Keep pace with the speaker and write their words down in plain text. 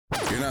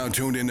You're now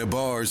tuned into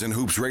Bars and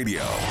Hoops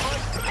Radio,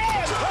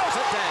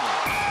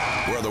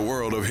 where the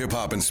world of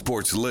hip-hop and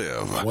sports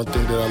live. One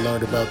thing that I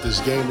learned about this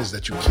game is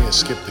that you can't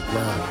skip the grind.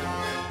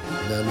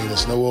 You know what I mean?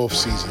 There's no off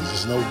seasons.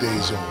 There's no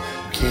days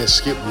off. You can't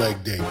skip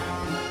leg day.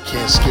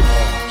 Can't skip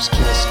arms.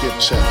 Can't skip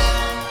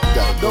chest.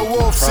 No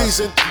off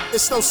season,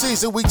 it's no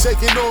season, we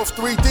taking off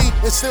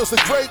 3D, it steals the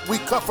great, we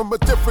cut from a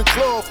different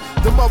cloth.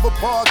 Them other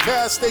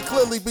podcasts, they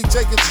clearly be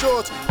taking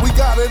shorts. We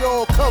got it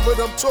all covered,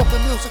 I'm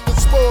talking music and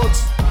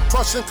sports.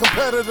 Crushing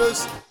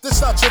competitors,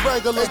 this not your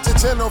regular 8 to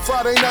 10 on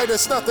Friday night,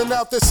 it's nothing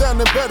out there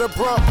sounding better,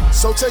 bruh.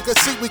 So take a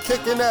seat, we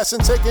kicking ass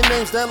and taking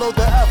names. Download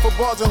the app for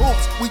Bars and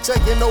Hoops, we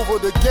taking over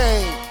the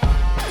game.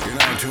 You're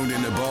now tuned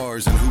into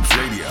Bars and Hoops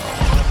Radio,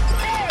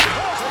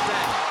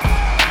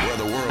 where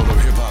the world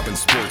of hip-hop and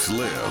sports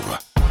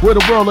live. Where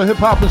the world of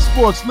hip-hop and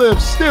sports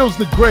lives, Stills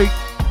the Great,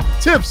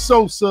 Tiff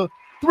Sosa,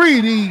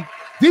 3D,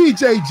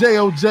 DJ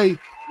JOJ,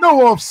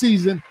 no off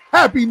season,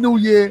 Happy New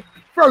Year,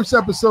 first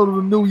episode of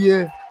the new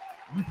year.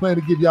 We plan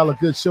to give y'all a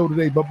good show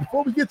today, but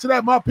before we get to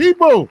that, my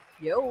people,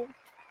 yo,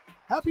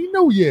 Happy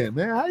New Year,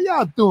 man. How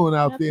y'all doing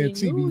out there in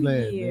TV New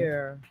land?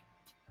 Year.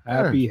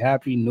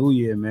 Happy New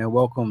Year, man.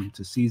 Welcome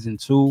to season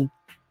 2,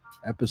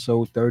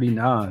 episode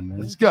 39, man.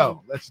 Let's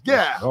go. Let's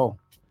go.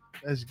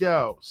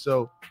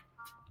 So,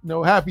 you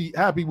know, happy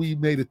we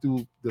made it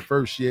through the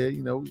first year.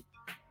 You know, we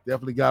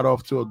definitely got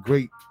off to a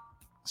great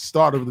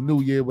start of the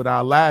new year with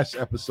our last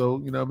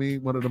episode. You know what I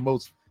mean? One of the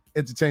most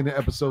entertaining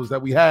episodes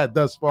that we had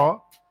thus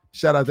far.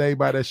 Shout out to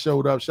everybody that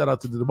showed up. Shout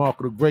out to the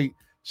DeMarco the Great.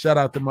 Shout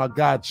out to my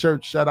God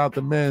Church. Shout out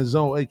to Man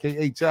Zone,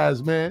 a.k.a.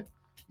 Chaz Man.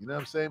 You know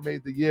what I'm saying?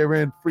 Made the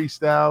year-end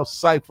freestyle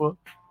cypher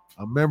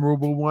a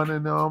memorable one.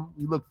 And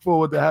we look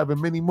forward to having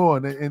many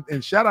more.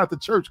 And shout out to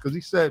Church because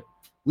he said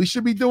we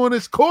should be doing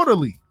this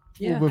quarterly.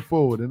 Yeah. Moving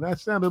forward, and that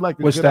sounded like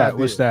a What's good that? idea.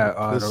 What's that?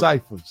 The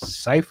ciphers.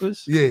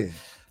 Ciphers? Yeah.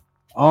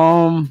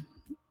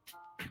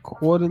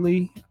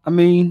 Quarterly. I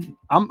mean,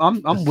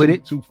 I'm with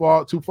it. Too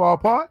far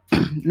apart?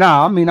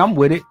 Nah, I mean, I'm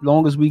with it.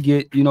 Long as we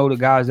get, you know, the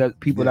guys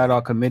people that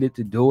are committed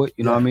to do it.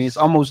 You know what I mean? It's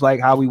almost like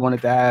how we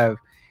wanted to have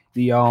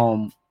the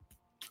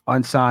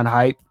unsigned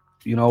hype.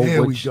 You know,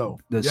 There which we go.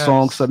 the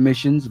song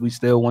submissions. We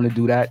still want to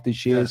do that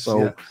this year,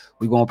 so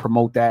we're gonna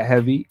promote that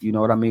heavy. You know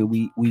what I mean?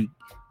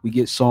 We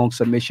get song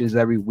submissions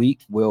every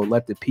week. We'll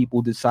let the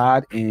people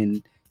decide,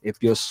 and if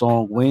your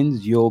song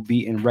wins, you'll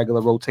be in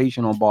regular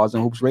rotation on Bars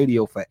and Hoops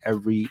Radio for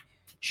every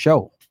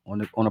show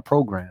on a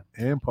program.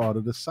 And part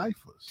of the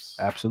ciphers.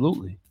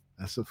 Absolutely.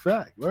 That's a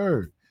fact.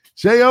 Word.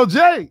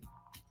 JOJ.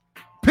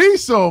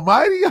 Peace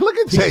almighty. Look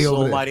at Jay Peace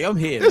over there. almighty. I'm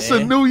here, It's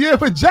man. a new year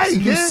for Jay,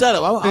 New man.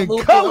 setup. I'm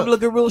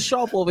looking real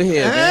sharp over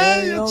here,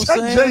 man. You know what check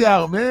I'm saying? Jay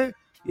out, man.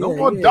 No Yeah,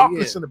 more yeah,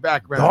 darkness in the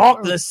background.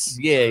 Darkness.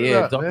 Yeah.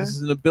 Yeah, Darkness man.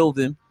 is in the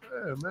building.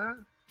 Yeah,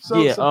 man.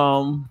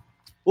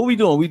 What we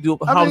doing?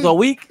 How's our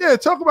week? Yeah,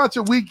 talk about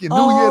your week, your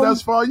new year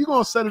thus far. You're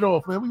gonna set it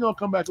off, man. We're gonna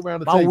come back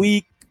around the My table.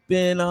 week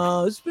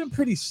it's been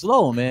pretty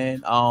slow,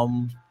 man.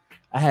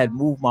 I had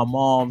moved my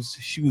mom's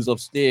shoes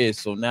upstairs,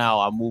 so now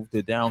I moved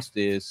her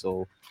downstairs.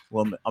 So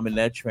I'm in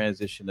that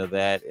transition of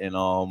that. And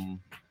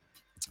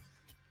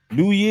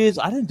New Year's,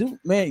 I didn't do,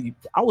 man.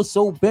 I was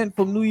so bent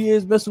from New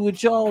Year's messing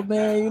with y'all,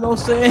 man. You know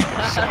what I'm saying?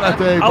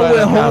 I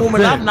went home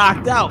and I'm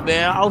knocked out,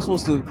 man. I was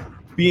supposed to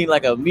be in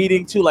like a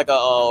meeting too, like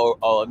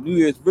a New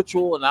Year's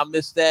ritual, and I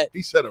missed that.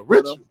 He said a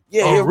ritual.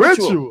 A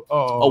ritual.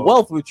 A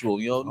wealth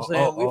ritual. You know what I'm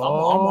saying? I'm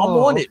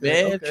on it,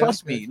 man.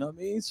 Trust me. You know what I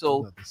mean?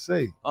 So,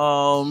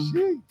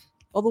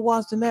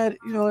 otherwise than that,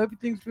 you know,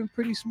 everything's been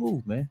pretty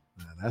smooth, man.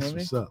 That's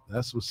what's up.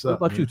 That's what's up.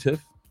 up. What about you,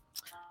 Tiff?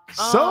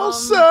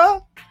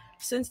 Sosa.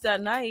 Since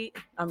that night,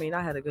 I mean,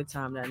 I had a good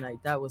time that night.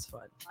 That was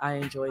fun. I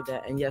enjoyed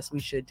that, and yes, we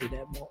should do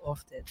that more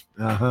often.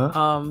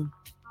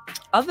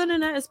 Other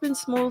than that, it's been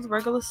smooth,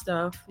 regular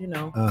stuff. You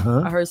know,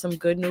 I heard some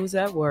good news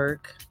at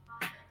work.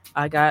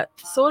 I got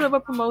sort of a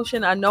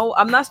promotion. I know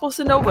I'm not supposed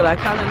to know, but I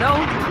kind of know.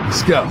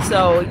 Let's go.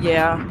 So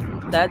yeah,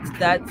 that's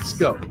Let's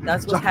go.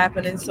 That's what's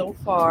happening so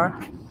far,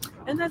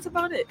 and that's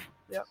about it.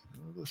 Yep.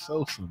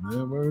 Sosa,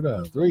 man, word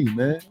up, 3,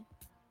 man.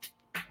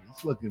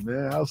 It's looking,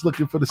 man. I was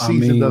looking for the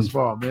season thus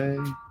far,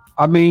 man.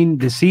 I mean,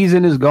 the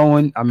season is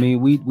going. I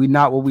mean, we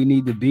not what we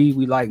need to be.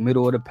 We like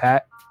middle of the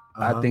pack.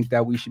 I think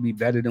that we should be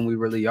better than we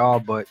really are,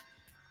 but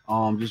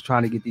just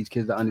trying to get these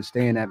kids to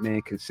understand that,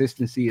 man,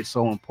 consistency is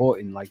so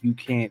important. Like, you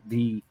can't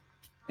be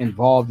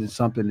involved in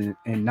something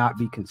and not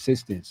be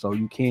consistent. So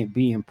you can't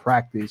be in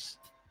practice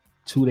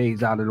 2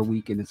 days out of the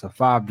week and it's a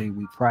 5-day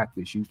week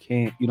practice. You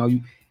can't,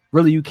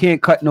 you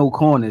can't cut no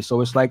corners.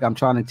 So it's like I'm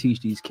trying to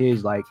teach these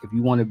kids, like, if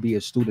you want to be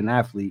a student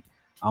athlete,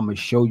 I'm going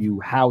to show you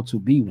how to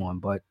be one.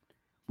 But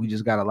we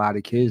just got a lot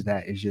of kids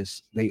that is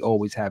just, they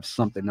always have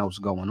something else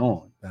going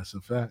on. That's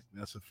a fact.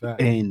 That's a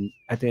fact. And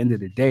at the end of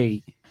the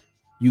day,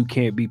 you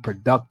can't be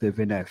productive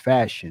in that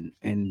fashion.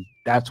 And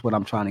that's what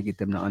I'm trying to get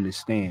them to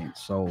understand.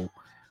 So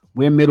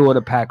we're middle of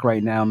the pack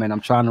right now, man.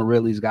 I'm trying to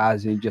reel these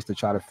guys in just to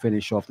try to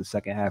finish off the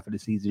second half of the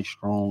season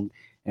strong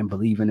and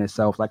believe in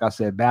itself. Like I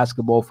said,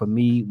 basketball for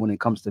me, when it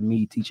comes to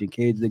me teaching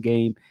kids the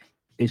game,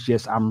 It's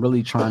just I'm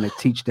really trying to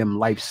teach them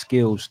life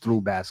skills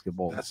through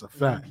basketball. That's a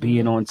fact.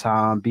 Being on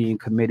time, being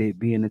committed,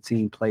 being a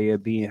team player,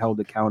 being held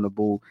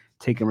accountable,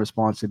 taking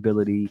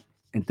responsibility,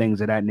 and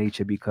things of that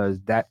nature, because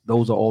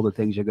those are all the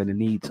things you're going to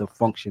need to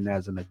function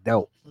as an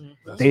adult.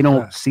 They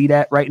don't see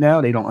that right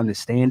now. They don't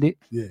understand it.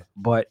 Yeah.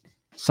 But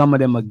some of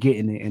them are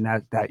getting it, and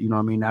that you know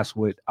what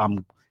I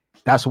mean.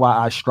 That's why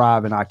I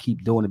strive and I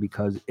keep doing it,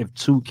 because if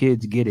 2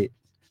 kids get it,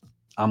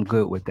 I'm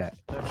good with that.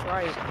 That's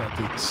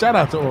right. Shout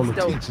out to all the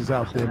teachers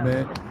out there,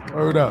 man.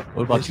 Word up.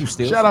 What about you,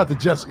 Steele? Shout out to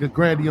Jessica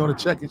Grandy on the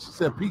check-in. She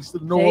said, peace to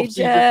the Hey, Offseason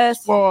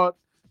Jess. squad.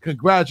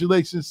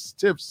 Congratulations,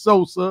 Tiff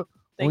Sosa,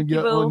 Thank you,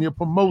 on your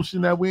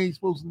promotion that we ain't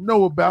supposed to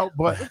know about,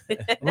 but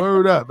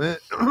word up, man.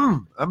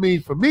 I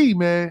mean, for me,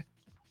 man,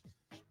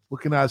 what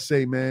can I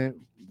say, man?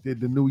 We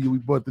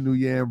brought the new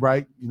year in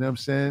right. You know what I'm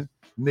saying?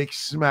 Knicks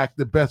smacked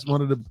the best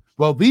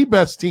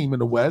team in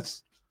the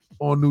West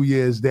on New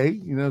Year's Day.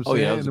 You know what I'm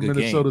saying? That was in a the good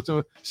Minnesota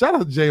team. Shout out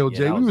to JOJ.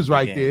 Yeah, we was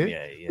right game. there.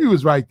 Yeah. We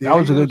was right there. That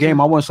was a good game.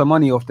 I won some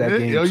money off that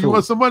game. Yo, too. you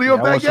want some money off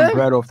I that want game? some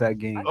bread off that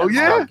game. Oh,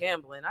 yeah?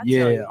 Gambling. I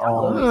Yeah, tell you, I'm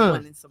always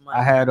winning some money.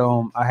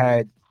 I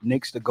had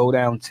Knicks to go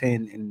down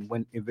 10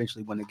 and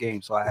eventually win the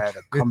game. So I had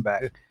a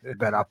comeback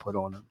bet I put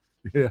on them.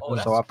 Yeah.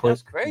 So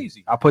That's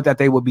crazy. I put that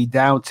they would be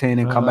down 10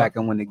 and come back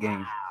and win the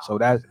game. So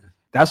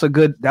that's a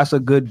good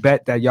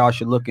bet that y'all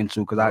should look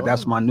into, because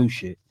that's my new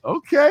shit.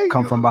 Okay.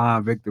 Come from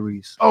behind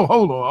victories. Oh,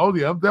 hold on. Oh,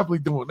 yeah, I'm definitely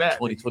doing that.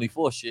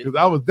 2024 shit. Because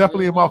I was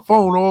definitely in my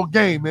phone all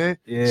game, man.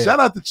 Yeah. Shout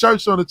out to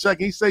Church on the check.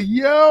 He said,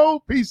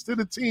 yo, peace to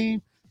the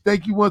team.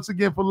 Thank you once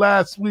again for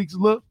last week's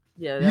look.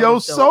 Yeah, Yo,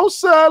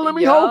 Sosa, let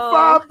me hold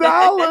 $5.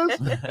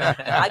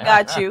 I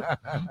got you.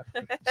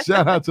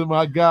 Shout out to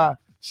my guy.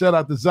 Shout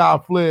out to Zy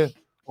Flair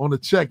on the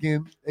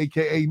check-in,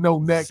 a.k.a. No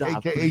Neck,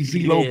 a.k.a.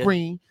 Zelo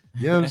Green.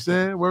 You know what I'm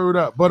saying? Word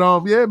up. But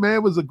yeah, man,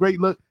 it was a great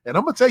look. And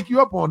I'm going to take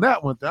you up on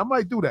that one. I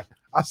might do that.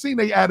 I seen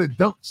they added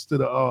dunks to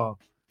the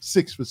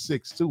 6 for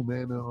 6 too,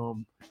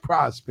 man.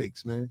 Prize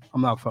picks, man.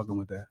 I'm not fucking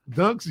with that.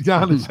 Dunks,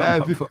 Giannis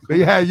has it. They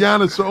had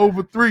Giannis for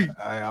over 3.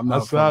 I'm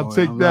not. So I'll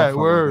take that.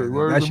 Word.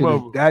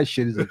 That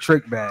shit is a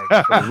trick bag.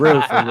 For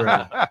real.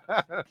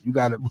 You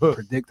got to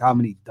predict how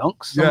many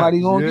dunks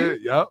somebody's going to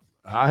get. Yep.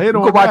 I hit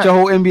on you could watch a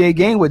whole NBA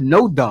game with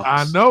no dunks.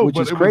 I know, which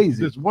is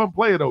crazy. There's one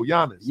player though,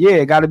 Giannis. Yeah,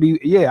 it got to be.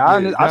 Yeah,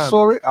 I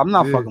saw it. I'm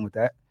not fucking with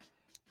that.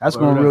 That's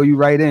going to reel you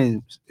right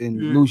in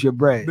and lose your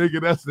bread.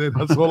 Nigga, that's it.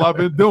 That's all I've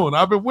been doing.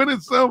 I've been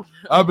winning some.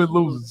 I've been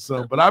losing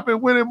some. But I've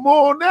been winning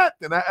more on that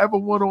than I ever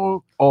won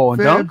on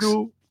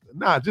FanDuel.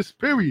 Nah, just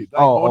period.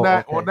 Like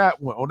on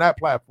that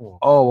platform.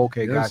 Oh,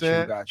 okay. You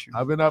know got you.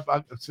 I've been up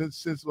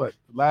since what?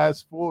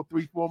 Last 4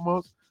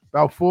 months?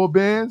 About 4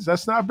 bands.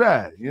 That's not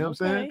bad. You know what I'm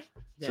saying?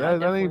 Yeah,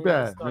 that ain't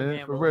bad,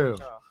 man. For real.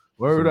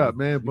 Word up,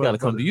 man. We got to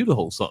come to you to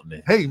hold something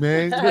there. Hey,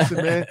 man. Listen,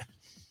 man.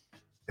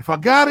 If I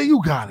got it,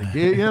 you got it.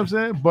 You know what I'm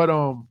saying? But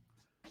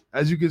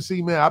as you can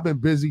see, man, I've been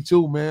busy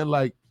too, man.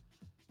 Like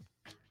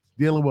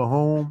dealing with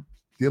home,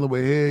 dealing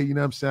with here. You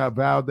know what I'm saying? I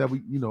vowed that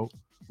we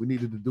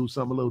needed to do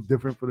something a little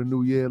different for the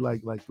new year.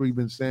 Like Three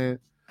been saying,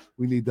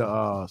 we need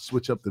to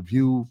switch up the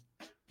view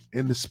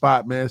in the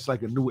spot, man. It's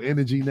like a new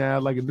energy now,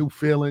 like a new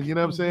feeling. You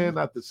know what I'm saying?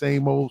 Not the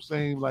same old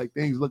same. Like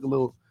things look a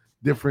little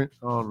different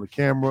on the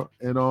camera,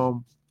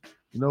 and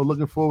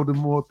looking forward to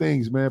more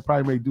things, man.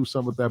 Probably may do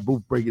something with that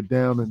booth, break it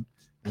down and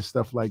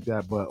stuff like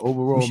that. But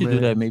overall, we should do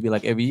that maybe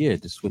like every year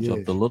to switch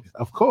up the look.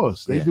 Of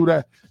course, they do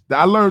that.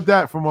 I learned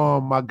that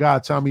from my guy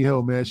Tommy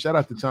Hill, man. Shout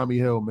out to Tommy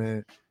Hill,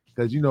 man,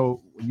 because when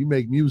you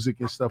make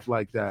music and stuff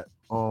like that,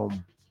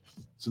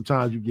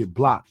 sometimes you get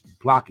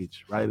blockage,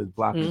 right? It's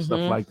blocking and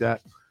stuff like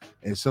that.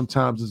 And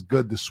sometimes it's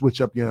good to switch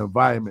up your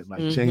environment,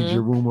 like change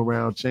your room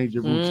around, change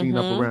your routine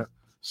up around,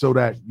 so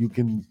that you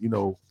can,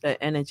 that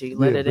energy,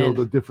 let it build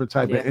in. a different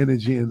type of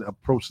energy and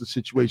approach the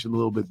situation a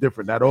little bit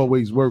different. That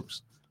always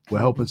works. We're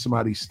helping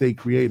somebody stay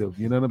creative.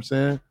 You know what I'm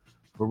saying?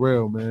 For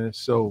real, man.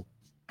 So,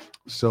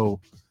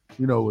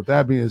 with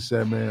that being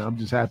said, man, I'm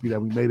just happy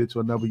that we made it to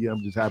another year.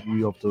 I'm just happy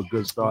we off to a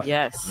good start.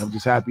 Yes. And I'm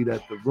just happy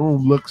that the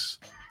room looks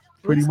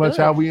pretty much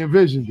how we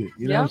envisioned it.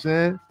 You know what I'm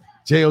saying?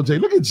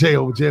 JOJ, look at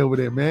JOJ over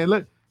there, man.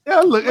 Look,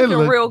 it looks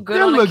real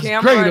good on the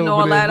camera and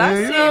all that. I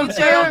see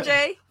you,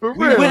 JOJ. For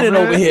real, winning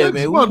over here,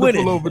 man. We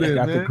winning over there,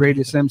 got man. the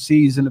greatest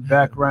MCs in the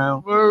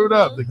background. Word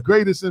up, the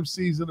greatest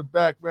MCs in the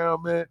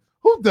background, man.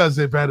 Who does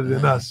it better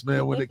than us,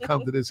 man, when it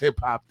comes to this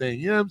hip-hop thing?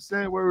 You know what I'm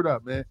saying? Word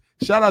up, man.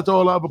 Shout out to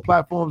all the other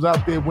platforms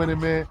out there winning,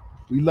 man.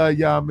 We love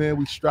y'all, man.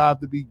 We strive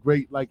to be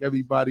great like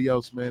everybody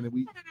else, man, and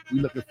we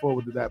looking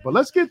forward to that. But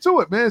let's get to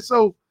it, man.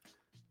 So,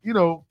 it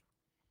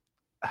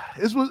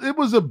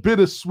was a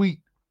bittersweet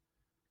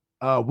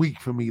week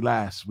for me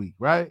last week,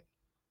 right?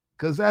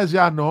 Because as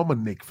y'all know, I'm a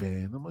Knicks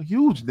fan. I'm a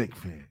huge Knicks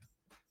fan.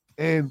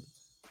 And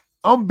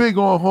I'm big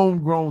on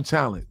homegrown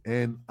talent.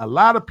 And a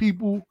lot of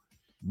people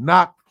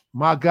knock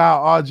my guy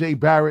RJ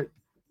Barrett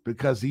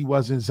because he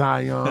wasn't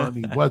Zion,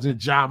 he wasn't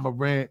John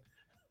Morant,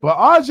 but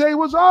RJ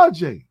was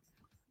RJ.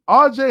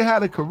 RJ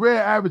had a career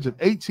average of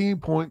 18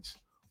 points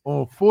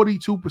on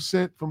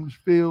 42% from the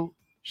field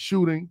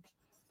shooting.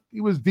 He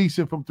was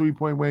decent from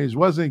 3-point range,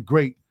 wasn't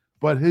great,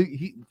 but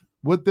he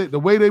what the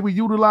way they were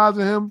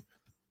utilizing him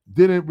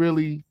didn't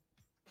really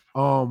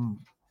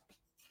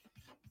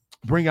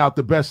bring out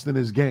the best in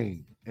his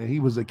game. And he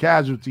was a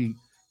casualty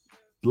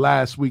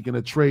last week in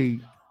a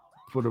trade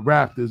for the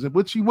Raptors, in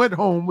which he went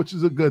home, which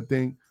is a good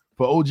thing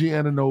for OG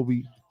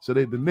Anunoby. So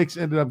the Knicks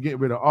ended up getting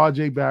rid of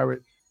RJ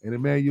Barrett and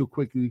Emmanuel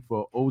Quickly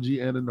for OG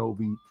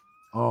Anunoby,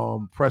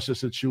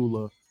 Precious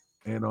Achula,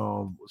 and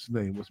what's his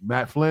name? Was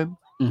Matt Flynn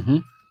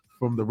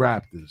from the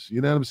Raptors.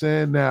 You know what I'm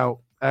saying? Now,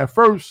 at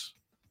first,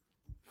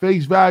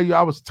 face value,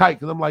 I was tight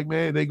because I'm like,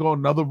 man, they go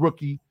another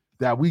rookie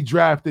that we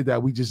drafted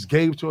that we just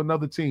gave to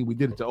another team. We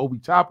did it to Obi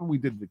Toppin. We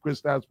did it to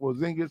Kristaps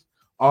Porzingis,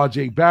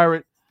 RJ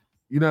Barrett.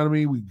 You know what I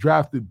mean? We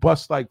drafted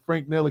busts like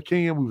Frank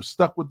Ntilikina. We were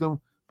stuck with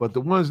them. But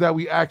the ones that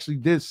we actually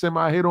did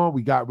semi-hit on,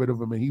 we got rid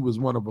of him, and he was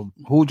one of them.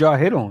 Who'd y'all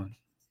hit on?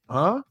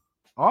 Huh?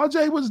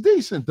 RJ was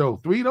decent, though.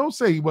 Don't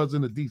say he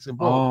wasn't a decent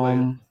ball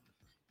player.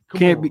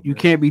 You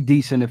can't be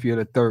decent if you're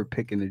the third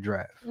pick in the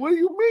draft. What do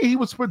you mean? He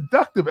was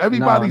productive.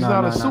 Everybody's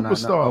not a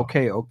superstar. No.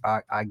 Okay,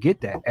 I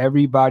get that.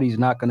 Everybody's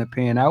not going to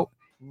pan out.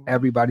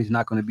 Everybody's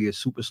not going to be a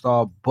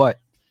superstar, but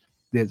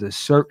there's a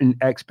certain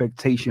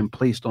expectation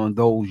placed on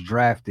those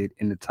drafted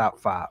in the top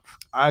 5.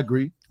 I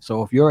agree.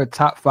 So if you're a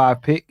top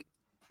 5 pick,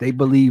 they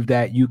believe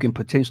that you can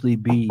potentially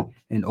be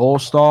an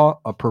all-star,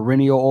 a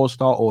perennial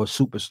all-star, or a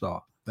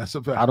superstar. That's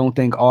a fact. I don't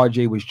think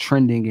RJ was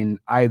trending in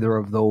either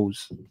of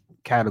those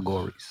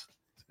categories.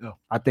 No.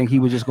 I think he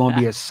was just going to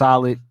be a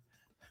solid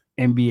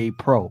NBA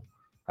pro,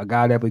 a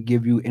guy that would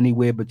give you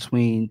anywhere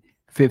between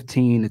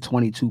 15 to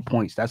 22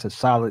 points. That's a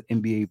solid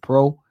NBA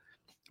pro,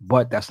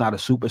 but that's not a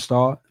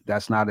superstar.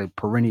 That's not a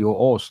perennial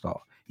all-star.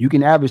 You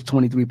can average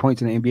 23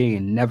 points in the NBA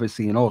and never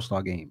see an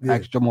all-star game. Yeah.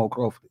 Ask Jamal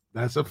Crawford.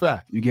 That's a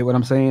fact. You get what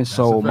I'm saying?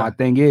 So my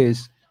thing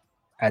is,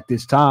 at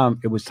this time,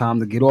 it was time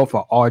to get off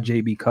of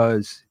RJ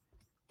because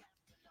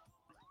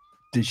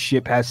the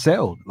ship has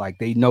sailed. Like,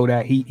 they know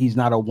that he's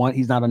not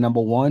a number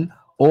 1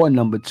 or a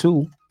number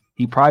 2.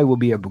 He probably will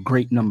be a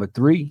great number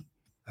 3.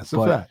 That's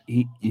a fact.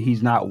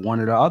 He's not one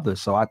or the other.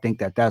 So I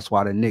think that's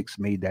why the Knicks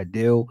made that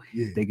deal.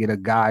 Yeah. They get a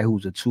guy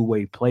who's a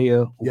two-way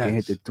player who can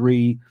hit the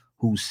 3,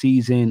 who's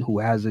seasoned, who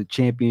has a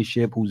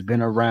championship, who's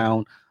been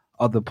around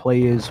other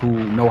players who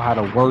know how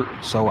to work.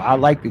 So I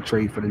like the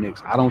trade for the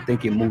Knicks. I don't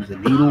think it moves the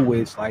needle where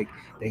it's like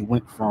they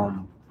went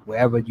from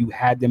wherever you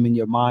had them in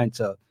your mind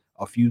to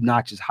a few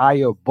notches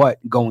higher. But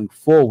going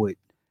forward,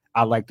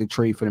 I like the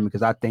trade for them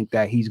because I think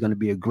that he's going to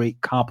be a great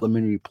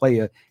complementary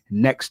player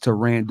next to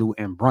Randall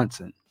and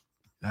Brunson.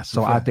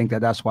 So I think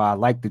that's why I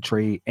like the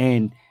trade,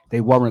 and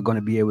they weren't going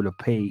to be able to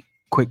pay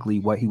quickly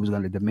what he was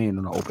going to demand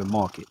on the open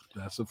market.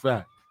 That's a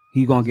fact.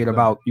 He's going to get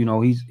about,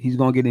 he's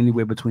going to get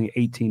anywhere between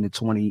 18 to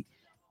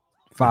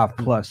 25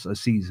 plus a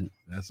season.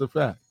 That's a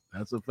fact.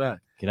 That's a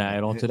fact. Can I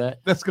add on to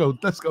that? Let's go, Jay.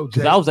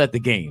 Because I was at the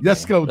game.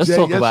 Let's go, Jay.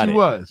 Talk about it.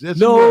 Was. Yes,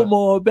 no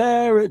more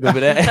Barrett. Remember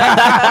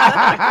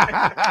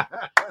that?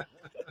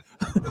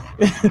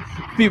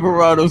 People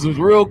around us was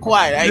real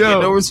quiet. I ain't get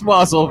no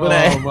response over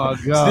that. Oh my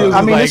God!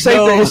 I mean, it's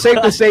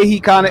safe to say he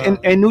kind of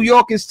and New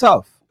York is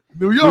tough.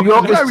 New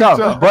York is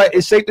tough, but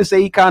it's safe to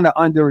say he kind of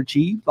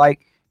underachieved.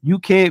 Like, you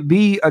can't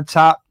be a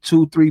top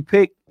 2-3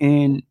 pick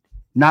and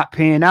not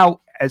paying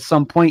out at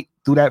some point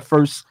through that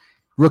first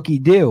rookie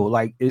deal.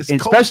 Like,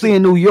 especially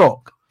in New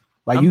York.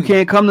 Like, you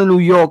can't come to New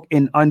York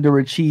and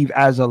underachieve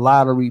as a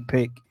lottery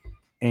pick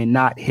and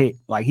not hit.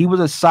 Like, he was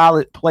a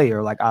solid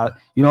player. Like,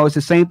 it's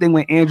the same thing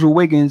with Andrew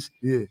Wiggins.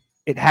 Yeah.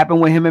 It happened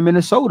with him in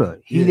Minnesota.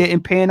 He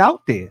didn't pan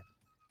out there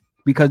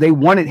because they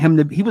wanted him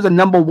to. He was a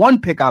number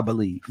 1 pick, I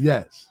believe.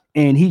 Yes.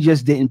 And he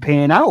just didn't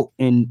pan out,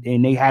 and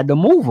they had to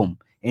move him.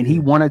 And he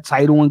won a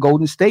title in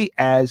Golden State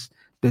as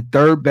the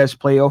 3rd best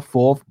player,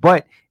 4th.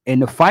 But in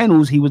the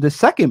finals, he was the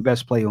 2nd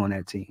best player on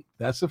that team.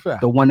 That's a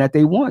fact. The one that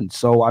they won.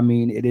 So, I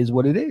mean, it is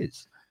what it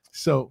is.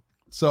 So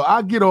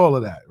I get all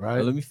of that, right?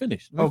 Well, let me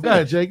finish. Go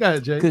ahead, Jay.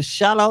 Because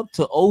shout out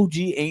to OG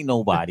Ain't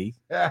Nobody.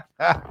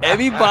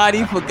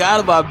 Everybody forgot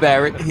about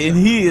Barrett, and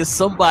he is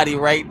somebody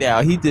right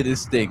now. He did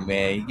his thing,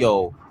 man.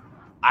 Yo,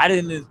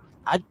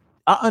 I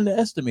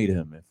underestimated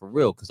him, man, for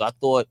real. Because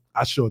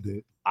I sure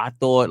did. I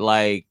thought,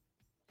 like,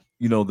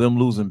 them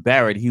losing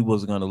Barrett, he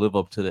wasn't going to live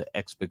up to the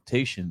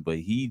expectation, but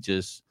he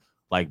just,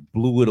 like,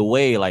 blew it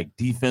away, like,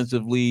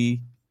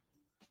 defensively.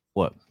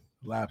 What?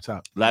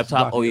 Laptop.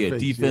 Oh yeah,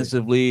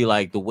 defensively,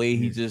 like the way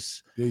he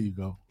just. There you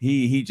go.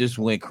 He just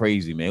went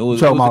crazy, man. You're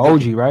talking about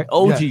OG, right?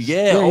 OG,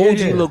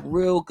 OG looked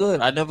real good.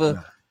 I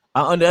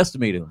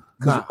underestimated him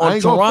because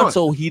on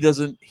Toronto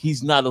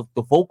he's not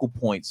the focal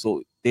point,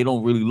 so they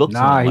don't really look.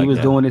 He was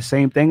doing the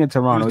same thing in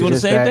Toronto. He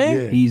was doing the same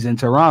thing. He's in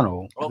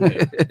Toronto.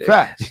 Okay,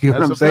 facts. You know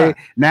what I'm saying?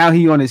 Now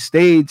he on his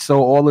stage,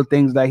 so all the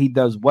things that he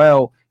does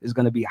well is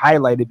going to be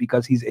highlighted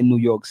because he's in New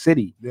York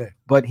City. Yeah.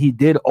 But he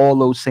did all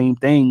those same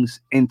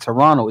things in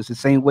Toronto. It's the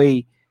same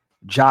way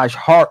Josh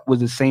Hart was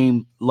the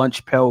same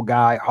lunch pail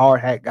guy, hard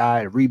hat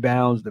guy,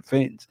 rebounds,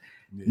 defense.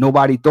 Yeah.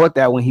 Nobody thought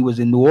that when he was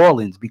in New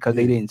Orleans because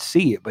they didn't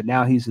see it. But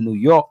now he's in New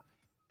York,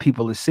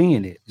 people are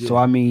seeing it. Yeah. So,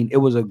 I mean, it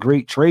was a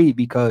great trade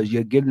because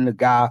you're getting a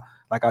guy,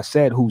 like I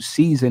said, who's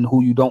seasoned,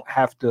 who you don't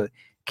have to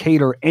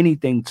cater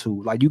anything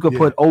to. Like you could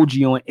put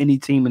OG on any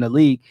team in the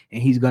league,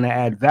 and he's gonna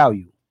add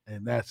value.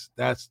 And that's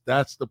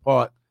the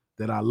part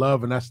that I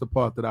love, and that's the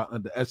part that I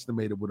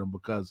underestimated with him,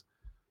 because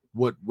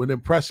what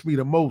impressed me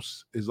the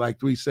most is, like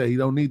Three said, he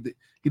doesn't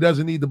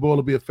need the ball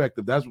to be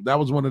effective. That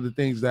was one of the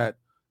things that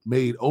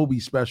made Obi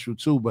special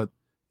too, but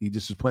he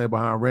just was playing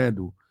behind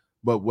Randall.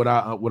 But what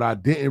I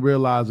didn't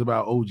realize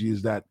about OG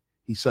is that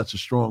he's such a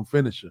strong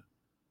finisher,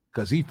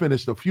 because he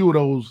finished a few of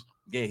those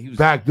he was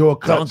backdoor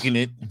cuts,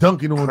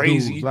 dunking on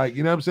crazy dudes. Like,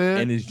 you know what I'm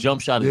saying? And his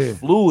jump shot is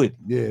fluid.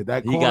 Yeah,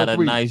 he got a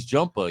nice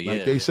jumper.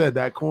 Like they said,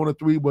 that corner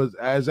three was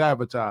as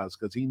advertised,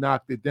 because he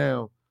knocked it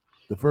down.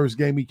 The first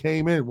game he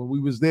came in, when we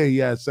was there, he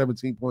had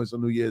 17 points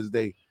on New Year's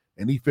Day,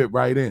 and he fit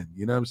right in.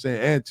 You know what I'm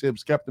saying? And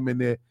Tibbs kept him in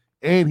there,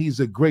 and he's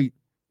a great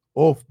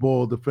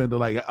off-ball defender,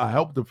 like a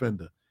help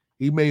defender.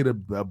 He made a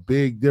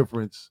big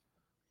difference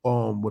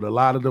with a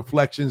lot of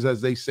deflections,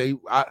 as they say.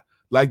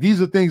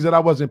 These are things that I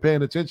wasn't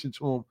paying attention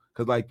to him,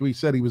 because like Three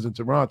said, he was in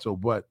Toronto,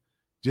 but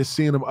just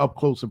seeing him up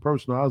close and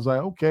personal, I was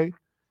like, okay,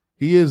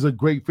 he is a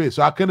great fit.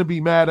 So I couldn't be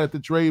mad at the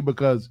trade,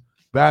 because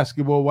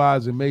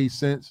basketball-wise, it made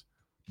sense.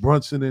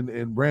 Brunson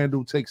and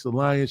Randall takes the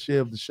lion's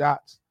share of the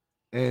shots,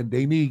 and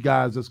they need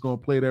guys that's going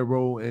to play that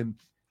role, and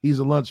he's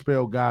a lunch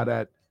pail guy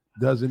that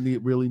doesn't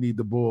really need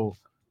the ball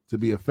to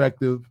be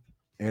effective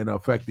and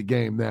affect the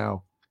game.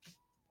 Now,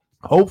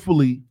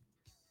 hopefully,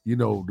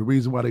 the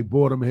reason why they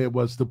brought him here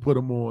was to put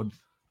him on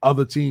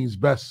other teams'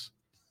 best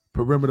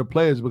perimeter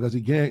players, because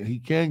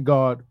he can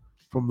guard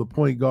from the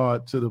point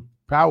guard to the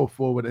power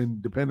forward, and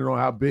depending on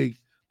how big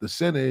the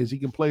center is, he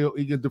can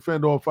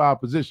defend all 5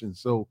 positions.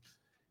 So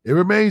it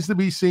remains to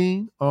be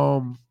seen.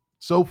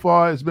 So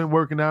far, it's been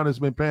working out. It's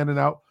been panning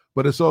out,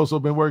 but it's also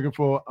been working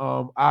for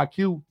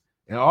IQ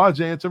and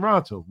RJ in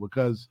Toronto,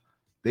 because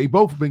they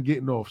both been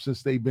getting off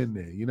since they've been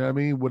there. You know what I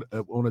mean?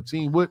 On a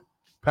team with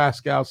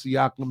Pascal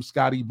Siakam,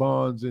 Scotty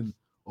Barnes, and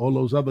all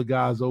those other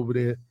guys over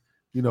there,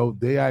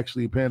 they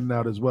actually panning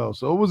out as well.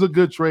 So it was a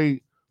good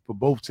trade for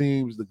both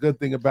teams. The good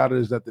thing about it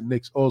is that the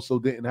Knicks also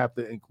didn't have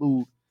to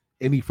include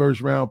any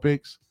first-round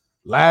picks.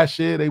 Last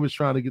year, they was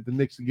trying to get the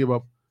Knicks to give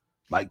up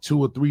like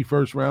 2 or 3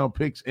 first-round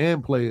picks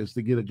and players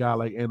to get a guy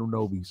like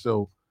Anunoby.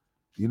 So,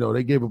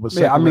 they gave up a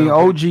second. Yeah, I mean,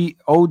 OG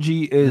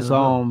is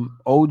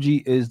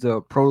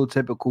the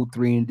prototypical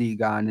 3-and-D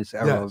guy in this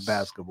era of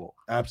basketball.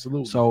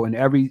 Absolutely. So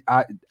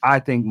I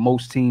think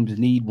most teams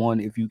need one.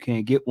 If you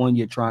can't get one,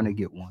 you're trying to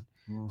get one.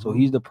 Mm-hmm. So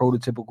he's the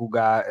prototypical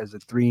guy as a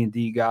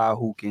 3-and-D guy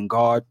who can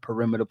guard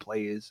perimeter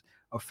players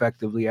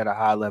effectively at a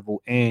high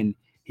level, and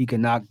he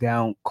can knock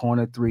down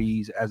corner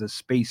threes as a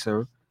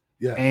spacer.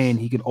 Yes. And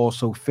he can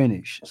also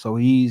finish. So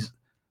he's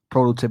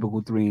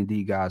prototypical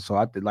 3-and-D guy. So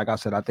I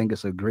think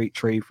it's a great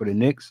trade for the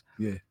Knicks.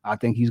 Yeah. I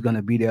think he's going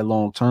to be there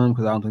long term,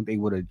 because I don't think they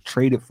would have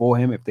traded for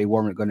him if they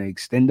weren't going to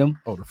extend him.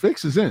 Oh, the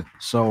fix is in.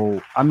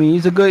 So I mean,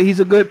 he's a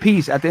good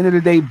piece at the end of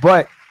the day.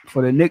 But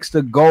for the Knicks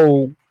to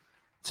go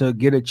to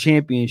get a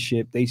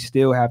championship, they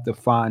still have to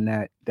find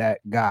that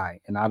guy.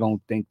 And I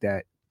don't think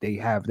that they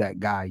have that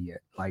guy yet.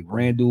 Like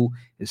Randall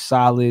is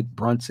solid.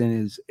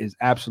 Brunson is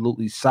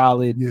absolutely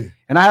solid. Yeah.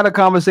 And I had a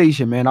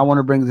conversation, man. I want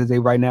to bring this today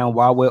right now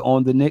while we're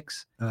on the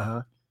Knicks.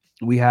 Uh-huh.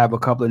 We have a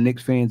couple of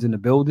Knicks fans in the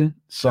building.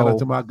 Shout out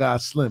to my guy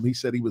Slim. He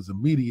said he was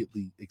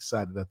immediately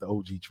excited at the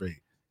OG trade.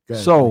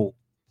 So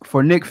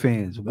for Knicks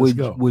fans,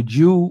 would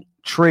you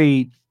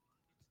trade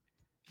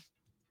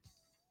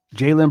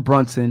Jalen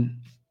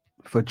Brunson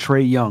for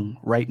Trae Young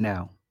right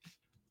now?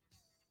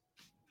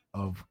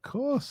 Of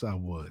course I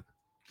would.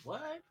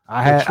 What?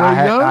 I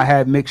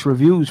had mixed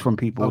reviews from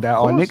people that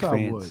are Knicks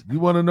fans. You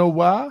want to know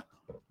why?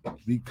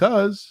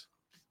 Because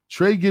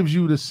Trae gives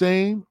you the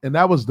same, and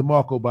that was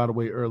DeMarco, by the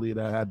way, earlier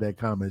that I had that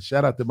comment.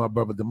 Shout out to my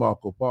brother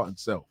DeMarco, part and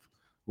self.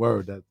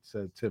 Word that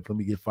said, Tip, let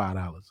me get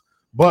 $5.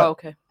 But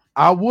okay.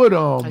 I would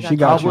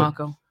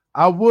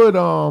I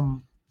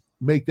would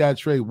make that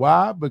trade.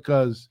 Why?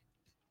 Because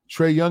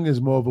Trae Young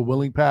is more of a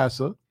willing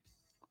passer.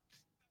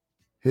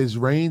 His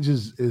range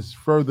is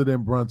further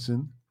than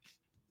Brunson,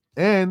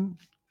 and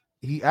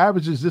he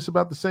averages just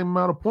about the same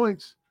amount of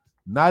points,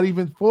 not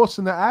even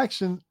forcing the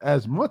action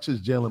as much as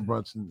Jalen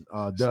Brunson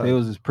does.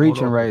 Stills is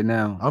preaching right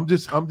now. I'm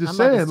just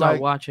saying, like,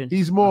 watching.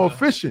 He's more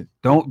efficient.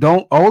 Don't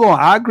hold on.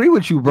 I agree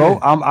with you, bro.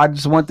 Yeah. I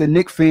just want the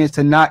Knicks fans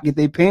to not get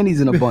their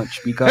panties in a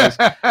bunch, because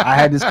I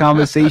had this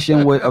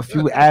conversation with a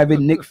few avid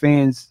Knicks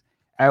fans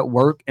at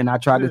work, and I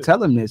tried to tell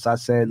them this. I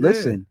said,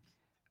 listen,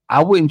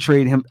 I wouldn't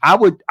trade him. I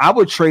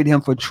would trade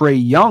him for Trae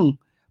Young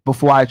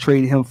before I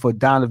trade him for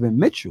Donovan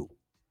Mitchell.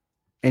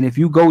 And if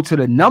you go to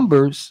the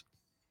numbers,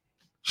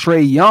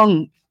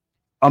 Donovan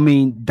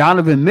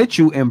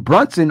Mitchell and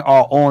Brunson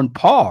are on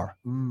par.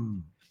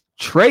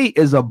 Trae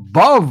is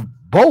above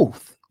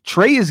both.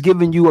 Trae is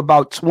giving you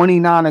about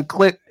 29 a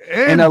clip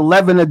and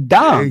 11 a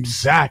dime.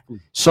 Exactly.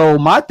 So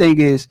my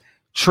thing is,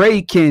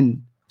 Trae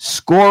can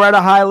score at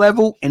a high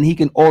level, and he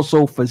can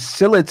also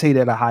facilitate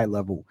at a high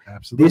level.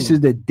 Absolutely. This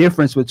is the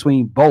difference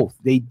between both.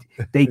 They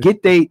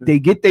get they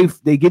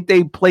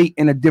play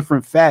in a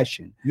different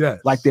fashion.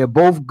 Yes. Like they're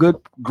both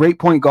great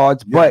point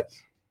guards, but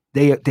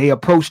they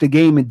approach the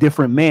game in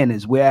different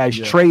manners. Whereas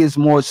Trey is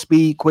more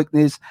speed,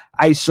 quickness,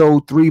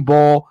 ISO,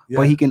 3-ball,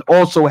 but he can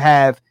also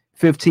have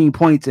 15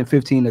 points and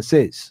 15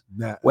 assists.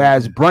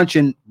 Whereas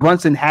Brunson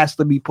has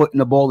to be putting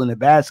the ball in the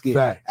basket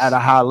at a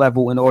high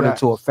level in order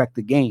to affect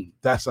the game.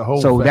 That's a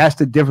whole. So that's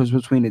the difference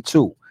between the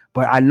two.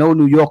 But I know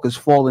New York is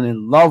falling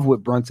in love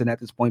with Brunson at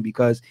this point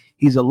because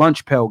he's a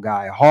lunch pail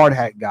guy, a hard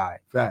hat guy.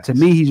 Facts. To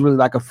me, he's really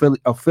like a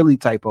Philly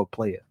type of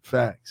player.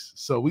 Facts.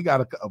 So we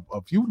got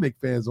a few Knicks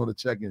fans on the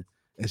check-in.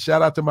 And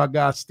shout out to my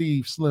guy,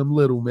 Steve Slim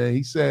Little, man.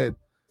 He said,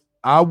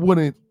 I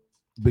wouldn't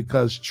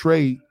because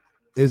Trey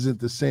isn't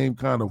the same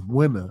kind of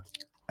winner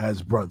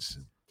as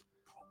Brunson.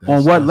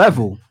 On what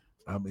level?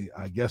 I mean,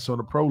 I guess on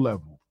the pro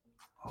level.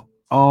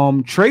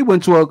 Trey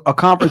went to a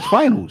conference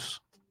finals.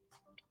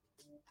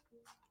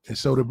 And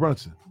so did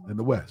Brunson in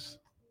the West.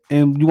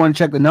 And you want to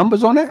check the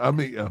numbers on that? I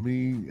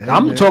mean, hey,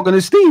 I'm man. talking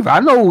to Steve. I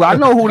know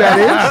who that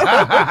is.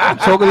 I'm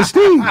talking to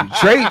Steve.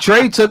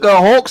 Trey took a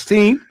Hawks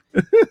team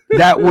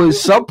that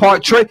was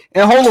subpar. Trey,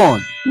 and hold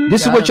on,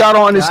 this is what y'all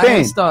don't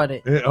understand.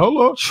 Hey, hold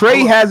on.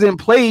 Trey hasn't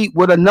played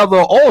with another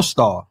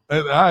All-Star.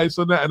 And all right,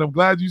 so now, and I'm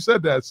glad you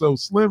said that. So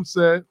Slim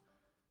said,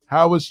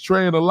 "How was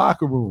Trey in the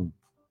locker room?"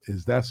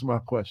 That's my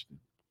question.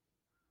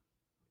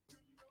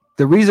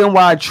 The reason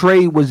why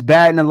Trey was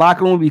bad in the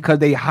locker room because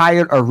they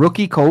hired a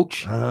rookie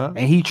coach and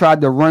he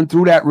tried to run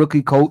through that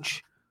rookie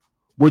coach,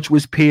 which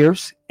was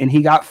Pierce, and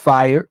he got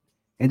fired.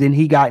 And then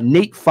he got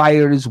Nate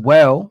fired as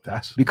well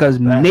because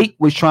Nate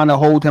was trying to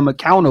hold him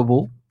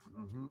accountable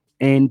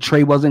and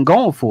Trey wasn't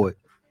going for it.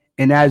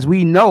 And as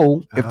we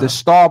know, if the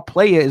star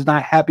player is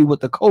not happy with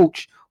the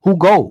coach, who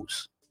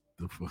goes?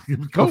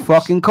 The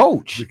fucking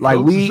coach. Like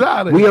we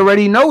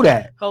already know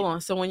that. Hold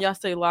on. So when y'all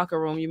say locker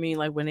room, you mean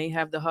like when they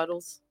have the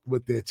huddles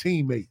with their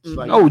teammates? Mm-hmm.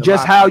 Like no,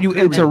 just how you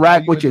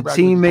interact with your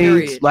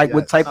teammates, like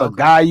what type of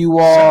guy you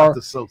are.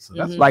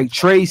 Like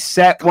Trey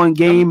sat one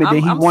game and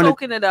then he wanted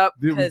soaking it up.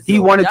 He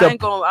wanted to.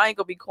 I ain't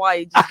gonna be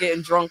quiet, just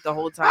getting drunk the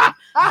whole time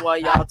while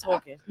y'all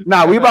talking.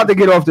 Nah, we about to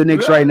get off the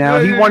Knicks right now.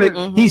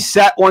 He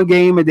sat one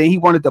game and then he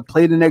wanted to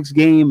play the next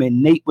game,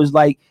 and Nate was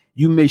like,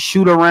 "You miss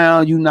shoot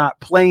around, you not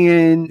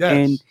playing,"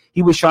 and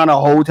he was trying to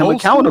hold him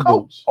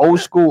accountable. Old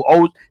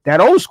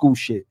school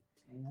shit.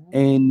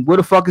 And where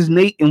the fuck is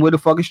Nate and where the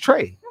fuck is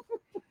Trey?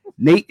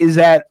 Nate is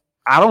at,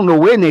 I don't know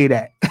where Nate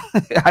at.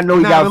 I know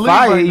he got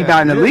fired. He's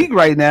not in the league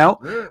right now.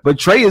 But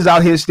Trey is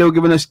out here still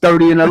giving us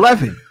 30 and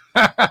 11.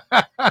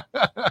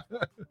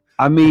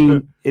 I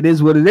mean, it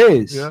is what it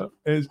is. Yeah.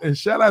 And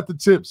shout out to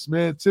Tips,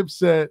 man. Tips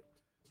said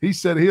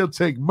he'll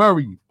take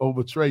Murray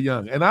over Trey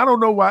Young. And I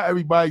don't know why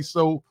everybody's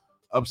so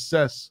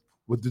obsessed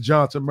with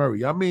DeJounte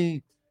Murray. I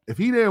mean, if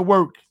he didn't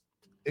work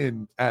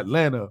in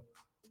Atlanta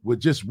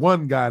with just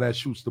one guy that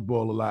shoots the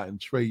ball a lot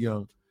and Trey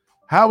Young,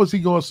 how is he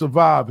going to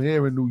survive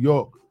here in New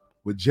York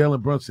with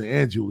Jalen Brunson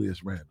and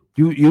Julius Randle?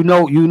 You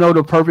know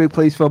the perfect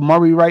place for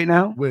Murray right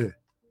now? Where?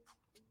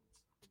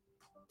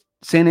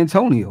 San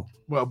Antonio.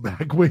 Well,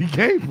 back where he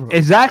came from.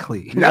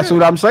 Exactly. That's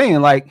what I'm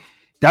saying. Like,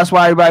 that's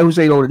why everybody who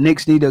say, "Oh, the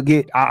Knicks need to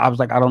get," I was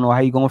like, I don't know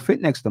how he's going to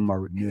fit next to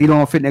Murray. Yeah. He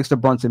don't fit next to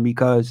Brunson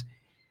because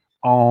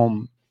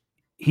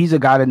he's a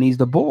guy that needs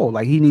the ball.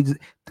 Like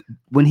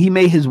when he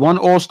made his one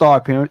All-Star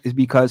appearance is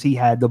because he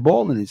had the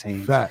ball in his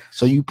hands. Facts.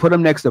 So you put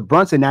him next to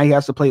Brunson, now he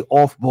has to play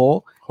off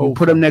ball. You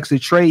put him next to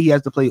Trey, he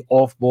has to play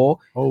off ball.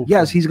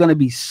 Yes, he's going to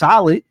be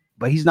solid,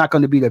 but he's not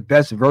going to be the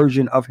best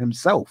version of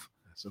himself.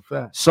 That's a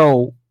fact.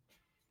 So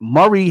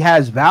Murray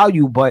has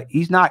value, but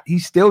he's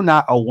still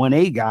not a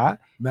 1A guy.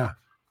 Nah.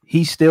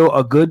 He's still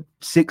a good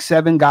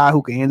 6'7" guy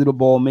who can handle the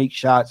ball, make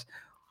shots.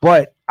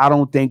 But I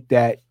don't think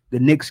that the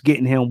Knicks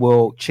getting him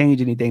will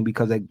change anything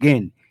because,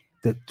 again,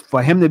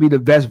 for him to be the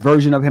best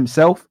version of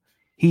himself,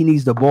 he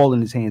needs the ball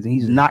in his hands, and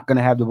he's not going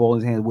to have the ball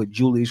in his hands with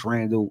Julius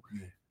Randle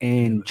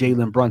and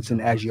Jalen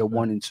Brunson as your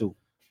 1 and 2.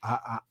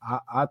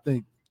 I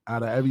think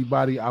out of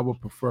everybody, I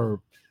would prefer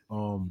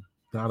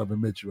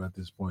Donovan Mitchell at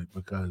this point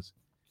because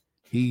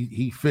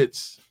he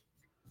fits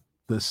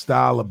the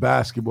style of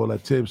basketball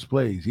that Tibbs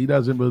plays. He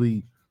doesn't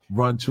really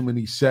run too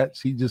many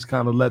sets. He just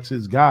kind of lets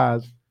his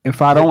guys.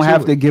 If I don't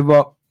have to give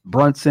up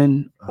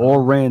Brunson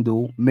or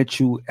Randall,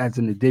 Mitchell as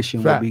an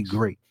addition would be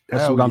great.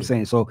 That's what I'm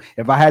saying. So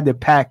if I had to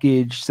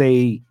package,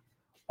 say,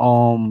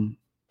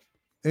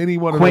 any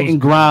one of Quentin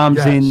Grimes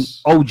and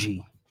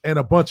OG and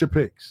a bunch of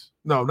picks.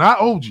 No, not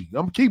OG.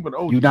 I'm keeping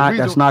OG.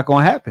 That's not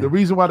going to happen. The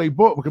reason why they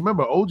bought,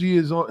 remember, OG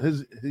is on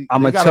his.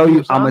 I'm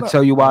gonna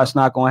tell you why it's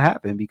not going to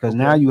happen because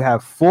now you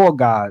have 4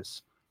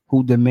 guys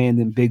who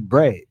demanding big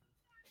bread.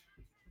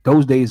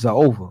 Those days are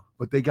over.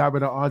 But they got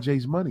rid of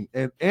RJ's money,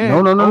 and no.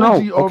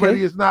 OG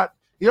already is not.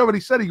 He already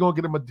said he's gonna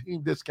get him a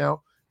team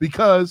discount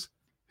because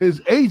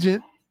his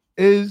agent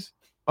is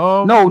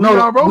no.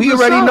 We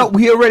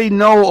already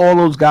know all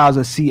those guys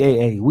are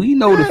CAA. We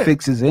know the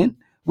fix is in.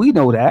 We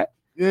know that.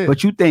 Yeah.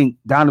 But you think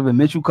Donovan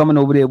Mitchell coming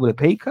over there with a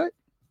pay cut?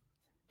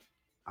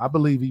 I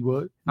believe he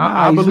would.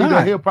 I believe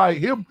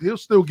that he'll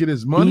still get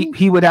his money.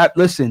 He would have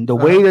the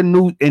way the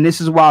new, and this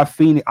is why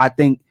Phoenix. I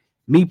think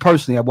me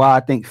personally, why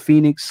I think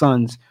Phoenix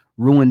Suns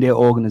ruined their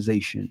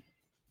organization.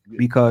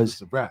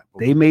 because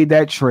they made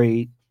that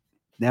trade.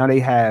 Now they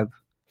have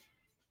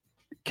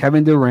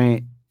Kevin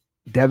Durant,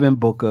 Devin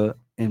Booker,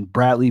 and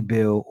Bradley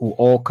Beal, who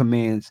all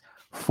commands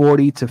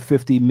 40 to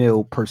 50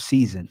 mil per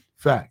season.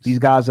 Facts. These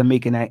guys are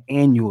making that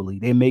annually.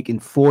 They're making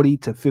 40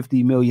 to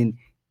 50 million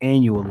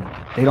annually.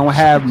 They don't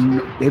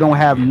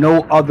have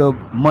no other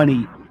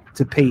money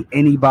to pay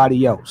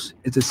anybody else.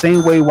 It's the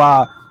same way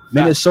why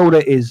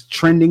Minnesota is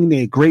trending.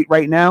 They're great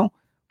right now,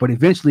 but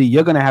eventually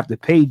you're gonna have to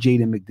pay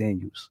Jaden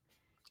McDaniels.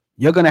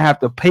 You're gonna have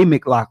to pay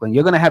McLaughlin.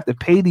 You're gonna have to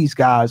pay these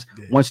guys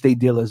once they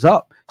deal is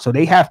up. So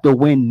they have to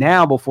win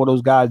now before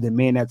those guys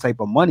demand that type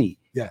of money.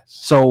 Yes.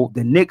 So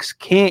the Knicks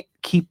can't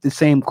keep the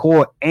same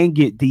core and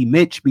get D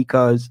Mitch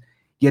because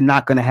you're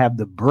not gonna have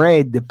the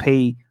bread to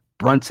pay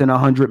Brunson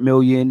 $100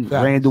 million,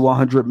 Randall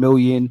 $100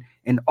 million,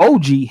 and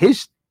OG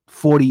his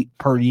 40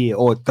 per year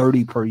or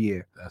 30 per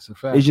year. That's a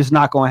fact. It's just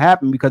not going to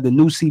happen because the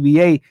new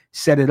CBA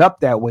set it up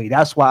that way.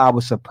 That's why I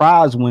was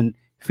surprised when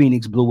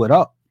Phoenix blew it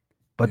up.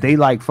 But they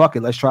like, fuck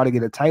it, let's try to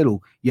get a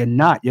title. You're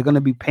not. You're going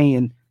to be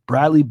paying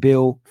Bradley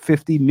Beal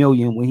 $50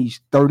 million when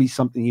he's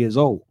 30-something years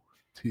old.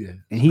 Yeah.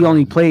 And he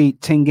only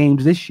played 10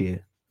 games this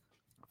year.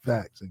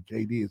 Facts. And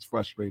KD is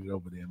frustrated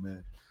over there,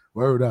 man.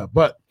 Word up.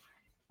 But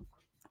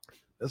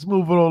let's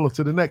move on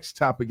to the next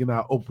topic in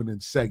our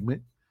opening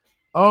segment.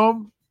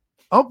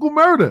 Uncle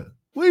Murder.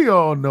 We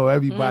all know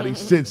everybody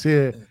sits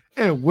here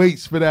and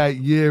waits for that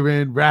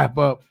year-end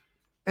wrap-up.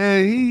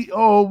 And he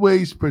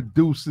always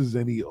produces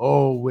and he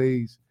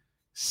always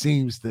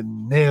seems to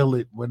nail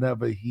it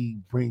whenever he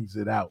brings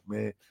it out,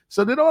 man.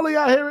 So did all of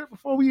y'all hear it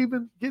before we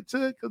even get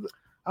to it? Because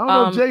I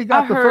don't know, Jay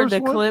got the first one. I heard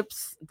the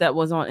clips that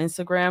was on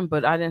Instagram,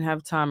 but I didn't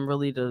have time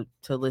really to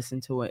listen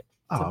to it,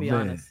 to be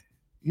honest.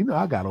 You know,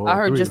 I got all I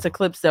heard just the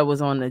clips that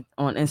was on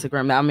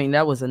Instagram. I mean,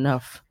 that was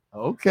enough.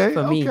 Okay,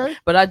 for me,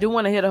 but I do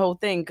want to hear the whole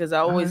thing because I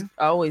always.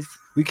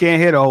 We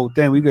can't hear the whole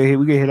thing. We can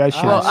hear that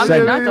shit. Well, I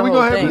mean, not the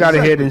whole thing. We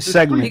gotta hear it in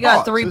segments. You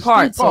got three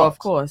parts, so of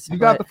course. You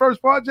got the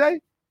first part, Jay?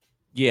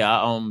 Yeah,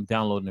 I'm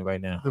downloading it right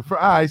now. All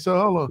right, so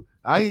hold on.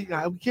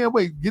 I can't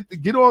wait.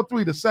 Get all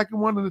three. The second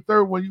one and the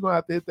third one, you're gonna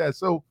have to hit that.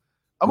 So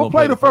I'm gonna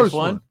play the first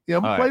one. Yeah,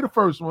 I'm gonna play the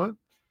first one.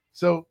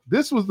 So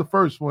this was the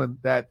first one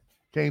that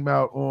came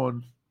out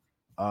on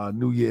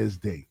New Year's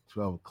Day,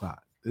 12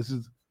 o'clock. This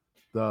is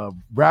the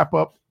wrap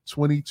up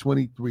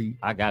 2023.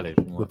 I got it.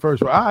 The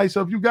first one. All right,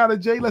 so if you got it,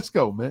 Jay, let's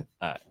go, man.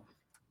 All right.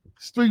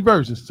 It's 3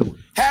 versions to it.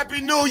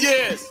 Happy New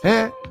Year's.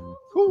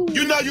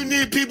 You know you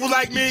need people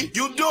like me.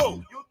 You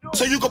do.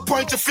 So you can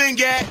point your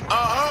finger at,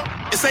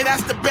 and say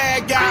that's the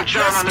bad guy.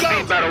 Let's go.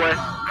 Beat, by the way.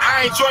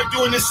 I enjoy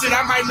doing this shit.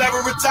 I might never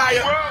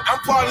retire. I'm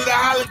part of the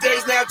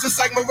holidays now, just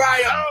like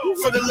Mariah.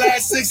 For the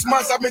last 6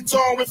 months, I've been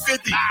touring with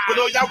 50. But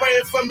all y'all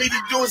waiting for me to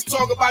do is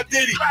talk about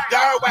Diddy.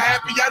 Y'all heard what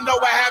happened. Y'all know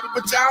what happened,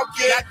 but y'all don't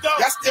care.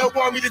 Y'all still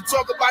want me to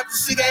talk about the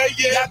shit every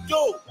year.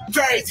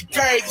 Crazy,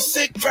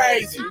 shit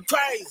crazy.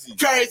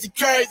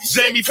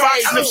 Jamie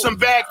Foxx sniffed some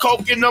bad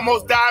coke and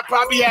almost died.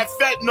 Probably had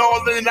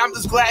fentanyl in it. I'm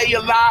just glad he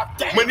alive.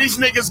 When these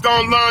niggas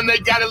gon' learn, they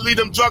gotta leave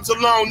them drugs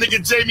alone.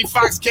 Nigga, Jamie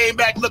Foxx came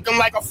back looking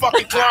like a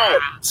fucking clone.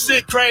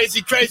 Shit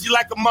crazy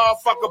like a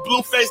motherfucker.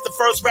 Blueface, the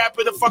first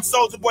rapper to fuck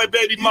Soulja Boy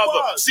baby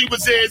mother. She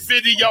was in his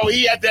video,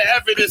 he had the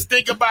evidence.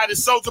 Think about it,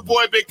 Soulja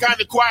Boy been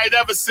kinda quiet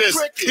ever since.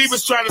 He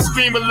was trying to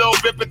scream a little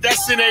bit, but that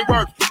shit ain't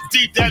work.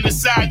 Deep down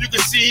inside, you can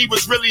see he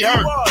was really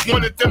hurt.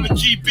 Wanted them to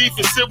keep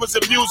beefing, shit was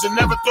amusing.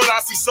 Never thought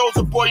I'd see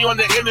Soulja Boy on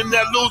the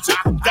internet losing.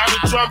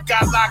 Donald Trump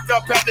got locked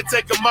up, had to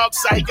take a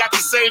mugshot. He got the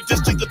same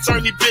district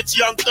attorney bitch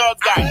Young Thug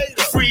got.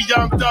 Free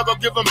Young Thug, I'll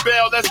give him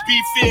bail, let's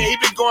be fair. He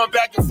been going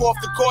back and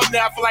forth to court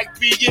now for like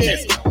 3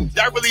 years.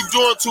 Y'all really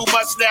doing too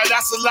much now,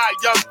 that's a lot.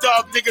 Young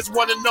Thug, niggas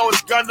wanna know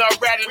is Gunna a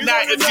rat or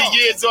not. If he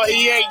is or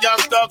he ain't, Young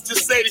Thug,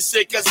 just say the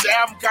shit. Cause the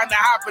album kinda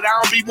hot, but I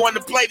don't be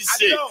wanting to play the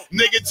shit.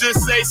 Nigga,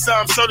 just say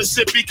something so the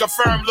shit be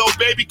confirmed. Lil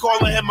Baby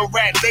calling him a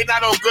rat, they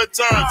not on good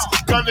terms.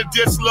 Gunna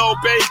diss Lil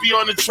Baby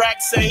on the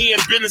track, say he in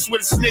business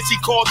with a snitch, he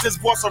called his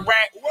boss a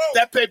rat.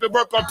 That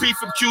paperwork on P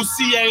from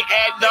QC ain't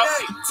adding up.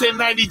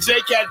 1090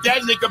 Jake had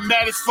that nigga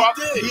mad as fuck.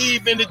 He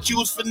even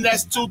accused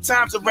finesse 2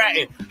 times of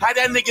ratting. How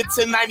that nigga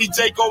 1090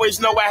 Jake always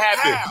know what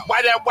happened?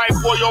 Why that white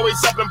boy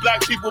always up in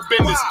black people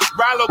business?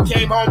 Rilo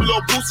came home,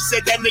 Lil Boosie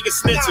said that nigga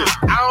snitching.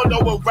 I don't know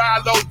what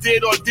Rilo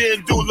did or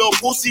didn't do. Lil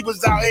Boosie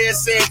was out here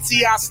saying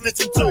T.I.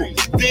 snitching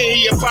too. Then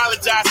he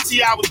apologized,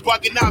 T.I. was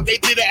bugging out. They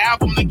did an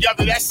album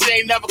together, that shit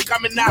ain't never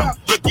coming out.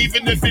 Look,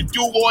 even if it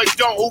do or it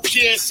don't, who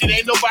cares? Shit,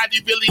 ain't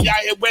nobody really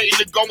out here waiting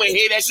to go and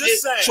hear that shit.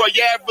 Troy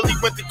Ave really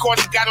went to court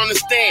and got on the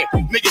stand.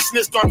 Nigga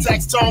snitched on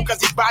Tax Tone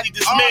cause he bodied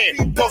this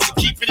man. Supposed to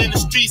keep it in the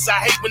streets, I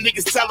hate when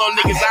niggas tell on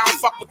niggas. I don't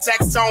fuck with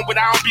Tax Tone, but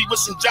I don't be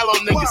wishing jello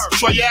niggas.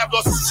 Troy Ave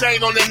lost his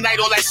chain on the night,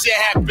 all that shit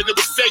happened. It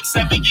was fake,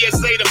 7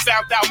 years later,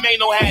 found out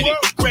Mano had it.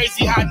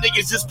 Crazy how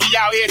niggas just be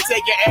out here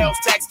taking L's.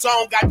 Tax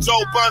Tone got Joe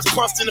Buns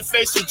punched in the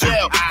face in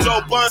jail.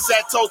 Joe Buns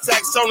had told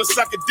Taxone to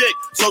suck a dick.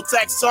 So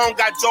Taxone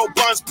got Joe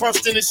Buns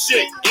punched in his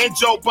shit. And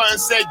Joe Budden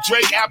said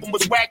Drake album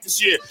was whack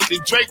this year. Then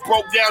Drake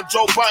broke down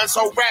Joe Budden's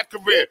whole rap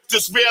career.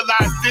 Just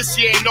realized this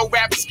year ain't no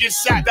rappers get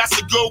shot. That's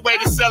a good way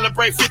to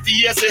celebrate 50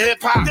 years of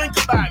hip-hop. Think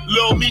about it.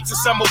 Lil Meech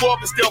and Summer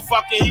Walker still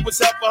fucking. He was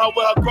helping her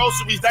with her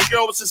groceries. That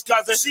girl was his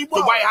cousin.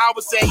 The White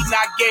Howard said he's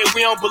not gay.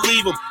 We don't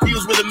believe him. He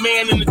was with a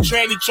man in the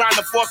tranny trying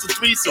to force a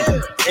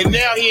threesome. And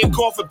now he in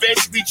court for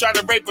basically trying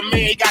to rape a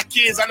man. He got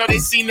kids. I know they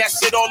seen that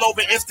shit all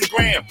over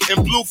Instagram.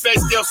 And Blueface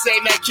still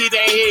saying that kid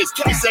ain't his.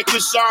 He said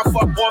Krishan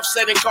fuck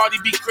Offset and Cardi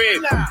B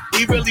crib.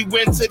 He really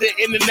went to the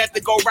internet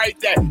to go write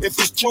that. If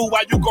it's true,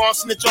 why you gon'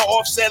 snitch on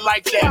Offset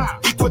like that?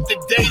 He put the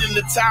date and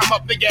the time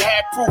up, nigga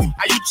had proof.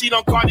 How you cheat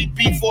on Cardi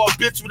B for a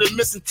bitch with a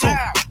missing tooth?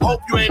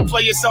 Hope you ain't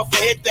play yourself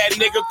and hit that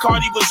nigga.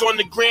 Cardi was on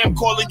the gram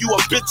calling you a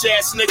bitch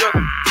ass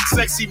nigga.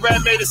 Sexy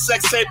Red made a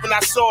sex tape and I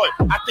saw it.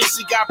 I think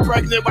she got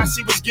pregnant while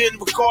she was getting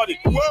recorded.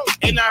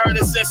 And I heard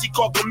her say she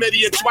called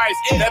chlamydia twice.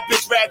 That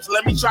bitch raps,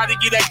 let me try to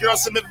give that girl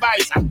some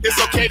advice.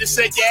 It's okay to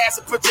shake your ass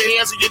and put your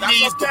hands on your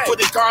knees, but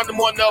put a condom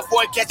on to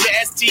avoid catching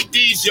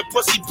STDs. Your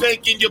pussy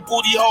pink and your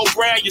booty hole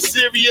brown. You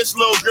serious,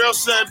 little girl,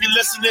 son, be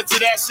listening to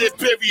that shit,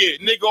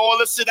 period. Nigga, all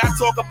the shit I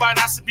talk about,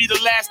 I should be the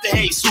last to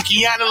hate.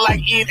 Sukiana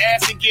like Ian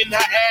ass and getting her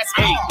ass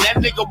ate. That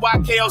nigga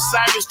YK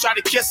Osiris try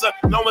to kiss her,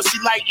 knowing she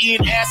like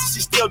Ian ass and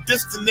she still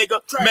dissed the nigga.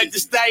 Meg the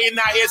Stallion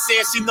out here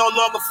saying she no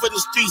longer for the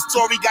streets.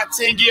 Tori got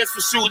 10 years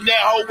for shooting that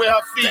hoe with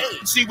her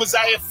feet. She was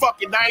out here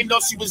fucking, I ain't know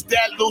she was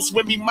that loose.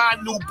 When me, my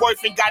new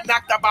boyfriend got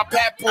knocked out by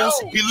Papoose.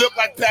 He looked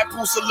like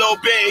Papoose a little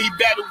bit, he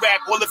battle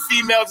rap. All the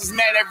females is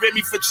mad at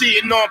Remy for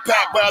cheating on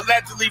Pac, but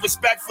allegedly,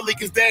 respectfully,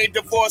 cause they ain't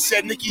divorced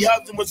yet. Nicki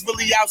husband was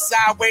really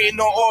outside waiting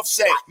on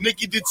Offset.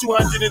 Nicki did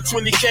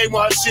 220K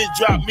when her shit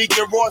dropped. Meek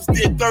and Ross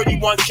did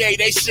 31K,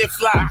 they shit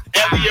flopped.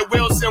 Elliot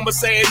Wilson was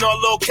saying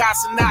on Lil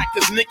Casa not,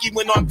 cause Nicki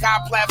went on Kai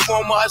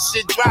platform when her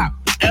shit dropped.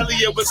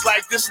 Elliot was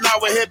like, this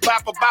not what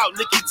hip-hop about.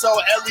 Nicki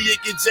told Elliot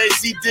get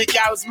Jay-Z dick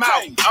out his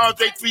mouth.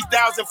 Andre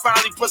 3000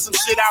 finally put some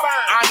shit out.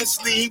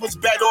 Honestly, he was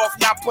better off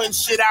not putting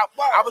shit out.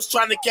 I was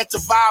trying to catch a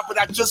vibe, but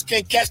I just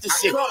can't catch the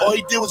shit. All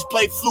he did was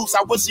play flutes.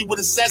 I wish he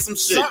would've said some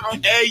shit.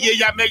 Hey, yeah,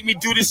 y'all make me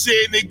do this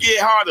shit and it get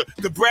harder.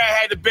 The Brad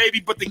had a baby,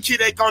 but the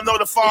kid ain't gonna know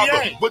the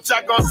father. What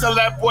y'all gonna tell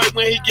that boy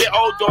when he get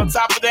older? On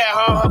top of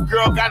that, her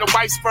girl got a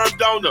white sperm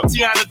donor.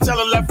 Tiana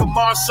Teller left for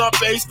Mars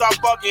something. He start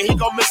bugging. He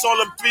gon' miss all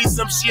them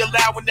threesomes she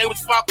allowed when they was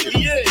fucking.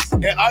 He is.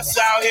 And us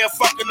out here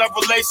fucking up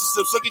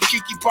relationships. Look at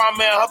Keke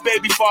Palmer and her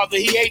baby father.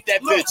 He hate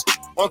that bitch.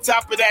 On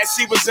top of that,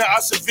 she was in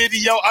Usher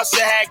video.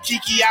 Usher had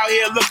Keke out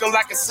here looking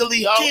like a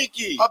silly hoe.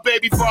 Keke. Her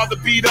baby father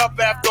beat up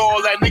after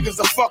all that. Niggas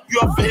will fuck you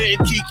up for hitting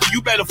Keke.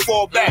 You better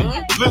fall back.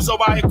 Lizzo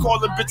out here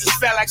calling bitches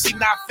fat like she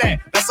not fat.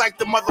 That's like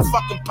the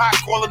motherfucking pot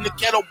calling the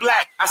kettle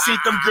black. I seen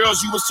them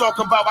girls you was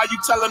talking about. Why you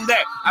tell them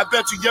that? I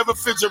bet you your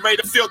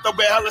refrigerator filled up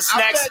with hella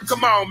snacks.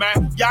 Come on,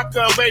 man. Y'all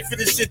couldn't wait for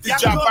this shit to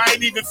drop. I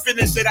ain't even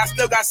finished it. I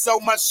still got so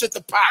much shit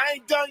to pop. I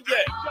ain't done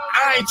yet.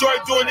 I enjoy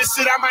doing this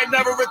shit. I might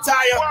never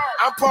retire.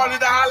 I'm part of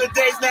the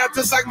holidays now,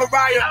 just like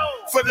Mariah.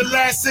 For the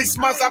last 6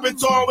 months, I've been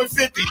touring with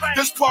 50.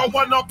 This part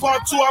 1 on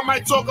part 2, I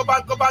might talk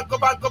about.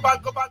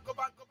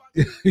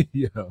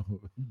 Yo,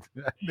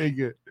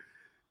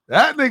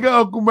 that nigga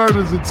Uncle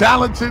Murder's a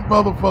talented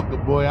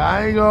motherfucker, boy.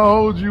 I ain't gonna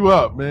hold you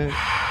up, man.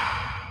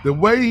 The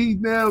way he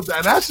nails that,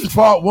 and that's just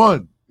part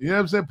 1. You know what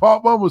I'm saying?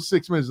 Part 1 was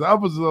 6 minutes. The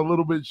others are a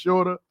little bit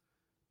shorter,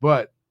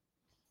 but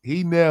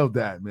he nailed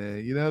that,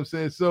 man. You know what I'm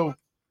saying? So,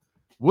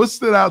 what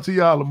stood out to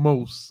y'all the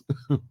most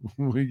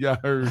when y'all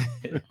heard?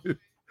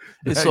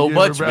 It's so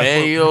much,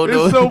 man. You don't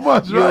know. It's so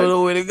much, right? You don't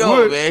know where to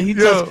go, man.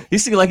 He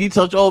seemed like he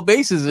touched all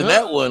bases in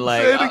that one.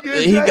 Like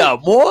he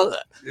got more.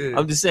 Yeah.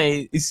 I'm just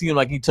saying, it seemed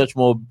like he touched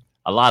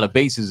a lot of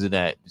bases in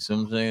that. You see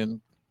what I'm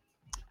saying?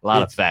 A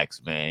lot of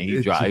facts, man.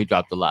 He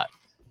dropped a lot.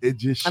 It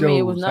just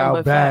shows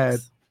how bad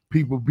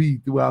people be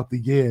throughout the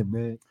year,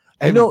 man.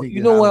 You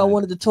know what I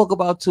wanted to talk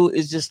about too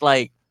is just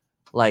like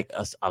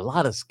a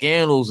lot of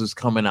scandals is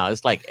coming out.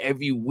 It's like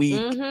every week,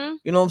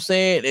 you know what I'm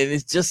saying? And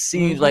it just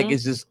seems like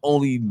it's just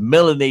only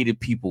melanated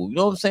people. You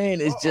know what I'm saying?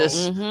 It's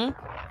just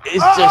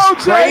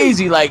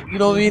crazy. Like, you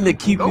know what I mean? To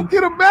keep Don't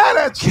get them mad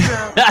at you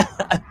now.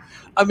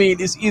 I mean,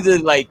 it's either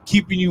like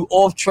keeping you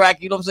off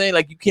track, you know what I'm saying?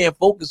 Like you can't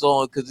focus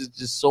on because it's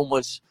just so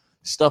much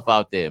stuff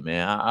out there,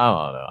 man.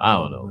 I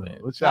don't know, man.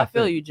 I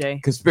feel you, Jay.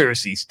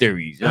 Conspiracy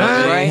theories, you know what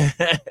I'm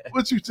saying?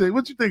 What you think?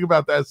 What you think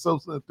about that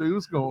social theory?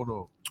 What's going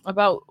on?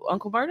 About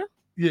Uncle Murder?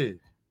 Yeah.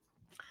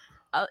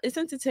 It's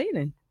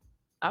entertaining.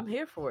 I'm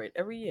here for it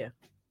every year.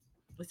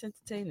 It's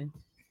entertaining.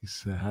 He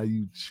said,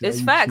 it's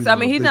facts. I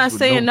mean, he's not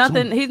saying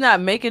nothing. He's not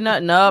making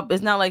nothing up.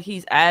 It's not like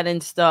he's adding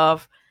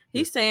stuff.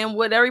 He's saying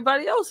what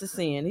everybody else is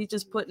saying. He's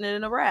just putting it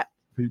in a rap.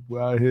 People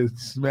out here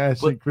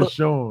smashing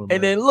Krishan.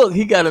 And then look,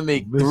 he got to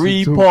make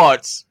 3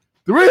 parts.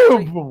 3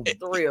 of them.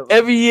 3 of them.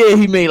 Every year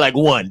he made like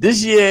 1.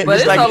 This year, but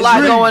it's like a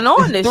lot going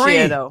on this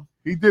year, though.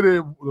 He did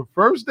it the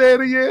first day of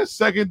the year,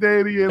 second day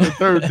of the year, and the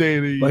third day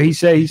of the year. But he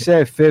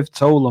said Fifth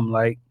told him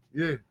like,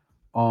 yeah,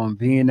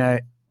 being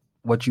that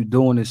what you're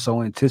doing is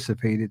so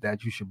anticipated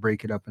that you should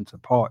break it up into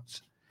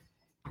parts.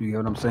 You know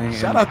what I'm saying?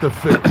 Shout out to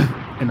Fit.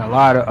 And a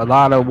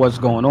lot of what's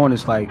going on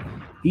is like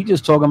he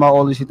just talking about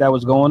all the shit that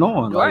was going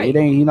on. Like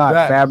he not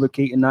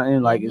fabricating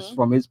nothing. Like it's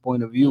from his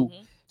point of view.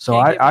 So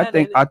I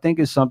think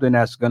it's something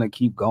that's gonna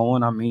keep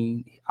going. I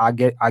mean, I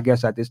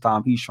guess at this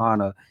time he's trying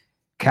to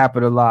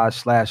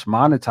capitalize /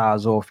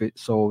 monetize off it.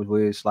 So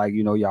it's like,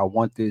 y'all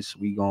want this,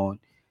 we gonna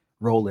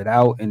roll it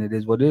out, and it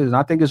is what it is. And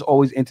I think it's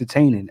always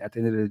entertaining at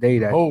the end of the day.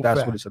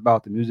 That's what it's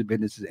about. The music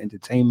business is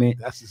entertainment.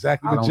 That's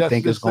exactly what I don't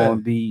think it's going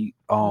to be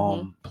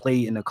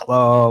played in a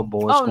club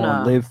or it's going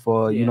to live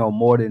for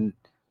more than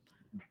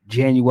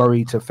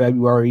January to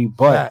February,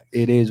 but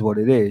it is what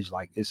it is.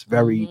 Like it's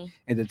very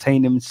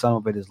entertaining. Some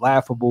of it is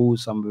laughable.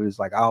 Some of it is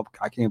like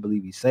I can't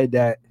believe he said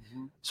that.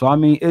 So I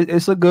mean,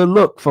 it's a good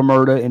look for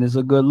Murder, and it's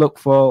a good look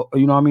for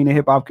the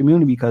hip hop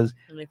community, because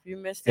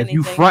if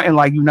you fronting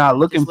like you're not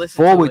looking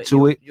forward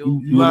to it,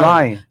 you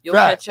lying. You'll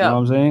catch up. You know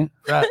what I'm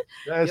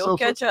saying? You'll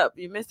catch up.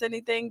 You missed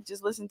anything?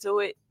 Just listen to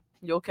it.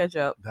 You'll catch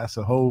up. That's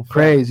a whole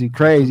crazy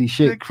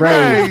shit.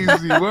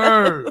 Crazy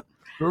word.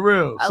 For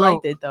real. I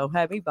liked it though.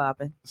 Had me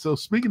bopping. So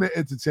speaking of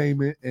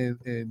entertainment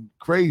and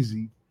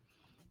crazy,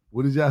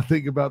 what did y'all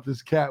think about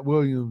this Cat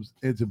Williams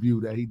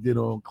interview that he did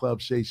on Club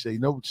Shay Shay?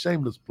 No,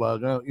 shameless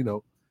plug.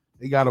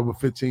 They got over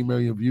 15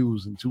 million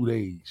views in 2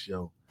 days.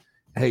 So,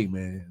 hey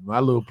man, my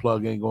little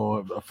plug ain't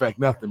gonna affect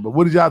nothing. But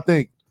what did y'all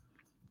think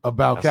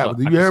about Cat?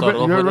 Did you hear it?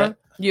 You heard that?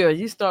 Yeah,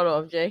 you start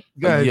off, Jay.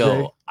 Go ahead,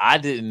 Jay. I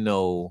didn't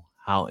know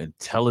how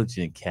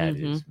intelligent Cat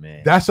is,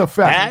 man. That's a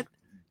fact.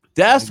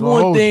 That's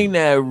one thing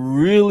that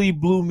really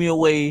blew me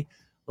away.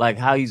 Like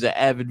how he's an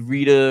avid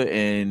reader,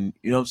 and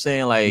you know what I'm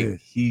saying? Like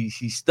he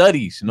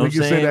studies, you know what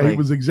I'm saying? That like, he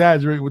was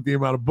exaggerating with the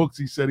amount of books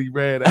he said he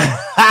read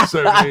at a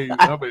certain age.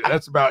 I mean,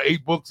 that's about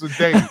 8 books a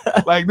day.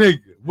 Like, nigga,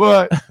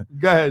 what?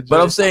 Go ahead, Jay.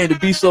 But I'm saying to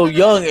be so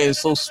young and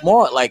so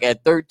smart, like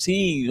at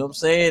 13, you know what I'm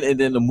saying? And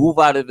then to move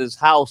out of his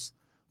house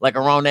like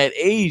around that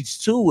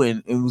age too,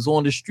 and was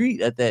on the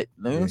street at that,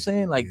 you know what I'm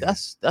saying? Like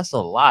that's a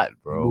lot,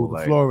 bro.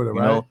 Like, Florida,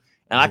 right?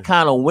 And I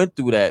kind of went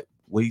through that,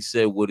 what he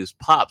said with his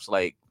pops,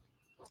 like,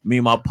 me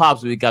and my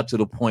pops, we got to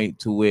the point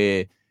to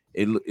where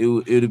it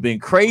would have been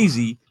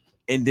crazy.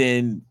 And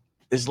then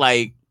it's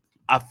like,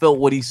 I felt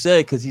what he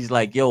said, because he's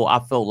like, yo, I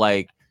felt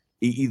like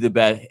it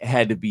either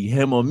had to be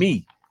him or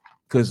me.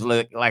 Because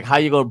like how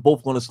you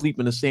both gonna sleep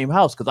in the same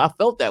house? Because I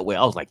felt that way.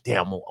 I was like,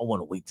 damn, I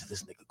want to wait till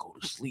this nigga go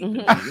to sleep. You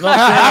know what I'm saying?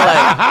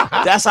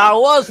 Like, that's how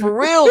it was for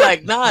real.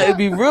 Like, nah, it'd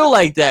be real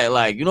like that.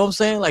 Like, you know what I'm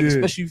saying? Like,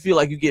 especially you feel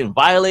like you're getting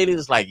violated.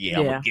 It's like,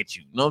 I'm gonna get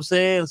you. You know what I'm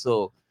saying?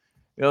 So,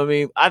 you know what I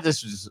mean? I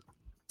just was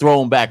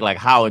thrown back like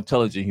how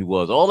intelligent he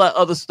was. All that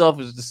other stuff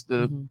is just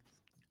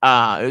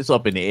it's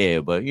up in the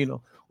air. But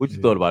what you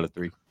thought about it,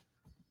 3?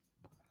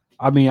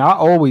 I mean, I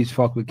always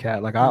fuck with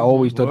Cat. Like I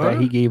always thought that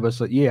he gave us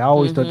thought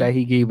that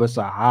he gave us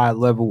a high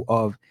level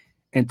of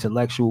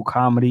intellectual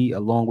comedy,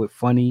 along with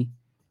funny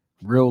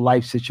real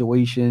life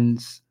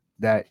situations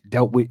that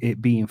dealt with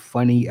it being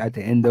funny at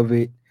the end of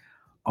it.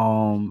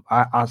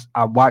 I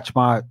watch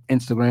my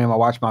Instagram, I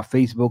watch my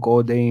Facebook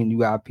all day, and you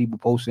got people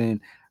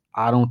posting,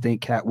 I don't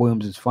think Cat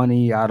Williams is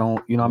funny. I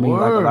don't, you know what I mean?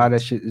 Like a lot of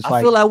that shit. It's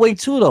I feel that way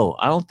too, though.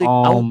 I don't think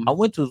I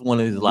went to one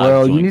of his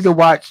live joints.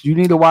 You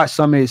need to watch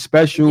some of his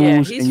specials,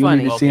 and you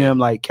need to see him.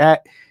 Like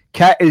Cat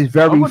is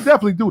very. I would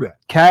definitely do that.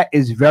 Cat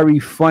is very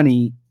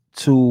funny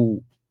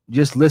to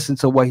just listen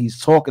to what he's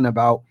talking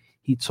about.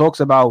 He talks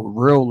about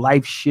real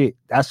life shit.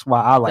 That's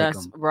why I like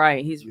him.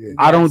 Right.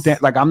 I don't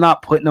think I'm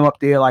not putting him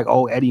up there like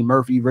Eddie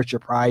Murphy,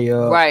 Richard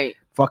Pryor, right?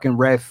 Fucking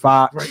Red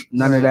Fox,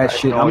 none of that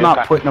shit. I'm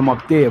not putting him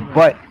up there,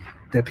 but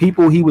the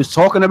people he was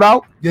talking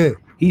about,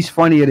 he's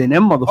funnier than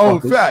them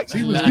motherfuckers. Oh, facts.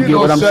 He was you get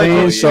what I'm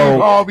saying?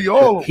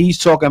 So he's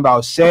talking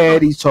about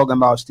Sad. He's talking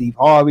about Steve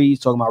Harvey. He's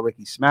talking about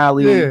Ricky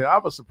Smiley. Yeah, I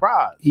was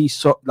surprised.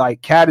 He's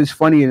like Cat is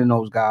funnier than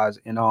those guys.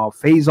 And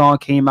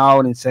Faison came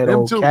out and said,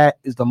 Cat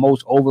is the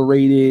most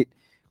overrated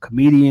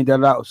comedian.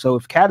 So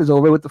if Cat is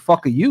overrated, what the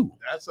fuck are you?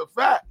 That's a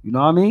fact. You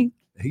know what I mean?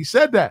 He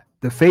said that.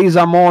 The phase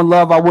I'm on,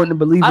 love, I wouldn't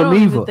believe him either.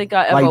 Even think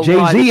I ever like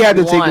Jay-Z had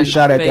to take a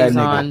shot at that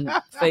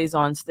nigga.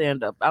 Faison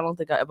stand up. I don't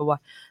think I ever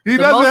watched. He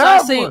doesn't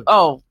have one.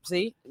 Oh,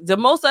 see, the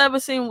most I ever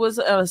seen was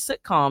a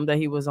sitcom that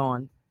he was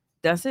on.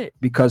 That's it.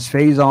 Because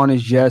Faison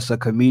is just a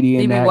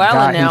comedian that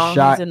got his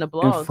shot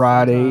in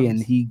Friday,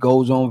 and he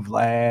goes on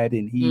Vlad,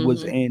 and he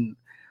was in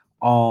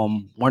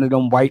one of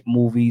them white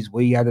movies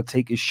where he had to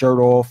take his shirt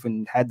off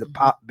and had the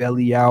pop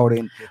belly out,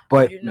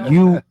 but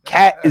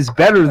Cat is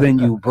better than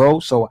you, bro.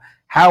 So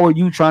how are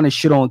you trying to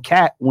shit on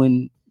Cat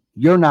when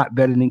you're not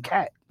better than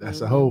Cat?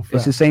 That's a whole fact.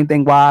 It's the same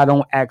thing why I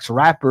don't ask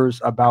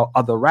rappers about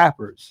other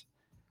rappers.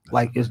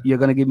 Like you're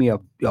gonna give me a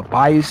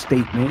biased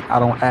statement. I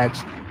don't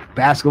ask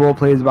basketball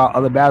players about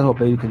other basketball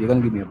players because you're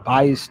gonna give me a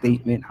biased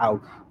statement how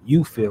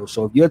you feel.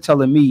 So if you're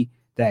telling me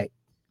that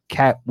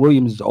Cat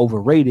Williams is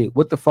overrated,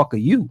 what the fuck are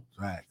you?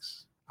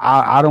 Facts.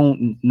 I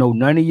don't know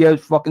none of your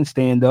fucking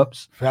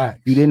stand-ups. Facts.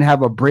 You didn't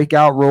have a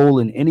breakout role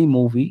in any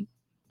movie.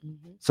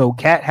 So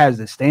Cat has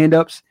the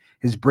stand-ups.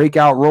 His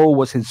breakout role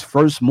was his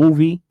first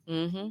movie.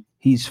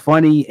 He's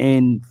funny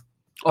in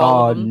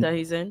all of them that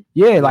he's in.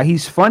 Yeah, like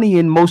he's funny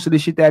in most of the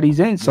shit that he's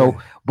in. So,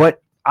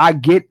 but I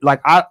get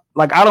I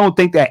don't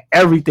think that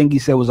everything he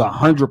said was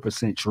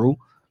 100% true,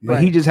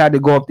 but he just had to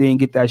go up there and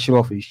get that shit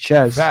off his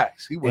chest.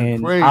 Facts. He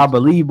went crazy. I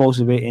believe most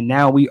of it, and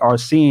now we are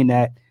seeing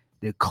that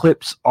the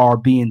clips are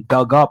being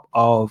dug up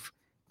of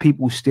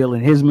people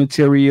stealing his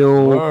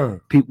material,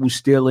 people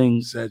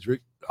stealing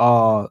Cedric,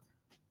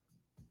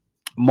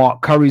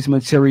 Mark Curry's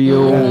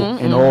material,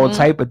 and all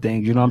type of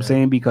things. You know what I'm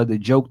saying? Because the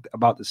joke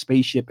about the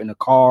spaceship in the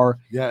car,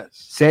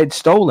 said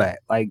stole that.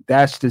 Like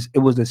it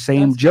was the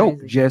same joke,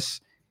 crazy.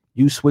 Just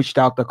you switched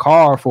out the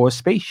car for a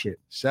spaceship.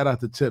 Shout out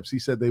to Tips. He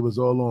said they was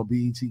all on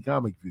BET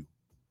Comic View.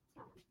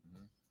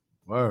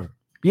 Word.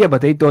 Yeah,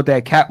 but they thought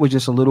that Cat was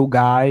just a little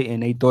guy,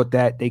 and they thought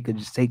that they could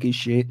just take his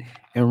shit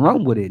and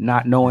run with it,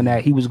 not knowing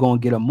that he was going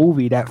to get a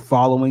movie that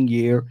following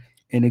year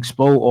and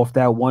explode off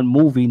that one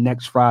movie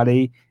next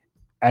Friday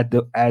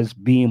as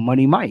being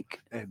Money Mike.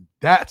 And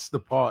that's the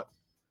part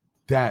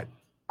that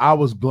I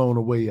was blown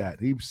away at.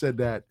 He said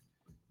that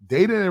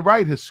they didn't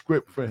write his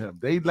script for him.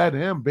 They let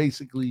him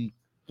basically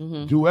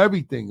do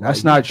everything.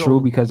 That's not true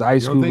because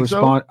Ice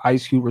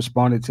Cube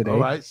responded today. All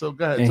right, so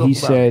go ahead.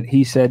 And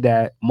he said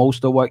that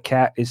most of what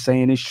Cat is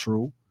saying is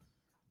true.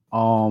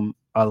 A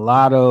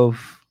lot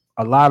of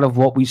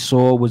what we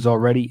saw was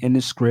already in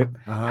the script.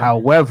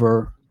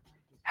 However,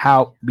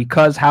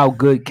 because how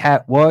good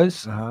Cat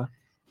was,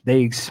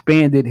 they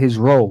expanded his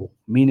role,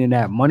 meaning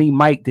that Money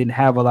Mike didn't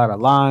have a lot of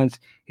lines,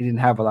 he didn't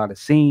have a lot of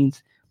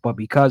scenes, but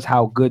because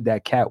how good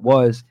that Cat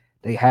was,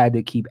 they had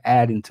to keep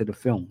adding to the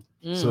film.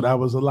 So that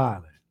was a lie.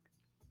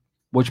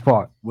 Which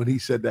part? When he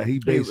said that he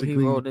basically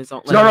wrote his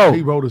own. No,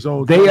 he wrote his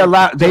own. They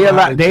allowed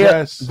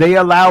him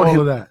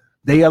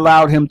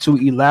to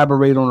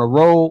elaborate on the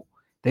role.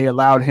 They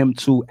allowed him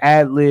to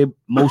ad-lib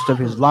most of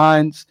his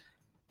lines.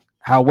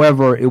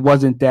 However, it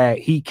wasn't that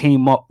he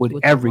came up with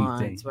everything.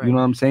 Lines, right. You know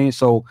what I'm saying?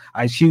 So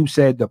Ice Cube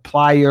said the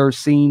plier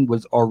scene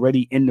was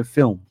already in the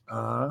film,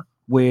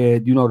 where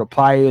the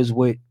pliers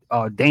with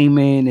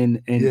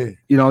Damon and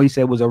he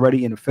said was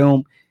already in the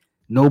film.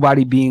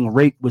 Nobody being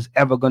raped was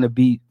ever going to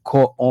be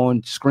caught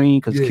on screen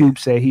because Cube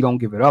said he don't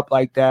give it up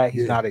like that.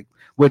 He's not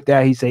with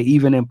that. He said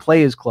even in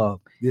Players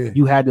Club,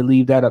 you had to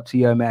leave that up to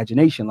your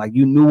imagination. Like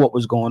you knew what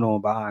was going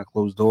on behind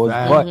closed doors,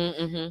 but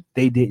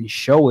they didn't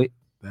show it.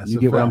 You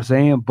get what I'm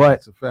saying?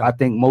 But I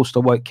think most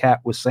of what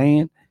Cat was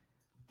saying,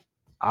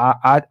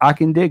 I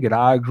can dig it.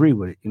 I agree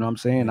with it. You know what I'm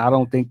saying? I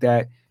don't think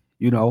that,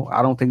 I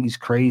don't think he's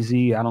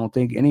crazy. I don't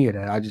think any of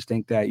that. I just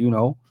think that,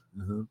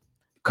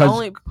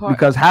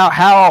 because how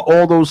are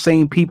all those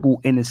same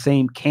people in the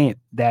same camp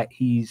that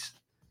he's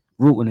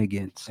rooting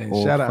against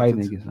or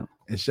fighting against them?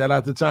 And shout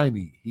out to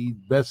Tiny. He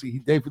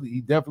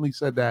definitely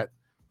said that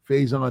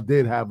Faison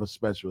did have a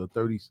special, a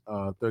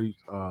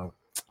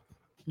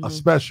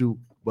special,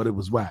 but it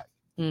was whack.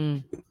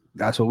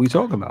 That's what we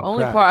talking about.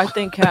 Only part I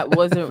think Cat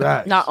wasn't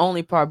not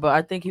only part, but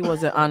I think he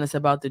wasn't honest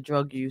about the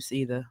drug use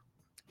either.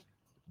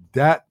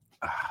 That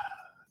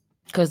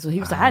because he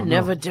was like, I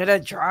never did a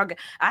drug.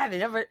 I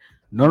never.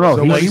 No.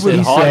 So he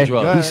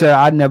said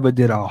I never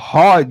did a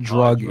hard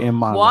drug in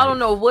my life. I don't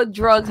know what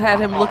drugs had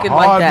him looking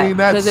like that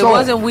because it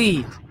wasn't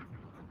weed.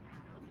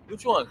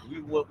 Which one?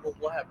 What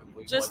happened?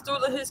 Just through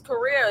his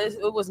career,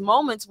 it was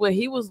moments where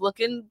he was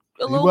looking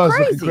a little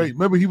crazy.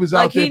 Remember, he was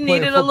out there he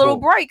needed a little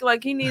break,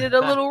 like he needed a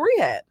little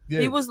rehab.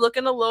 He was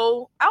looking a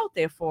little out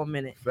there for a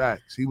minute.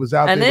 Facts. He was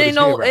out there. And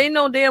ain't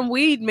no damn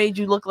weed made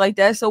you look like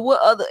that. So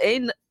what other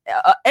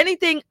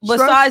anything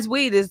besides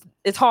weed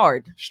it's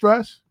hard.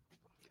 Stress.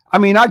 I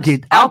mean, I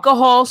get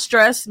alcohol,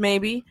 stress,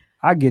 maybe.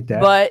 I get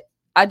that, but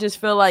I just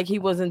feel like he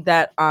wasn't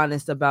that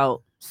honest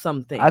about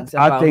some things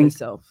about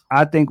himself.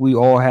 I think we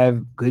all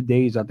have good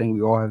days. I think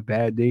we all have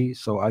bad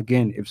days. So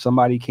again, if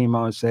somebody came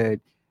out and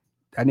said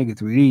that nigga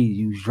 3D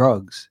used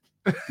drugs,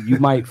 you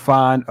might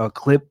find a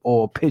clip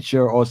or a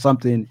picture or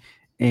something,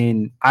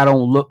 and I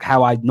don't look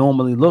how I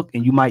normally look,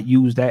 and you might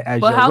use that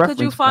as your reference. But how could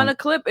you find a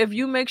clip if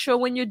you make sure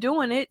when you're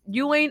doing it,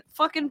 you ain't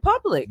fucking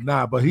public?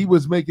 Nah, but he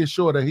was making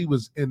sure that he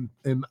was in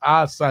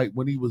eyesight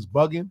when he was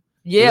bugging.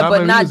 Yeah,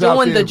 but not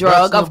doing the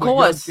drug, of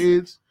course.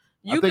 Kids.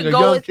 I think a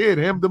young kid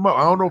hemmed him up.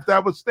 I don't know if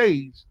that was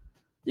staged.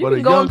 You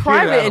can go in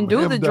private and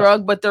do the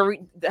drug, but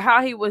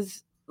how he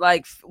was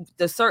like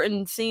the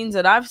certain scenes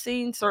that I've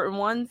seen, certain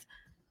ones.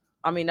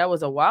 I mean, that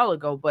was a while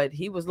ago, but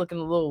he was looking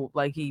a little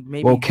like he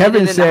maybe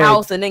Kevin did it in the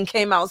house and then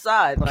came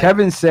outside. Like,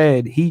 Kevin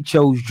said he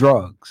chose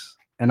drugs,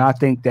 and I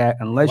think that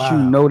unless you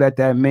know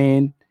that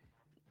man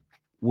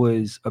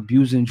was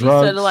abusing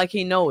drugs, he said like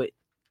he know it.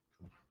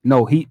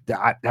 No,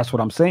 that's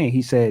what I'm saying.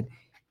 He said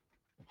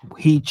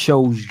he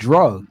chose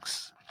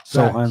drugs.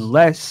 So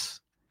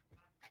unless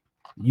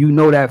you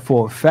know that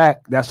for a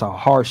fact, that's a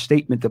harsh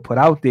statement to put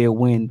out there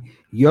when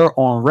you're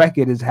on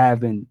record as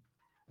having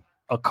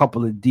a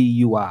couple of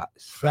DUIs.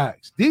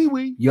 Facts.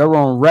 You're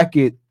on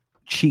record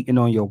cheating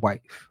on your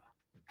wife.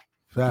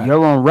 Facts.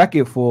 You're on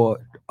record for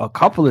a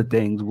couple of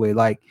things where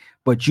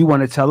but you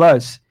want to tell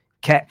us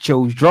Cat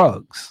chose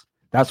drugs.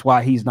 That's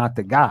why he's not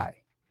the guy.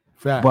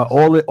 Facts. But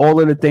all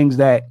of the things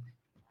that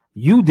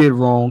you did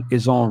wrong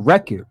is on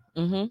record.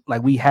 Mm-hmm.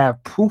 Like we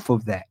have proof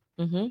of that.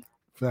 Mm-hmm.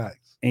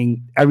 Facts.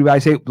 And everybody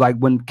say, like,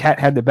 when Cat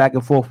had the back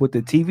and forth with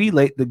the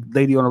the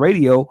lady on the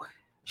radio,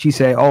 she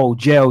said, "Oh,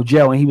 jail,"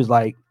 and he was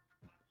like,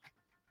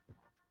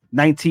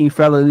 19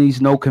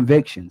 felonies, no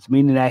convictions,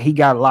 meaning that he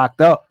got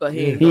locked up, but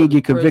he didn't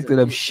get convicted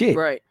of shit.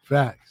 Right.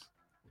 Facts.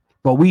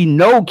 But we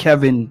know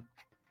Kevin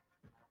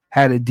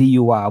had a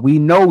DUI. We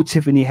know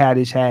Tiffany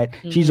Haddish had.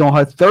 She's on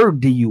her 3rd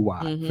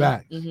DUI.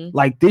 Facts.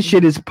 Like, this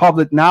shit is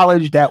public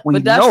knowledge that we know.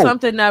 But that's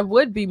something that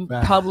would be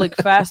public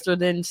faster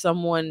than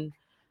someone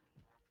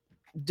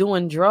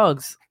doing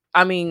drugs.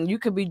 I mean, you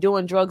could be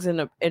doing drugs in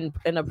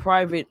a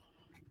private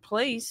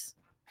place.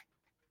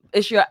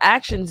 It's your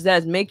actions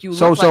that make you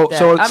look like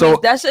that. I mean,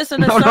 that's just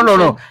an assumption.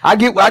 No. I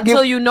get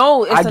until you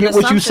know. I get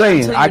what you're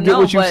saying. I get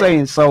what you're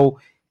saying. So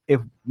if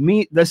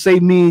let's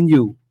say me and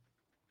you,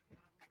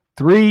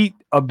 3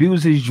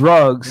 abuses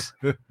drugs,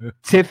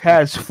 Tiff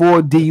has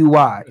 4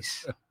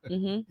 DUIs.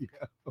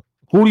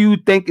 Who do you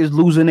think is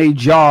losing a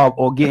job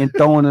or getting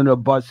thrown in a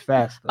bus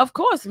faster? Of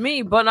course,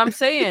 me. But I'm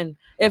saying,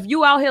 if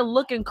you out here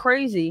looking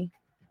crazy,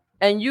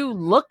 and you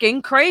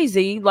looking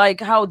crazy,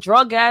 like how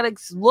drug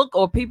addicts look,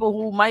 or people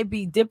who might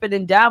be dipping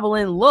and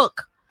dabbling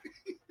look,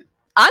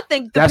 I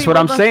think that's what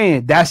I'm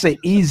saying. That's an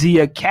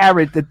easier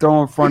carrot to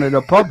throw in front of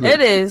the public.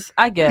 It is,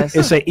 I guess.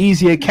 It's an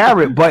easier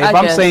carrot. But if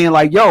I'm saying,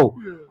 like, yo,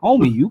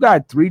 homie, you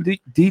got 3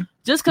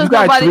 just because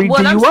nobody,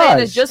 what I'm saying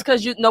is, just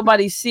because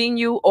nobody's seen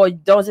you or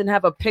doesn't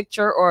have a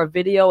picture or a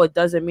video, it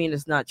doesn't mean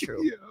it's not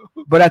true.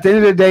 But at the end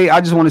of the day, I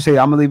just want to say,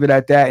 I'm gonna leave it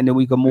at that, and then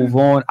we can move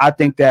on. I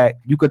think that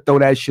you could throw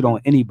that shit on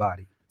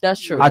anybody. That's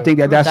true. I think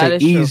that's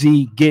an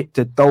easy get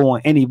to throw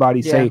on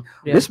anybody. Say,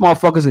 this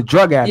motherfucker's a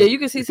drug addict. Yeah, you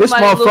can see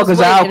somebody this motherfucker's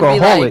an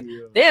alcoholic.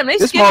 Like, damn, they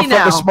this skinny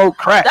now. Smoke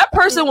crack. That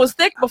person was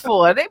thick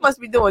before. They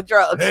must be doing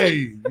drugs.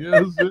 Hey,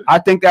 I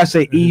think that's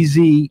an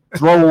easy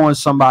throw on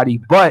somebody.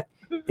 But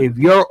if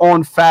you're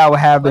on foul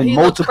having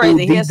multiple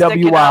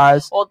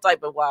DWIs, all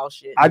type of wild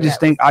shit. I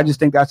just think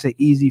that's an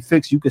easy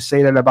fix. You could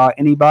say that about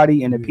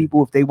anybody, and the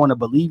people, if they want to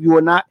believe you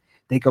or not,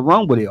 they could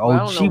run with it.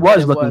 Oh, she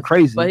was looking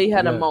crazy. But he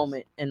had a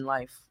moment in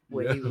life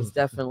where he was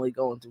definitely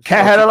going through.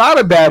 Cat had a lot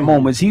of bad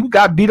moments. He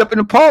got beat up in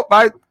the park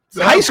by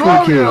high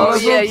school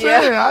kids.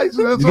 Yeah.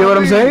 You get what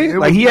I'm saying?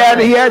 Like he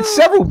had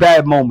several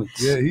bad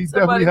moments. Yeah, he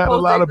definitely had a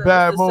lot of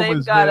bad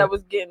moments. Same guy that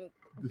was getting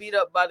beat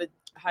up by the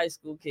high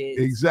school kids.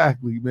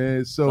 Exactly,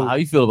 man. So how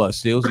you feel about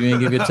Steels? You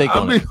ain't give your take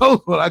on it.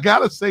 Hold on. I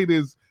gotta say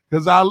this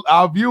because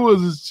our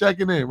viewers is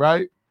checking in,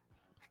 right?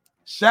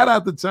 Shout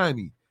out to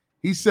Tiny.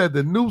 He said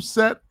the new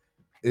set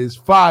is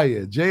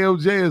fire.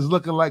 JOJ is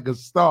looking like a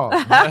star.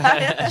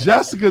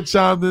 Jessica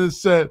chimed in and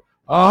said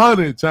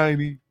 100,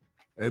 Tiny.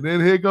 And then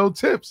here go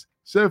Tips.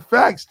 Said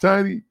facts,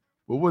 Tiny.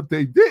 But what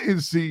they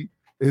didn't see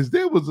is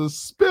there was a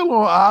spill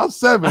on aisle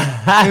 7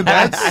 in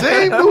that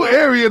same new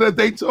area that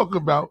they talk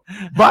about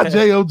by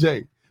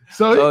JOJ.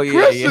 So he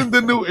christened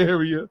the new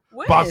area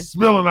by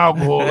spilling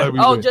alcohol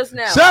everywhere. Oh, just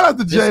now. Shout out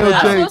to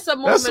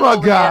JOJ. That's my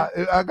guy.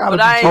 I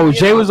got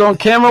Jay was on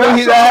camera when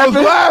he I was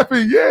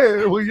laughing.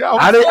 Yeah. Well,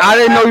 I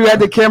didn't know you had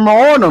the camera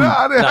on him. No,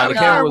 I didn't have the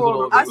camera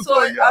on him.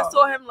 I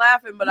saw him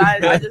laughing, but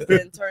I just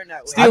didn't turn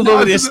that way. Steel's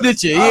over there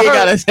snitching. He ain't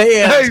gotta say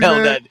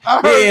that.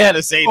 He ain't had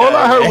to say that. All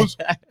I heard was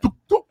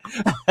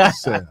I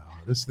said,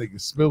 this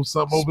nigga spilled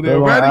something over there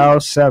already.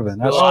 Aisle 7.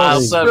 That's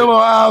spill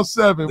on aisle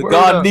 7. The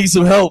God needs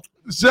some help.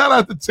 Shout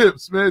out to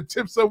Tips, man.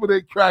 Tips over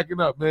there cracking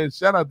up, man.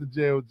 Shout out to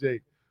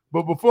JOJ.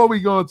 But before we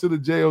go into the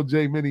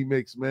JOJ mini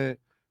mix, man,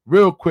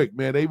 real quick,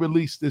 man, they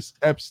released this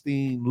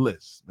Epstein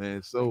list,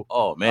 man. So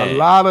a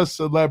lot of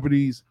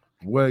celebrities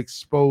were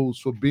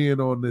exposed for being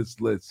on this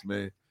list,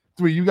 man.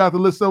 3, you got the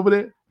list over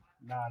there?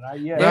 Nah, not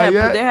yet.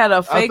 They had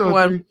a fake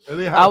one.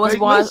 I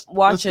was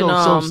watching.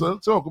 So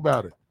talk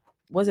about it.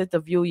 Was it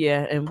The View?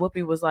 Yeah, and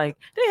Whoopi was like,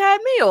 they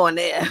had me on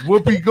there.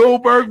 Whoopi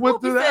Goldberg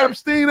went to the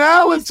Epstein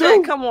Island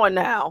too. Come on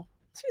now.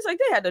 She's like,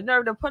 they had the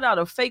nerve to put out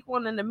a fake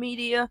one in the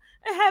media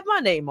and have my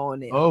name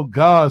on it. Oh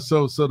God!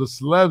 So the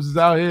celebs is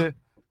out here.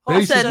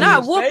 I said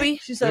not Whoopi.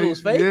 She said it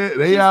was fake. Yeah,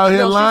 they out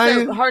here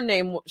lying. Her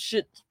name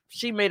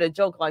she made a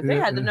joke like they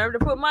had the nerve to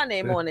put my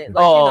name on it.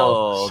 Like you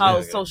know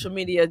how social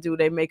media do,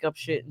 they make up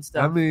shit and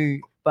stuff.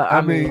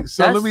 I mean,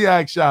 so let me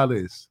ask y'all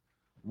this: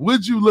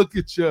 Would you look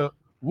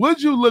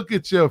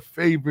at your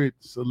favorite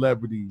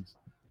celebrities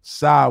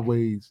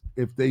sideways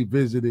if they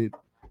visited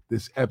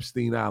this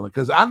Epstein Island?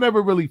 Because I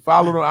never really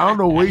followed him. I don't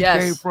know where he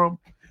came from.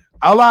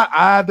 I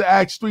had to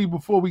ask 3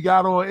 before we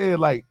got on air,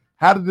 like,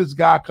 how did this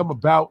guy come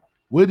about?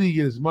 Where did he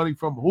get his money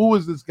from? Who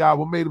is this guy?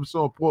 What made him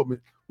so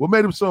important?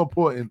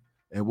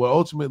 And what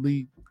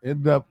ultimately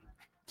ended up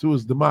to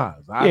his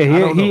demise?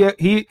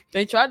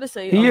 They tried to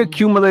say he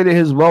accumulated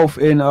his wealth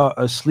in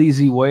a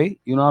sleazy way.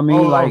 You know what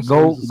I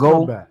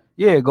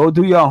mean? Go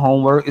do your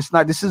homework.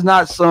 This is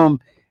not some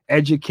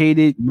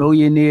educated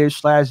millionaire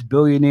 /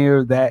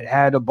 billionaire that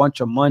had a bunch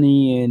of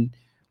money and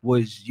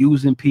was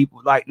using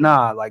people.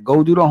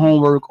 Go do the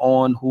homework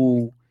on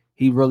who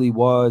he really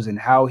was and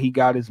how he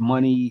got his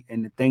money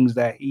and the things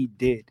that he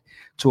did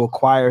to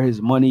acquire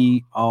his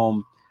money.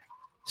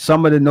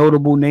 Some of the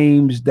notable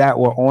names that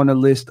were on the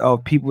list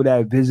of people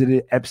that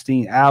visited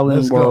Epstein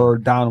Island were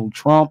Donald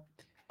Trump,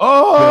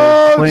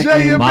 Oh,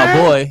 Jay, my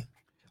boy.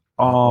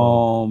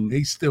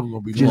 He's still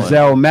gonna be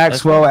Giselle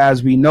Maxwell.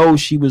 As we know,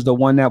 she was the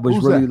one that was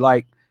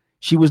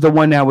she was the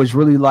one that was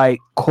really like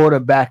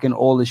quarterbacking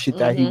all the shit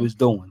that he was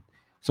doing.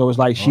 So it's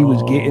like she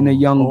was getting the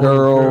young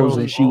girls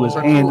and she was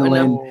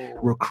handling,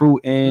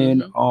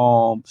 recruiting.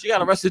 She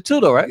got arrested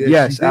too, though, right?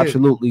 Yes,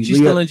 absolutely. She's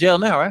still in jail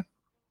now, right?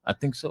 I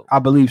think so. I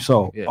believe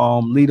so. Yeah.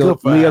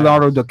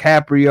 Leonardo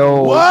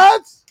DiCaprio.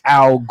 What?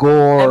 Al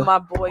Gore. And my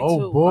boy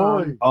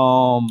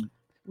too.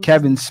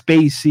 Kevin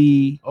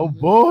Spacey. Oh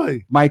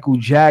boy. Michael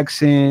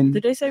Jackson.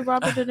 Did they say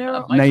Robert De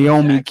Niro?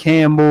 Naomi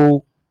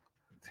Campbell.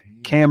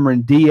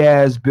 Cameron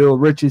Diaz. Bill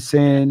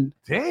Richardson.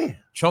 Damn.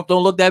 Trump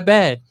don't look that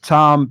bad.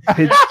 Tom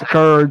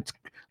Pittsburgh.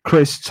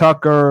 Chris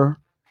Tucker.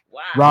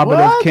 Wow. Robert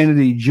F.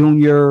 Kennedy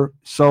Jr.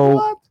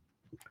 So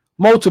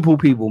multiple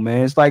people,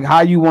 man. It's like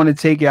how you want to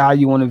take it, how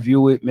you want to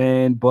view it,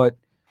 man. But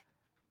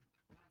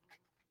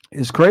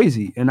it's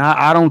crazy. And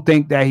I don't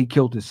think that he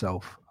killed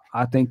himself.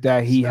 I think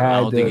that he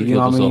had the, you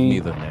know what I mean?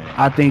 Neither, man.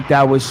 I think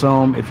that was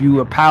some, if you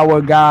a power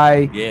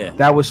guy,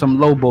 that was some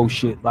Lobo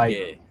shit.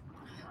 Like,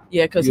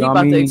 because he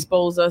about to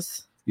expose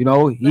us. You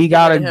know, he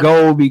gotta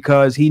go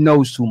because he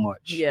knows too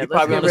much. Yeah,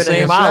 let's get rid of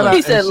him.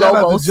 He said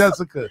Lobos.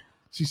 Jessica,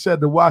 she said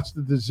to watch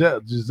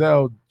the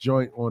Giselle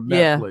joint on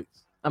Netflix.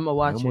 I'm gonna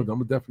watch it. I'm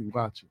gonna definitely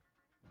watch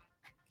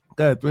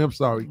it. I'm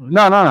sorry.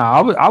 No.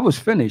 I was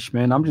finished,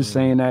 man. I'm just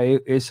saying that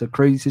it's a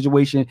crazy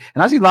situation,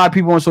 and I see a lot of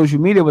people on social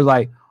media was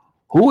like,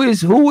 "Who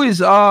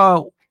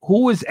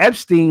is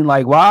Epstein?"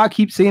 Like, why I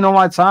keep seeing on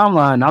my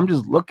timeline? I'm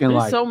just looking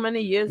like so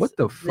many years. What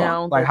the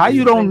fuck? Like, how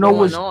you don't know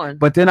what's on?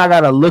 But then I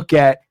gotta look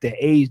at the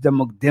age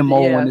demo,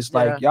 and it's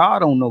like y'all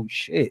don't know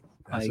shit.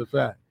 That's like, a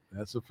fact.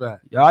 That's a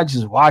fact. Y'all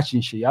just watching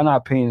shit. Y'all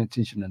not paying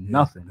attention to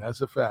nothing. That's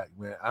a fact,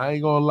 man. I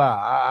ain't gonna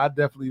lie. I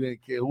definitely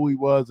didn't care who he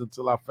was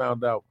until I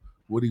found out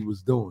what he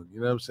was doing. You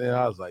know what I'm saying?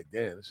 I was like,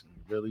 damn, this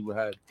really what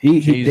had.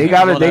 They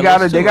got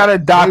a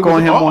doc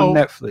on him on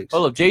Netflix.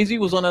 Hold up, Jay-Z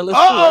was on that list.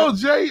 Oh,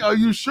 Jay, are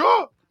you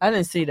sure? I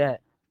didn't see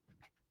that.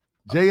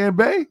 Jay and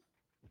Bay?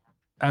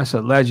 That's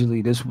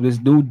allegedly this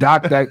new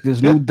document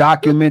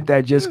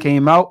that just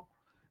came out.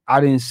 I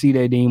didn't see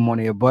that name on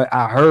there, but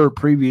I heard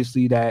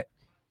previously that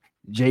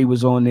Jay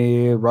was on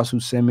there, Russell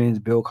Simmons,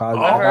 Bill Cosby.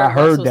 I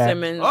heard that.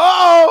 Simmons.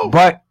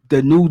 But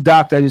the new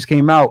doc that just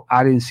came out,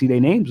 I didn't see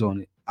their names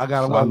on it. I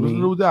gotta watch the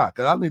new doc.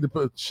 I need to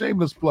put a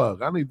shameless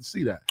plug. I need to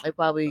see that. They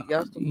probably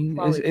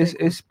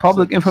it's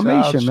public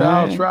information,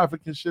 man. Child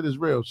trafficking shit is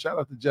real. Shout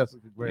out to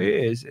Jessica Graham.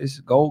 It's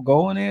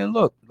go in there and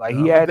look. Like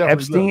he had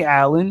Epstein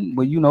Allen,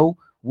 but you know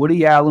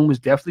Woody Allen was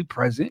definitely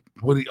present.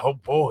 Woody, oh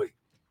boy,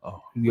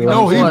 we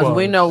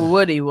know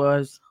Woody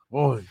was.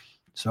 Boy.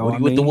 So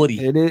Woody with the Woody.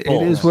 It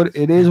is what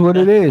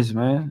it is,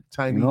 man.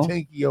 Tiny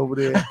Tinky over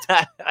there.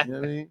 You know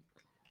what I mean?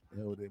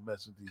 They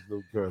mess with these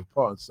little girls,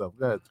 part and stuff.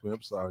 Go ahead, twin.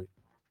 I'm sorry.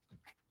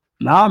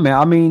 Nah, man.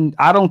 I mean,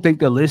 I don't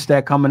think the list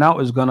that coming out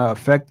is gonna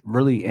affect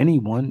really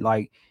anyone.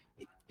 Like,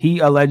 he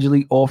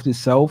allegedly offed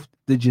himself.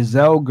 The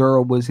Giselle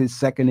girl was his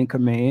second in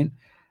command.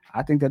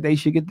 I think that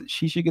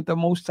she should get the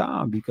most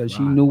time because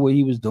she knew what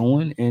he was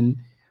doing, and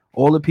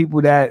all the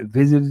people that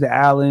visited the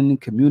island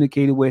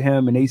communicated with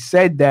him, and they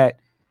said that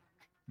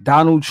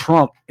Donald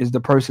Trump is the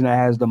person that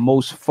has the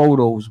most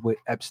photos with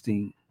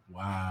Epstein.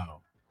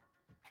 Wow.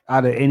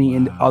 Out of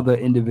any other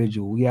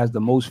individual, he has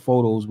the most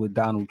photos with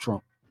Donald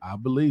Trump. I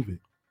believe it.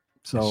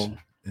 So,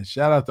 and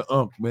shout out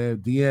to man,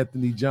 D.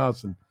 Anthony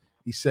Johnson.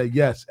 He said,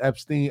 yes,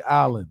 Epstein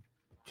Island.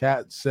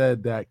 Kat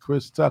said that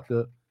Chris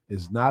Tucker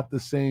is not the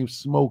same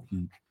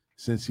Smokey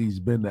since he's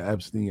been to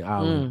Epstein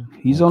Island.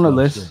 He's on the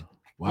list.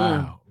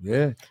 Wow.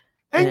 Yeah.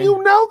 And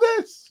you know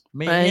this.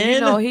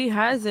 Man, he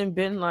hasn't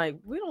been like,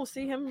 we don't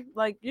see him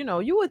like,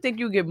 you would think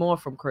you get more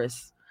from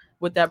Chris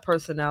with that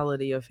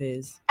personality of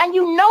his. And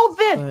you know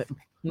this.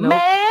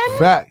 Man.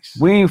 Facts.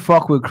 We ain't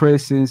fuck with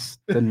Chris since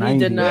the 90s. He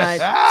denied.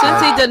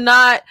 Since he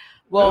denied.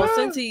 Well,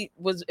 since it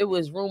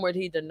was rumored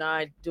he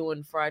denied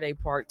doing Friday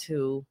Part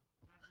 2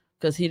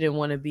 because he didn't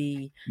want to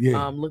be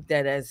looked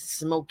at as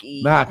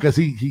smoky. Nah, because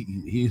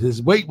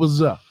his weight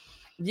was up.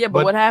 Yeah,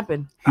 but what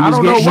happened? I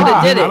don't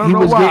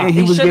know why.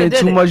 He was getting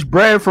too much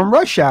bread from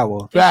Rush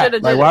Hour.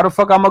 Like, why the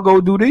fuck I'm gonna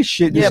go do this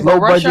shit? This low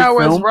Rush budget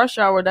Hour film. is Rush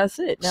Hour. That's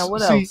it. Now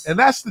what else? And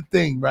that's the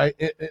thing, right?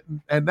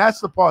 And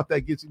that's the part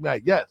that gets me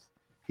mad. Yes,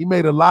 he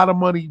made a lot of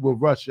money with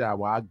Rush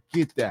Hour. I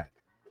get that,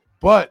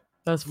 but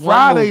that's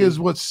Friday is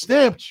what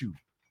stamped you.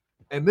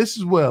 And this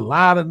is where a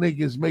lot of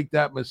niggas make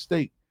that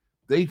mistake.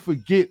 They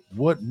forget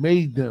what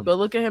made them. But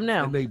look at him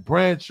now. And they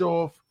branch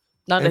off.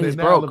 Not that he's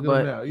broke,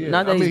 but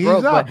not that he's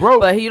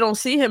broke, but you don't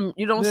see him.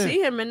 You don't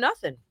see him in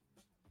nothing.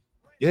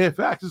 Yeah, in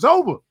fact, it's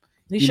over.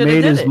 He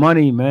made his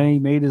money, man. He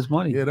made his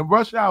money. Yeah, the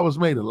Rush Hours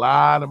made a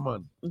lot of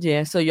money.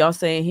 Yeah, so y'all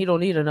saying he don't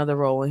need another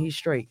role and he's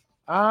straight.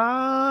 He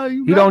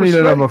don't need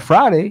another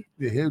Friday.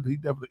 Yeah, he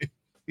definitely.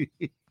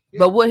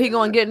 But what he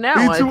gonna get now?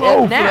 He too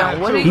old now.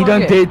 What he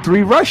done did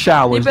 3 Rush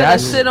Hours. He better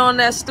sit on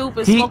that stoop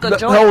and smoke a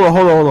joint.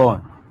 Hold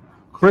on.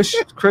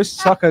 Chris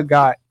Tucker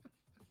got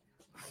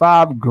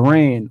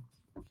 $5,000,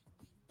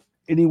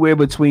 anywhere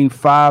between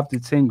 $5,000 to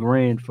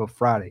 $10,000 for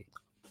Friday.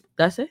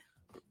 That's it.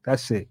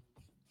 That's it.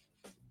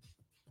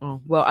 Oh,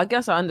 well, I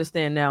guess I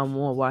understand now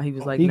more why he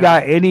was like. He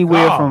got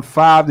anywhere from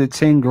 5 to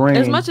 10 grand.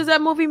 As much as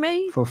that movie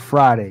made for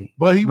Friday.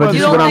 But he wasn't.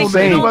 You don't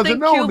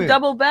think Cube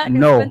doubled back and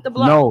spent the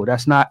block? No,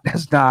 that's not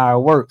how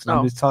it works.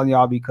 I'm just telling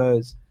y'all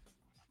because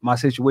my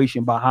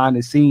situation behind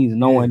the scenes,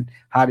 knowing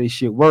how this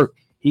shit work.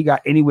 He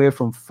got anywhere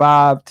from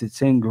 5 to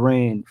 10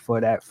 grand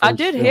for that. I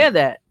did hear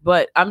that,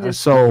 but I'm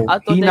just so I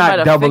thought he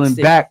not doubling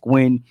back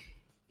when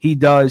he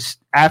does.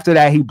 After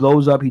that, he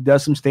blows up. He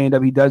does some stand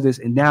up. He does this,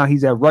 and now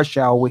he's at Rush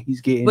Hour where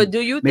he's getting. But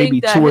do you maybe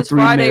think that 2 or his 3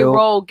 Friday mil.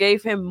 role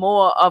gave him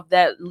more of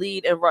that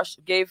lead and Rush?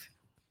 Gave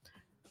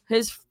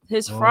his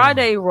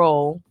Friday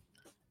role.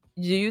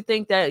 Do you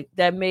think that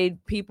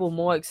made people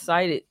more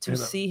excited to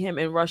see him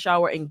in Rush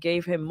Hour and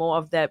gave him more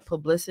of that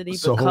publicity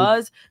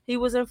because he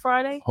was in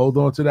Friday? Hold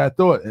on to that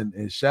thought,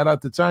 and shout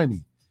out to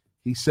Tiny.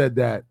 He said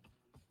that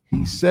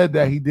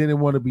he didn't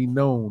want to be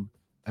known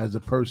as a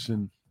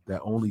person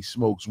that only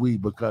smokes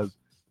weed because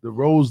the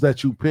roles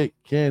that you pick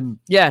can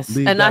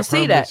leave and I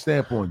see that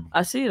stamp on you.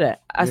 I see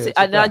that.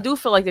 I do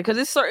feel like that because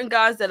there's certain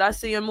guys that I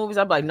see in movies.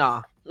 I'm like,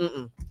 nah,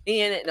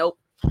 he in it. Nope.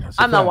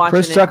 I'm not watching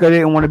Chris Tucker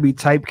didn't want to be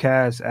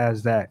typecast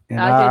as that, and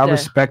I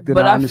respect it.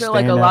 But I feel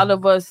like a lot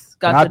of us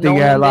got to know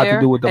him there,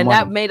 to do with the and money.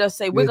 that made us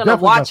say we're gonna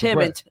watch him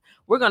and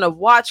we're gonna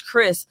watch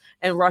Chris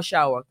and Rush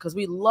Hour because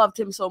we loved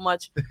him so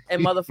much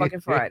in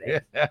motherfucking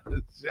Friday.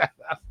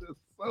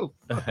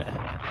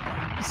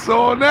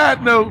 So on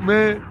that note,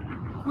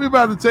 man, we're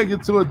about to take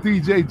it to a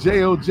DJ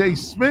JOJ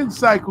spin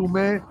cycle,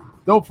 man.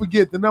 Don't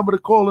forget the number to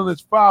call in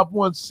is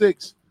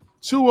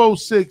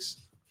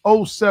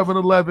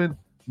 516-206-0711.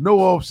 No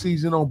off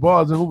season on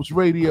Bars and Hoops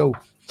Radio.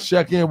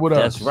 Check in with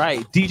us. That's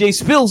right. DJ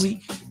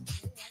Spilsy.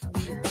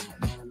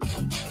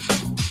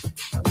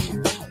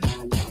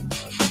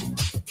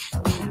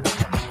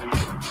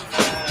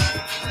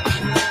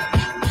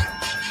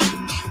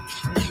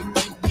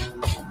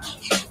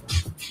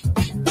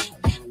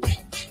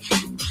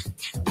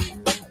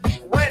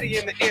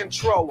 In the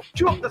intro,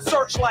 cue up the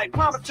searchlight,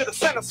 promise to the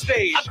center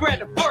stage. I grab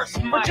the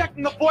first mic,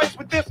 projecting the voice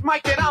with this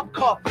mic that I'm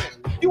cuffing.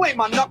 You ain't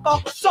my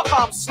knuckle, sucker,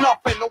 I'm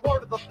snuffing. The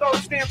word of the third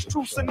stands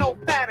true, so no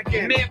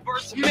panicking. Man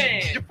versus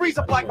man, you freeze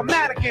up like a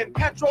mannequin.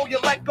 Petrol, you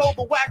let go,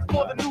 the wax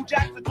for the new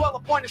jacks. The dweller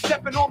point is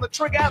stepping on the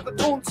trigger as the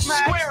tune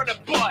smash. Square in the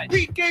butt.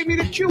 Beat gave me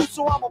the cue,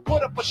 so I'ma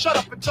put up a shut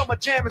up until my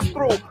jam is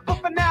through. But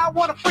for now, I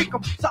wanna freak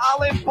 'em, so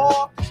I'll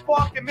embark.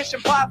 Spark and mission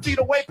 5 feet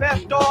away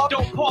past dog.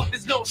 Don't park,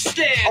 there's no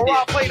stand. Or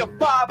I'll play the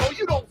 5, or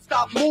you don't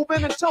stop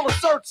moving until the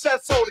search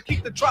says so to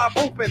keep the drive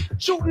open.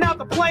 Shooting out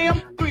to play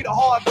 'em, 3 the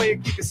hard way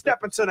and keep it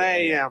stepping to the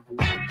AM.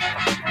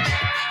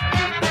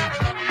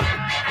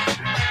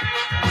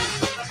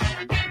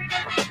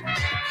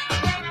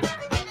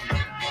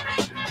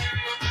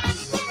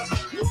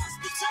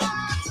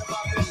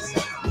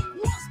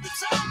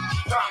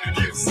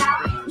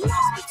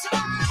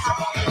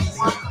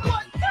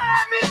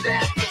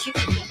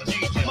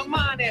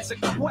 A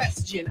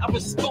question, I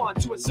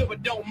respond to a silver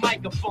dome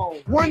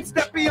microphone. One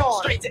step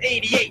beyond, straight to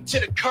 88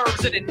 to the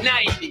curves of the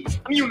 90s.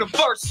 I'm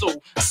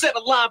universal. I set a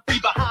line free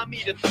behind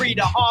me to 3,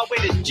 the hard way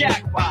to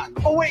jackpot.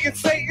 Oh wait, and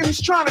Satan's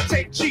trying to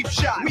take cheap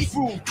shots. We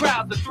move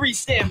crowd, the 3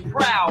 stand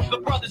proud. The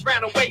brothers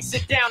round away,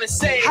 sit down and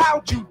say,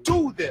 how'd you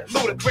do this?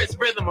 Ludicrous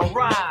rhythm of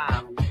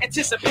rhyme,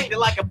 anticipated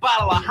like a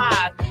bottle of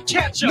high.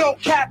 Catch up, no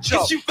catch up.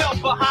 Cause you fell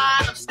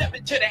behind. I'm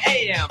stepping to the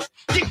AM,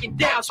 kicking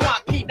down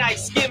swat P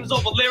nice skims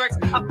over lyrics.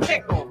 I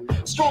pick 'em.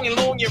 Strong and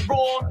long and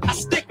wrong, I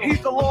stick 'em.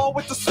 He's the law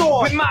with the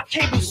sword, with my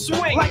cable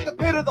swing like the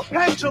pit of the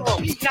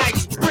pendulum. Be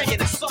nice, bringing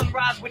the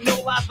sunrise with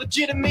no lies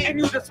legitimate. And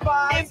you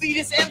despise envy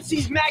this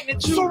MC's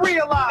magnitude. So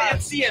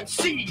realize the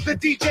MC, the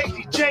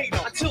DJ.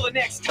 Until the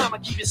next time, I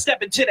keep you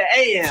stepping to the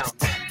AM.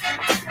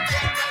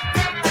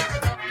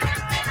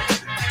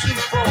 Keep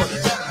forward.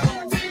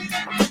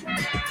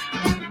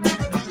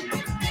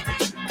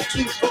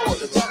 Keep forward.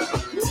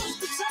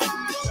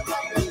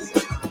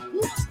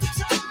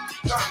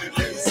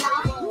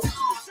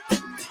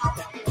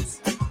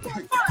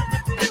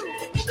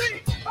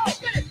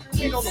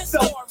 This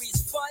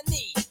story's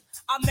funny.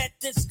 I met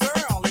this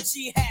girl and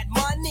she had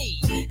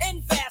money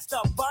in vast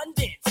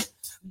abundance.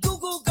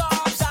 Google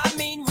gobs, I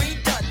mean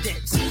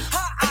redundant.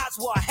 Her eyes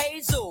were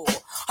hazel,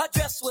 her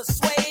dress was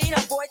suede,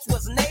 her voice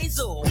was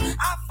nasal.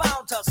 I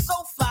found her so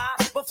fly,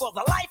 but for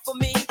the life of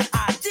me,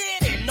 I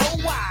didn't know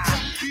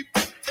why.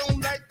 People don't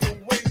like the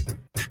way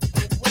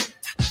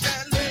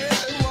that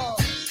little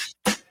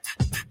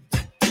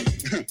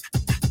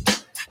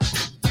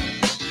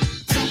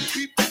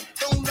people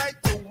don't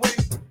like the way.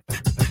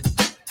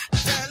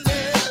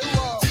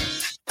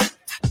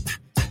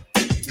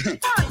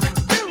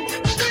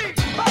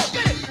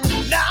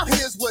 Now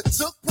here's what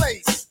took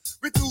place.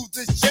 We threw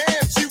this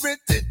jam, she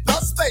rented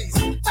the space.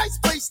 Nice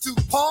place to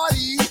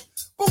party,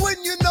 but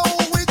when you know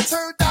it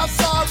turned out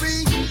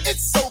sorry,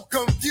 it's so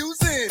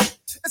confusing.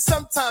 And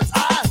sometimes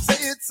I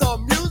say it's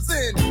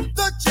amusing.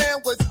 The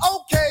jam was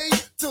okay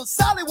till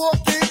Sally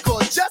walked in,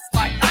 cause just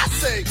like I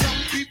say,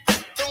 some people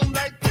don't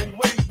like the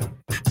way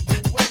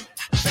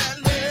that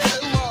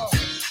little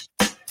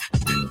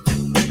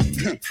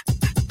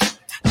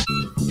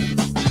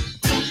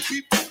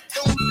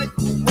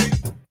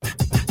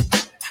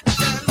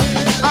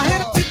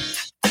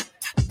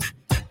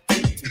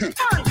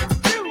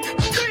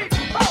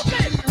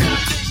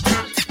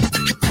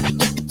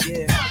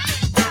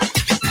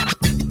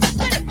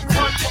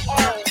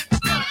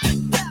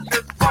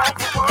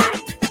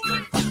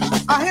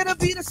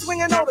be the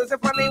swinging notice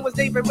if my name was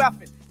David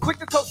Ruffin. Quick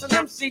to toast an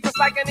MC just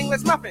like an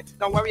English muffin.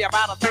 Don't worry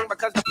about a thing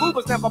because the food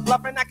was never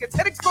bluffing. I get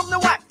headaches from the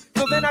whack.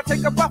 So then I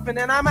take a buffin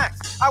and I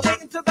max. I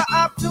wait until the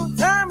opportune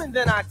time and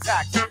then I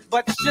tax.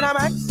 But should I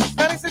max?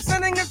 96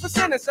 sinning is for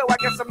sinners, so I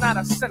guess I'm not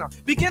a sinner.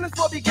 Beginners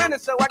for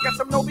beginners, so I guess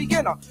I'm no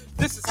beginner.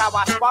 This is how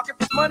I spark it.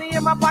 There's money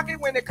in my pocket.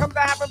 When it comes to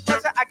having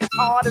pleasure, I get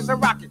hard as a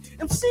rocket.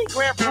 MC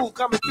Grand Pool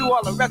coming through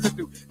all the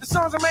residue. The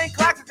songs remain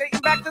classic, dating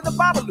back to the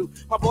Babalu.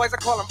 My boys, I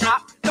call them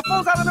pop. The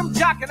phone's out of them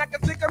jock, and I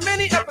can think of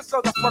many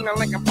episodes I sprung in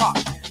Lincoln Park.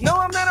 No,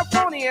 I'm not a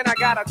phony, and I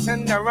got a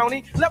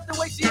tenderoni. Love the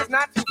way she is,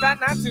 not too fat,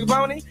 not too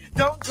bony.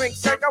 Don't drink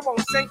shake, I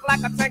won't sink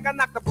like a tank. I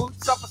knock the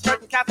boots off a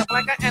certain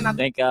Casablanca, and I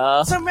think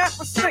some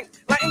rappers stink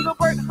like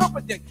Engelbert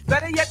Humperdinck.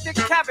 Better yet, Dick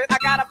Cavett. I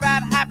got a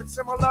bad habit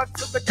similar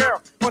to the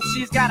girl when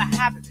she's got a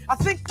habit. I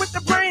think with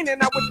the brain,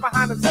 and I wish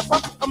behind the zipper.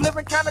 I'm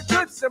living kind of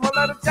good,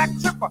 similar to Jack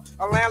Tripper.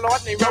 A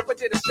landlord named Roper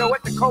did a show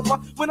at the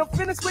Copa. When I'm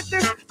finished with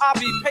this, I'll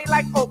be paid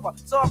like Oprah.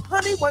 So if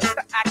honey wants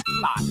to act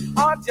fly,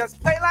 I'll just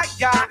play like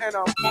Guy, and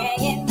I'm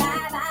paying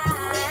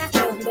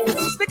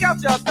stick out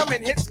your thumb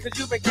and hits, cause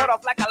you've been cut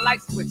off like a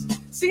light switch.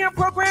 See, I'm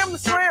programmed to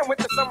slam with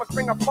the summer,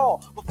 spring, or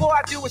fall. Before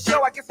I do a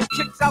show, I get some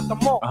kicks out the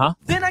mall.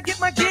 Then I get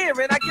my gear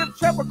and I give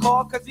Trevor a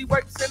call, cause he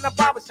works in the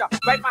barbershop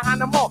right behind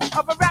the mall.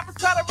 Other rappers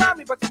try to rhyme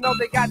me, but you know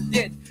they got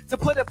dead. To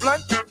put it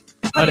blunt,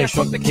 honey, I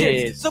shrunk the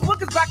kids. So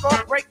bookers back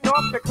off, breaking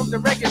off, here comes the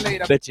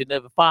regulator. Bet you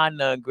never find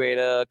none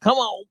greater. Come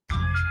on.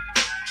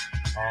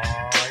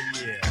 Oh,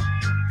 yeah.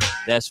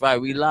 That's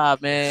right, we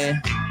live,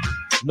 man.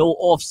 No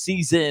off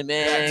season,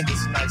 man.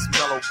 This nice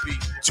mellow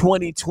beat.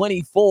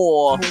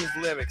 2024. Smooth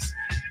lyrics.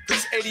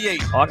 This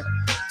 88. Okay.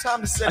 Time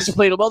to set I should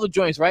play them other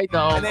joints, right?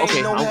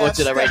 Okay, no I'm going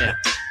to that right now.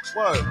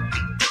 Word.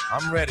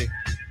 I'm ready.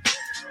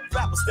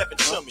 Rappers stepping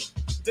to me.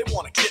 They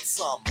want to get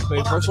some. Play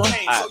the first one?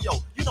 So,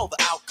 yo, you know the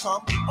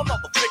outcome.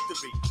 Another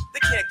victory. They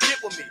can't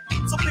get with me.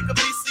 So pick a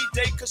BC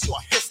date, cause you're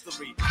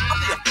history. I'm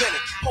the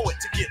authentic poet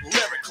to get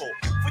lyrical.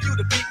 For you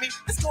to beat me,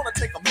 it's gonna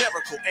take a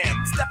miracle.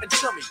 And stepping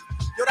to me,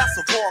 yo, that's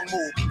a wrong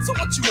move. So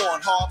what you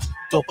on, Hobbs?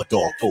 Dope a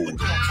dog food.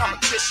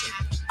 Competition,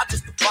 I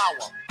just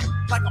devour.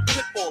 Like a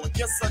pit bull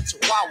against a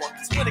chihuahua.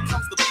 Cause when it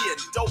comes to being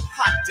dope,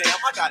 hot damn,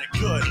 I got it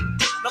good.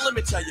 Now let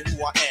me tell you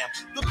who I am.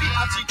 The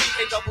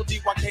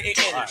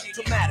BIGDADDYKAN.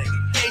 Dramatic,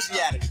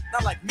 Asiatic,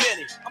 not like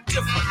many. I'm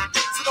different,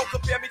 so don't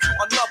compare me to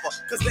another.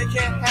 Cause they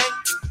can't hang,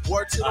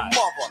 word to the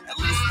mother. At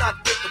least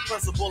not with the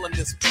principle in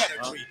this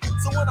pedigree.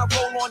 So when I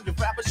roll on your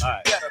rappers, you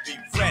better be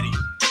ready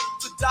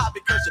to die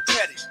because you're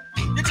petty.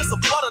 You're just a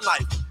butter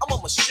knife, I'm a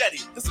machete.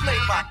 This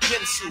made by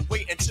Genshu.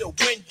 Wait until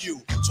when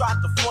you try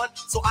to front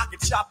so I can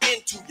chop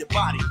into your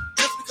body.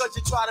 Just because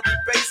you try to be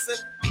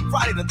basing,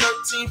 Friday the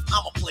 13th,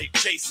 I'ma play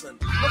Jason.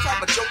 No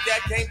type of joke,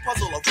 that game,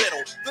 puzzle, or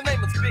riddle. The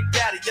name is Big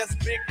Daddy, yes,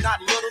 big, not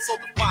little, so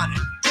define it.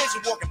 Here's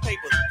your walking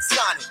papers,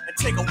 sign it, and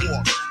take a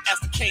walk as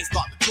the canes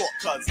start to talk,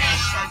 cause I'm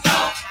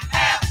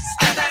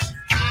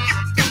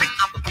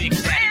the Big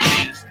Daddy.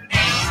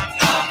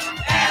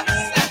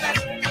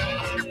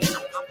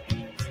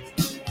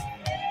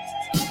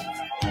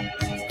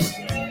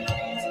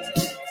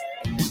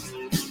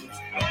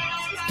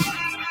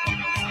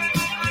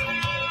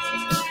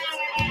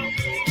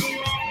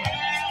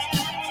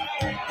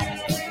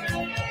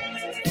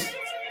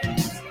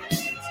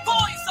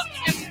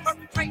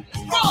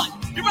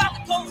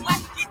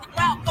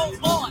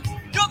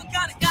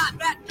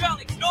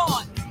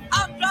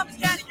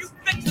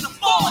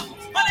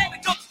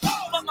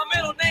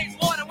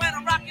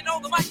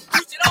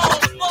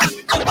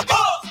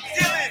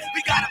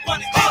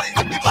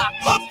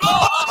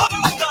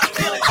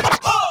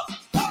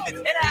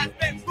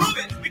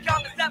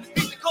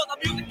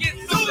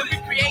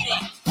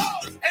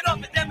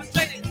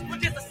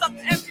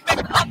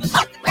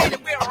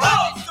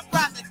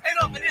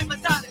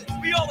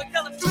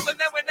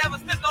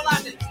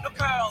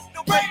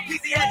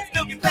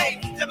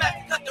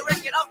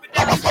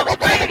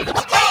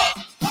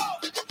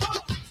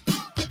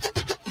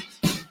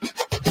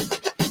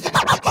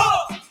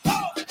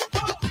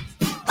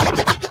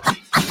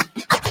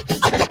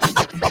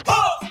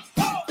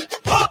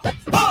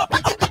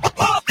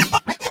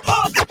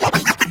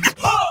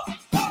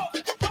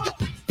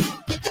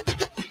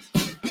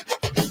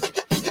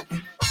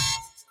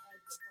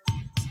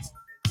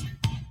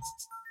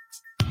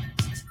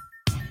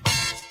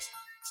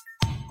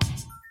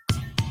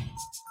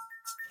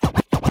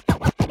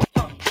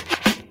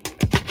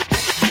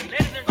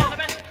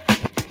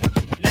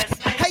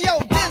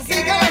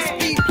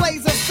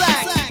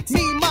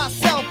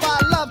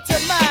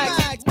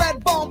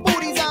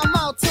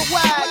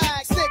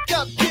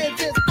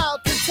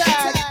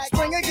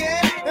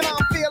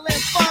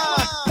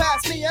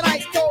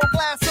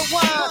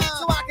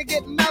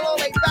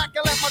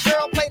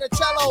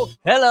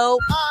 Hello.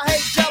 I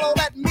hate Jello,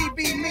 let me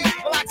be me.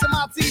 Relax on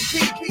my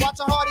TV. Watch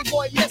a Hardy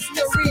Boy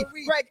mystery.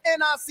 Greg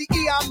NICE,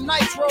 I'm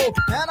Nitro.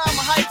 And I'm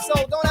hype, so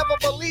don't ever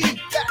believe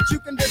that you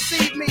can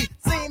deceive me.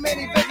 Seen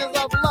many visions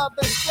of love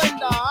and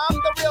splendor. I'm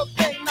the real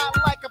thing, not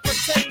like a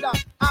pretender.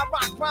 I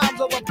rock rhymes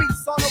over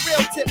beats on a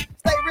real tip.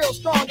 Stay real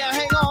strong and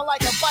hang on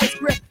like a vice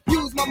grip.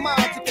 Use my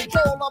mind to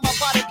control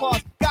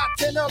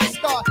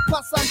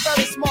Plus, I'm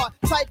very smart,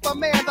 type of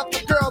man that the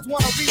girls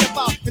want to read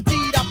about.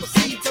 Indeed, I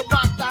proceed to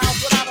rock the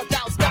house without a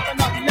doubt. Stepping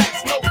up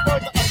next, no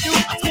further ado.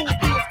 School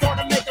B is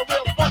gonna make a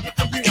real funky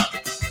for you.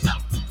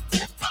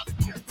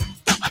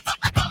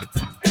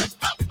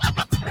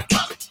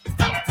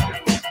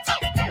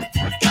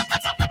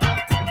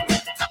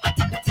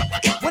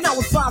 When I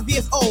was 5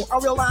 years old, I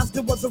realized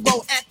there was a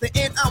road at the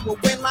end. I would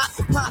win lots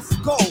of pots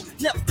of gold.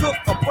 Never took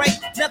a break,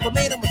 never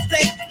made a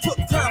mistake. Took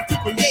time to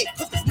create,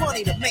 cause there's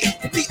money to make.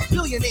 To be a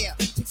billionaire,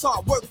 it's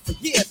hard work for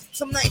years.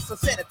 Some nights I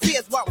shed a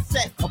tears while I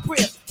sat a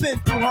prayer. Been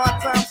through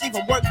hard times,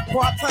 even worked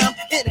part-time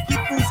in a keep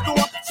food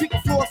store,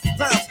 sweeping floors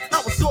sometimes.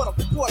 I was sort of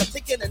reporter,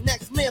 taking the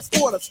next man's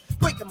orders,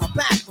 breaking my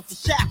back with a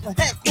shaft for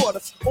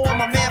headquarters. All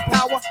my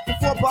manpower for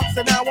 $4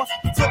 an hour.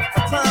 Took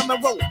my time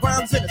and wrote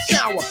rhymes in the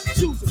shower.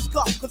 Shoes and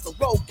scuff, cause the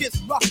road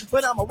gets rough.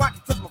 But I'm a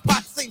rocket cause my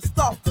pockets ain't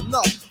stuffed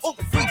enough. All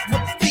the freaks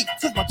wouldn't speak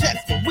cause my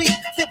checks were weak.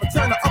 They would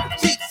turn the other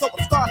cheek, so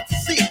I started to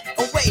see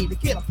a way to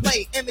get a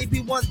play. And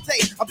maybe one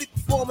day I'll be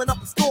performing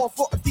up a store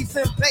for a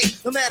decent pay.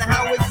 No matter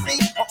how it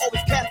seems, I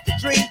always catch the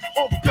dream.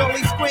 All the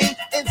girlies scream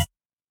and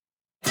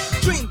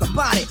dreamed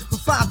about it for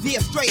 5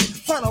 years straight.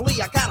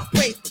 Finally, I got a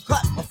place to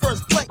cut my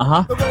first plate.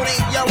 The road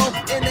ain't yellow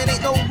and it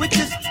ain't no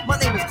witches. My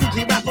name is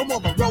Gucci Rap, I'm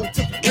on the road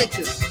to the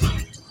riches.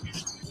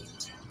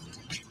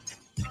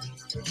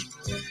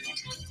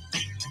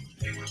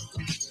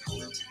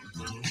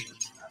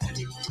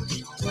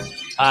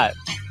 Alright.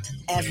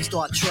 As we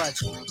start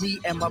trudging, me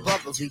and my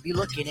brothers, we be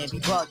looking and be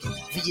bugging.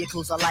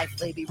 Vehicles of life,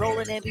 they be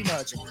rolling and be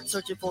nudging.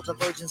 Searching for the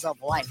virgins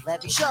of life,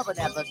 let me shoving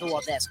at the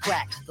door that's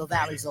cracked. The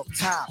valleys of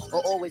time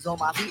are always on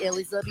my feet, at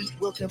least the beat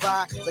will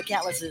combine. The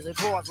calluses and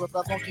corns with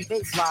a funky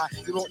bass line.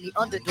 You don't need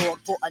underdog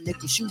for a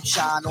nickel shoe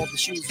shine on the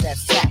shoes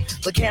that's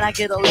tapped. But can I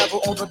get a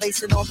level on the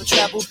bass and on the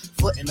treble?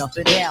 Footing up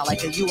and down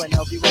like a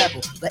UNLV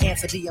rebel. The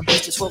answer being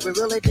boosters for we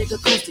really dig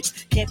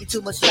acoustics. Can't be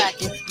too much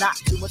slacking, not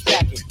too much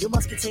backing. You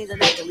must contain the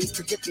neck at least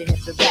to dip your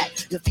hip and back.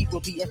 Your feet will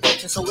be in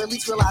function, so at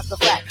least realize the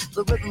fact.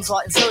 The rhythms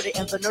are inserted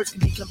and the nerves can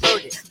be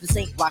converted. This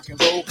ain't rock and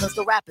roll, cause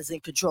the rap is in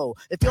control.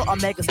 If you're a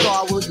mega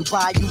star, will you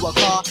buy you a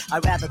car?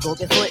 I'd rather go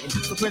get footin'.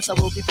 For Prince I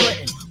will be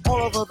putting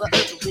all over the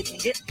earth, but we can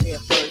get there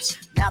first.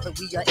 Now that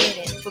we are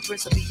in it, for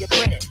Prince will be your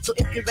credit. So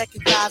if you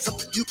recognize them,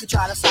 you can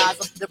try to size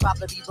them. They're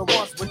probably the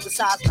ones with the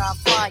size 9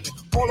 flying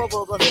all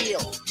over the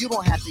field. You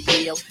don't have to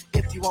yield.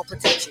 If you want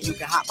protection, you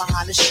can hop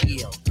behind the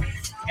shield.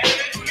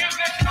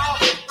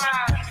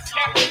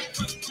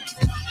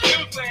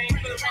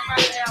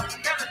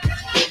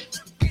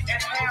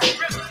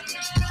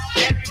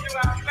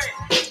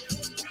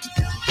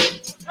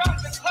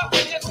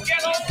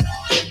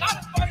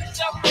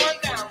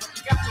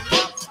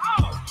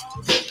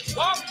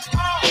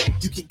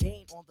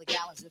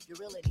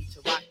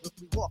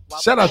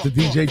 Shout out to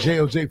DJ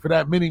JOJ for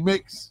that mini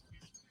mix.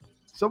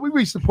 So we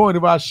reached the point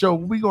of our show.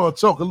 We're going to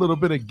talk a little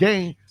bit of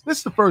game. This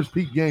is the first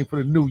peak game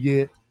for the new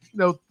year. You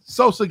know,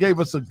 Sosa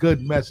gave us a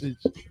good message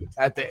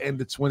at the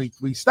end of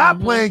 23. Stop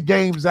playing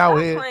games out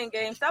here. Stop playing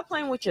games. Stop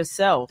playing with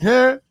yourself.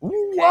 Yeah.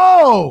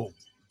 Whoa.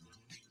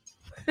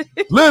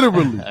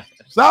 Literally.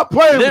 Stop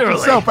playing with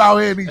yourself out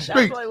here in these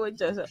streets. Stop playing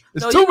with yourself.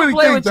 There's too many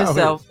things out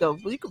yourself, here.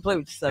 though. You can play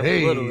with yourself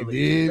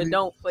literally, but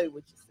don't play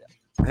with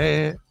yourself.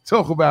 Man,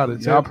 talk about it.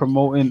 Y'all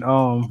promoting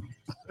y'all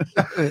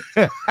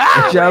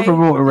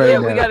promoting right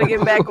now. We gotta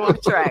get back on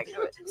track.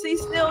 See,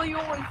 still you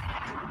always.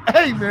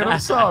 Hey man, I'm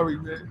sorry,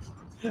 man.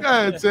 Go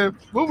ahead, Tim.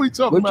 What we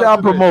talking about? What y'all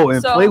today?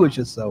 promoting? So, play with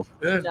yourself.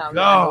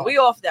 No. We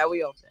off that.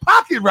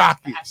 Pocket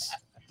rockets.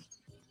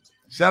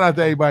 Shout out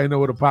to everybody who know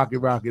what a pocket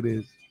rocket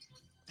is.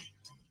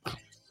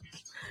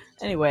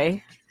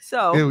 Anyway,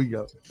 so here we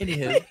go.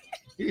 Anywho.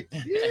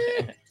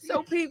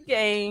 So peep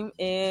game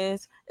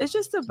it's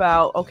just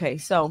about, okay,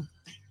 so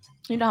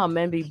you know how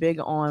men be big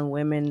on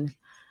women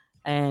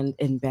and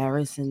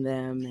embarrassing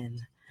them,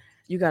 and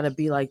you got to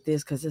be like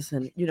this because it's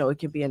it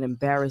can be an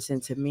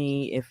embarrassing to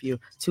me if you're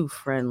too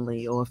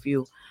friendly, or if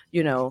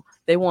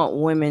they want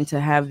women to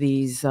have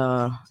these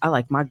I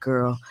like my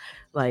girl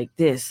like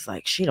this,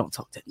 like she don't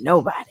talk to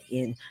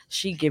nobody and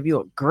she give you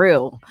a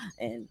grill,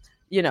 and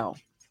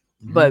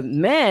but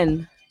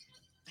men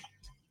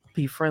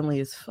be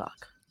friendly as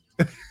fuck.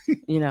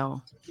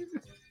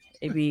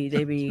 They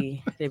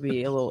be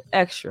a little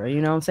extra, you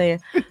know what I'm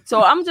saying?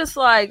 So I'm just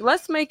like,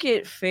 let's make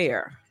it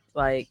fair.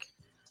 Like,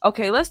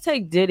 okay, let's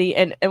take Diddy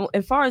and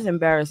as far as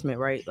embarrassment,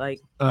 right?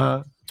 Like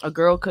a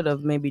girl could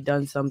have maybe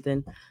done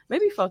something,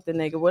 maybe fuck the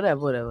nigga,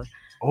 whatever.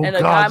 Oh, and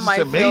a guy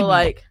might feel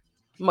like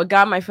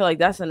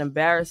that's an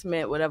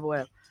embarrassment,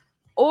 whatever.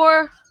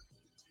 Or,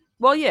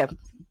 well, yeah,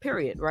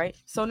 period, right?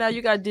 So now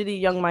you got Diddy,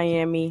 Young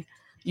Miami,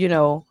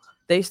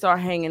 they start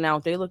hanging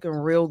out. They looking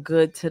real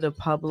good to the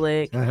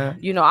public.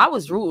 I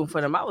was rooting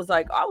for them. I was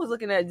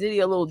looking at Diddy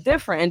a little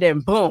different, and then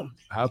boom.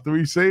 How do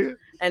we say it?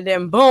 And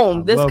then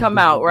boom, this come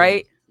out,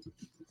 right?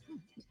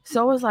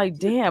 So it's like,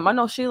 damn, I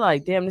know she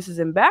like, damn, this is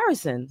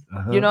embarrassing.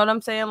 You know what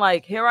I'm saying?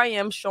 Like, here I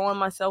am showing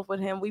myself with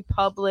him. We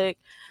public,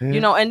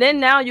 and then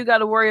now you got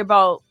to worry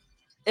about,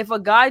 if a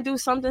guy do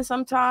something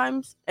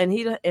sometimes and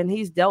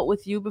he's dealt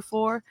with you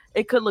before,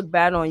 it could look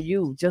bad on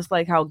you, just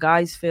like how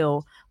guys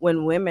feel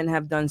when women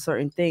have done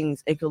certain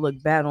things. It could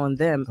look bad on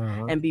them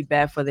and be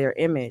bad for their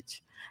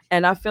image.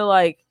 And I feel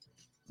like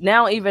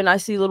now even I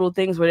see little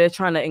things where they're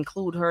trying to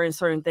include her in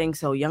certain things.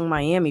 So Young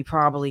Miami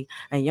probably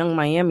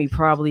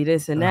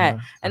this and that.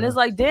 And it's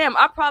like, damn,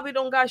 I probably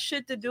don't got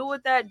shit to do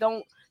with that.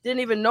 Didn't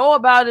even know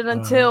about it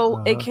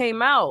until it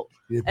came out.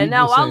 Yeah, and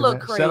now I look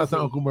crazy. Shout out to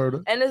Uncle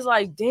Murder. And it's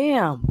like,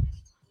 damn.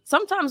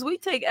 Sometimes we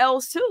take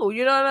L's too.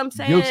 You know what I'm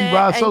saying? Guilty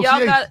by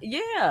association.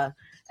 Yeah.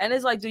 And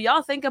it's like, do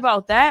y'all think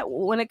about that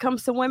when it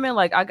comes to women?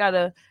 Like,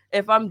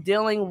 if I'm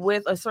dealing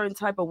with a certain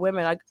type of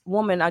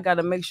woman, I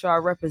gotta make sure I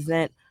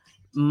represent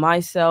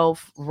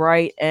myself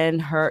right and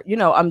her. You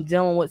know, I'm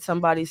dealing with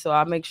somebody, so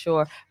I make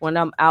sure when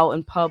I'm out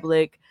in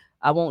public,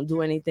 I won't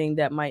do anything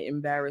that might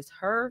embarrass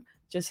her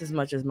just as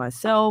much as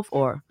myself.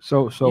 Or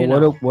so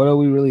what are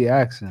we really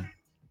asking?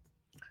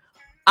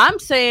 I'm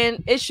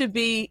saying it should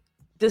be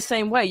the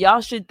same way.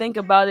 Y'all should think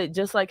about it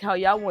just like how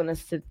y'all want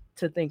us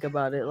to think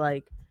about it.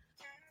 Like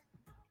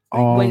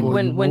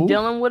when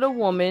dealing with a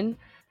woman,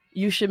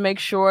 you should make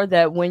sure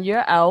that when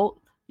you're out,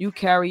 you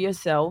carry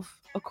yourself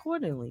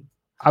accordingly.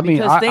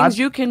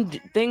 You can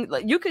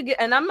get,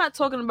 and I'm not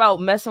talking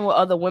about messing with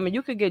other women.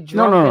 You could get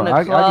drunk in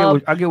a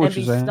club I get what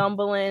you're saying.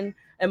 Stumbling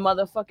and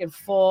motherfucking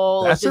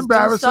fall. That's or just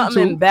embarrassing. Do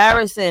something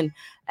embarrassing.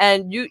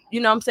 And you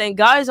know what I'm saying?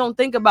 Guys don't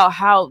think about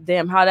how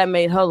that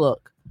made her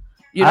look.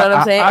 You know what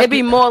I'm saying? It'd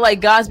be more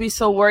like guys be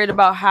so worried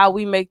about how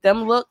we make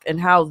them look and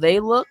how they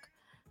look.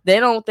 They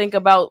don't think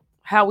about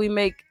how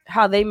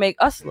they make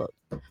us look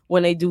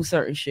when they do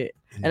certain shit.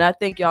 And I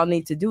think y'all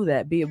need to do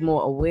that. Be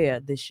more aware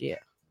this year.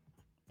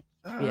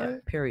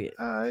 Period.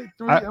 All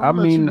right.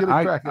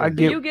 I get.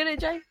 Do you get it,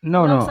 Jay?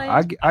 No,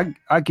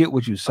 I get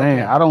what you're saying.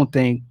 Okay. I don't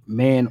think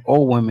man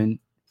or woman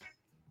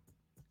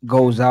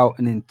goes out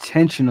and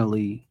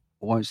intentionally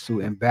wants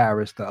to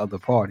embarrass the other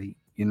party.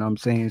 You know what I'm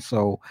saying?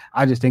 So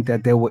I just think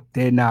that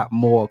they're not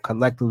more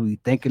collectively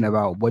thinking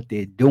about what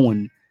they're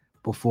doing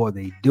before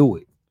they do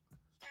it.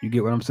 You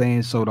get what I'm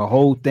saying? So the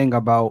whole thing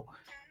about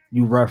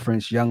you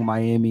reference Young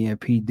Miami and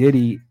P.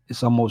 Diddy,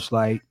 it's almost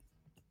like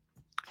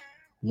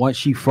once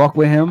she fuck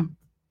with him,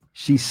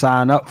 she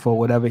sign up for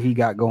whatever he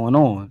got going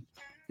on.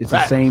 It's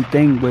the same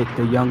thing with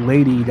the young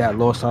lady that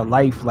lost her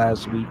life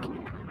last week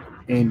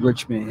in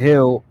Richmond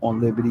Hill on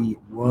Liberty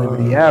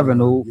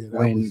Avenue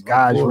when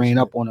guys ran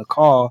up on a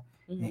car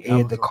and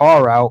aired the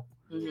car out.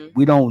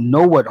 We don't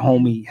know what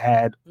homie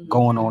had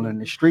going on in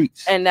the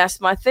streets. And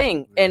that's my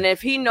thing. And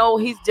if he know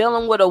he's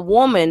dealing with a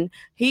woman,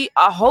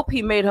 I hope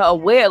he made her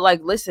aware,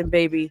 like, listen,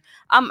 baby,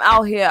 I'm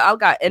out here. I've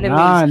got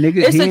enemies.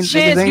 It's a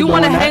chance. You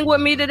want to hang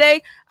with me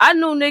today? I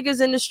knew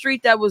niggas in the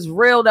street that was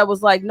real, that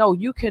was like, no,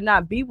 you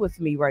cannot be with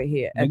me right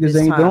here.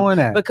 Niggas ain't doing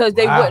that. Because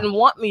they wouldn't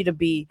want me to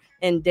be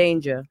in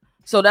danger.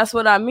 So that's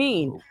what I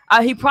mean.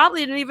 He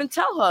probably didn't even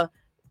tell her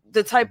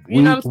the type,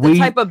 the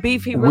type of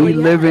beef he really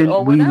had.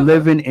 We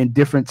living in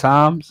different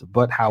times,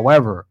 but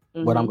however,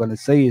 what I'm going to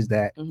say is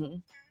that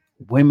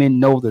women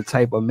know the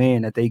type of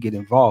man that they get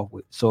involved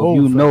with. So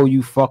if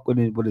you fuck with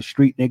a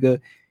street nigga,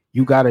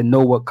 you got to know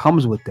what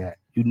comes with that.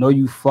 You know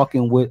you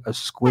fucking with a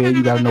square,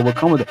 you got to know what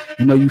comes with it.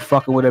 You know you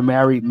fucking with a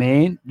married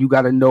man, you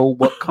got to know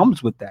what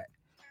comes with that.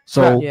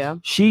 So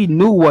she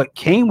knew what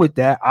came with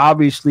that.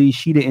 Obviously,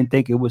 she didn't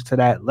think it was to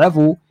that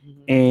level,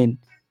 and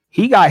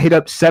he got hit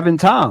up 7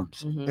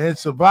 times and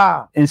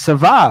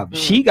survived.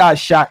 She got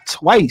shot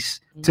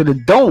twice to the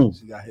dome.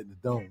 She got hit in the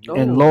dome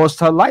and lost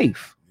her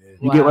life.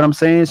 You get what I'm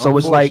saying? So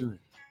it's like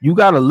you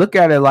got to look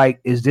at it like,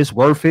 is this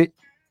worth it?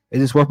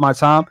 Is this worth my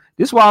time?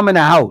 This is why I'm in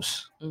the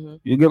house.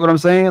 You get what I'm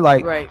saying?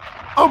 Like,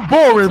 I'm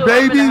boring,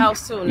 baby. You know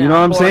what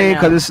I'm saying?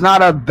 Because it's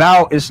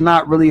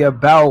not really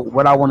about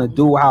what I want to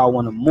do, how I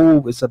want to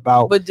move. It's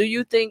about. But do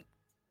you think?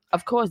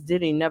 Of course,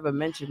 Diddy never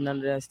mentioned none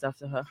of that stuff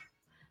to her.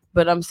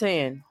 But I'm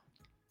saying.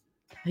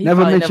 He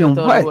never mentioned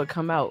never what it would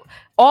come out.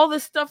 All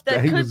the stuff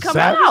that could come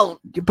out.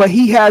 But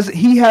he has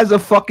a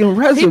fucking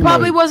resume. He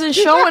probably wasn't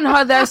showing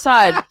her that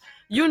side.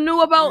 You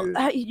knew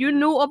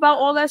about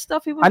all that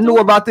stuff he was doing? Knew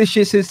about this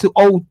shit since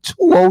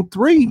 2002,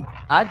 03.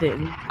 I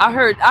didn't. I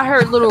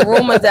heard little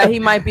rumors that he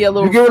might be a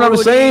little. You get what I'm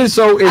saying?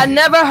 So I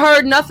never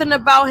heard nothing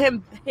about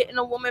him hitting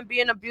a woman,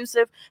 being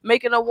abusive,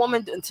 making a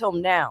woman until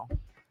now.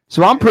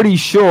 So I'm pretty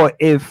sure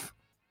if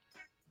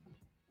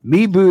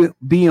me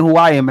being who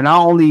I am, and I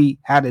only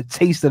had a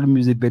taste of the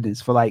music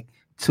business for like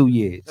 2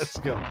 years. Let's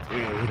go.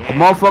 A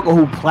motherfucker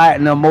who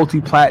platinum,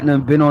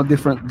 multi-platinum, been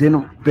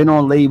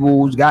on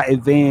labels, got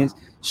advanced,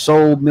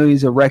 sold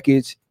millions of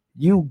records.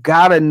 You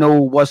gotta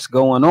know what's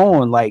going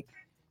on. Like,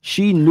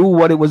 she knew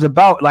what it was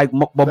about. Like,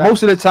 but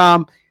most of the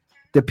time,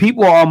 the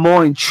people are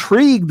more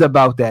intrigued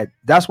about that.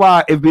 That's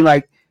why it'd be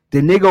like the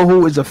nigga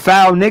who is a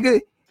foul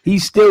nigga, he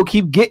still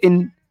keep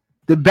getting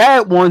the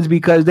bad ones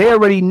because they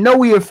already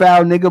know he a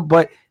foul nigga,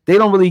 but they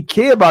don't really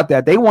care about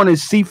that. They want to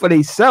see for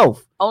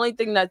themselves. Only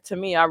thing that to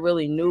me I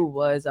really knew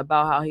was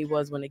about how he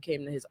was when it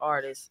came to his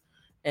artists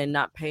and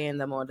not paying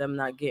them or them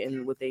not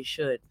getting what they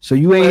should. So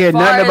you ain't heard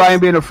nothing about him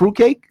being a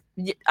fruitcake?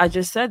 I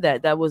just said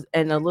that was,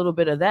 and a little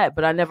bit of that,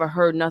 but I never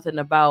heard nothing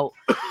about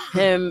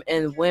him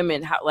and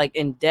women, how like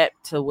in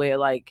depth to where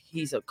like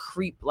he's a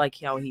creep, like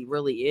how he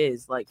really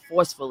is, like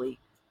forcefully.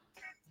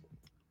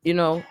 You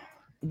know,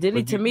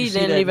 Diddy to me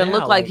didn't even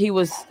look like he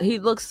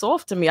looked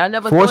soft to me. I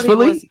never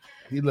forcefully? thought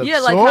he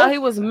was. Like how he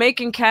was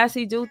making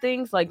Cassie do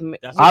things. Like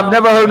I've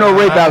never heard no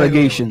rape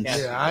allegations.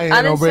 I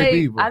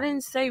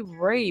didn't say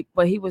rape,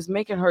 but he was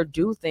making her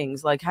do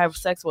things like have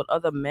sex with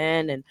other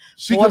men and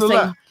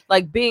forcing,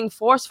 like being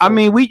forceful. I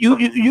mean,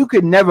 you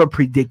could never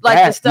predict like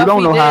that. You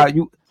don't know how did.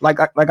 you like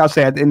I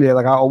said at the end of it,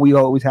 like we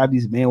always have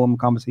these man woman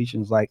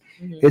conversations. Like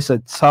it's a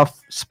tough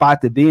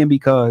spot to be in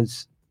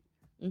because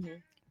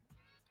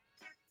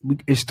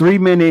it's 3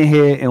 men in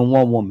here and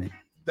 1 woman.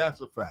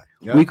 That's a fact.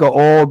 Yeah. We could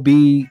all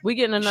be. We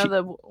getting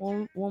another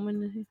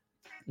woman in here?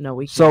 No,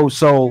 we can't.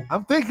 So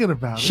I'm thinking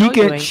about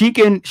it.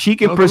 She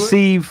can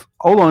perceive.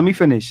 Hold on, let me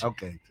finish.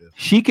 Okay.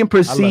 She can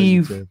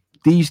perceive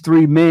these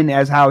 3 men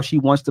as how she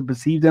wants to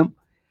perceive them,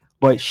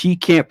 but she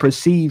can't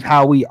perceive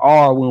how we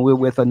are when we're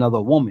with another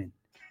woman.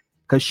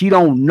 Because she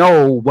don't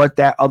know what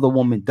that other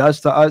woman does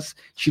to us.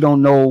 She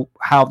don't know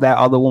how that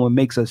other woman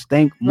makes us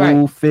think,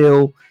 move,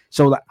 feel.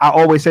 So I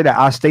always say that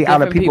I stay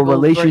out of people's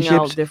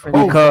relationships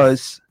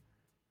because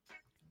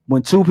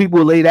when 2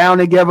 people lay down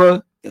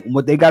together,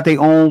 what they got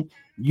their own,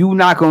 you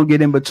not gonna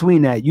get in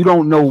between that. You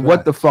don't know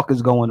what the fuck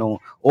is going on.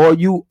 All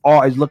you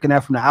are is looking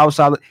at from the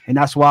outside, and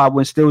that's why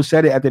when Still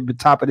said it at the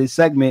top of this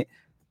segment,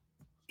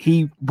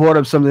 he brought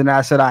up something that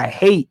I said I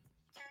hate.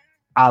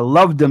 I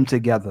love them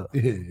together.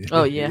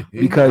 Oh yeah,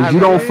 because you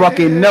don't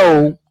fucking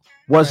know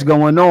what's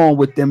going on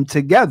with them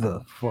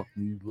together. Fuck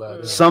you,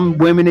 some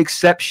women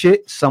accept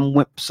shit.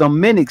 Some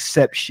men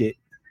accept shit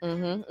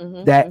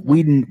that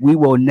we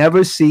will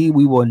never see.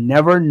 We will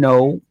never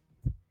know.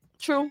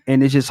 True.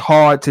 And it's just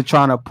hard to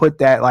try to put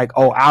that like,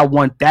 oh, I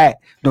want that.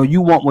 No,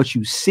 you want what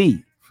you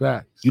see.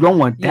 Facts. You don't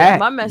want that.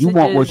 My message you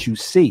want is, what you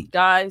see.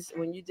 Guys,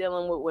 when you're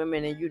dealing with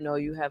women and you know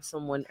you have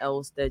someone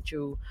else that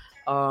you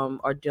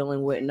are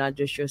dealing with, not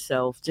just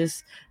yourself,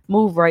 just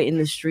move right in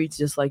the streets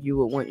just like you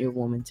would want your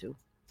woman to.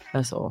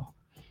 That's all.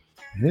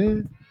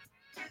 Yeah.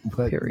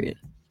 Period.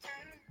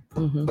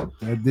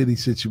 That Diddy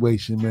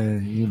situation,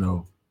 man, you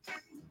know,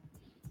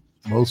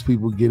 most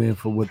people get in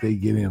for what they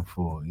get in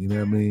for. You know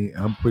what I mean?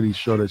 I'm pretty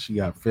sure that she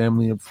got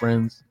family and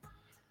friends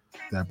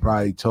that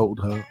probably told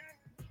her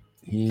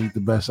he ain't the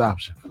best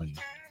option for you.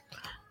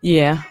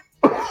 Yeah.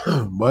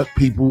 But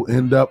people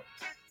end up,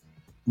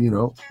 you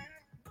know,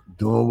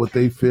 doing what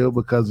they feel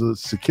because of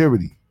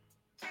security.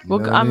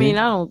 Well, I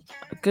mean,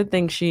 good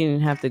thing she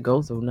didn't have to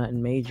go through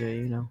nothing major,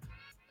 you know.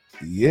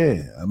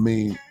 Yeah, I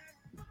mean,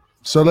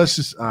 so let's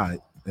just, all right,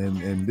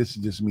 and this is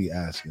just me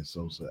asking,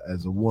 Sosa,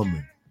 as a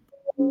woman,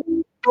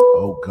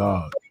 oh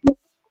God.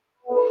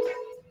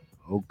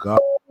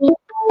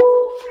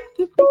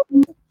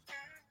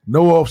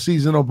 No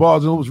Offseason on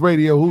Bars and Hoops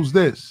Radio. Who's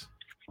this?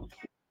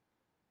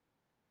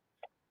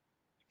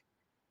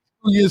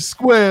 You're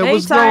square. Hey,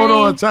 what's Tiny.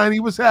 going on, Tiny?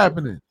 What's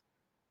happening?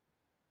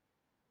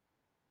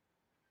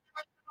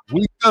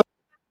 We good.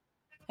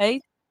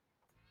 Hey.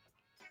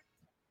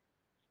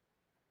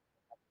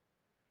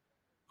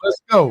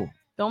 Let's go.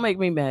 Don't make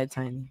me mad,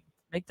 Tiny.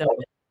 Make them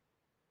mad.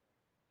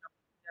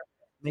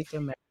 Make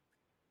them mad.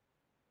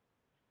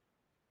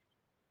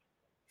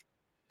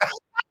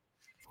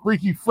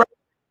 Freaky Friday.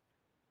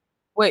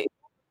 Wait.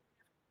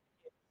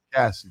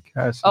 Cassie.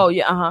 Oh,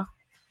 yeah, uh-huh.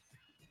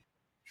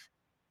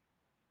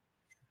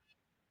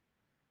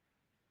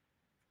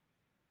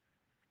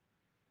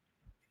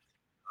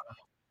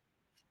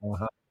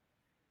 Uh-huh.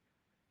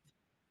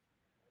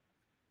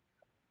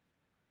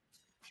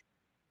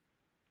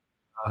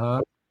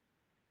 Uh-huh.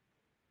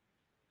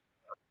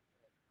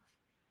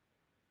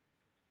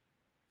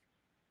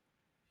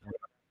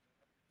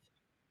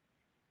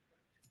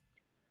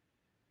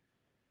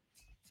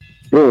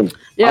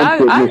 Yeah,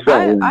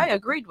 I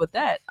agreed with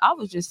that. I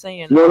was just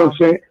saying. You know what I'm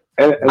saying?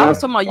 And I was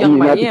talking about Young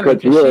Miami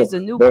because she's a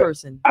new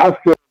person. I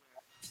feel.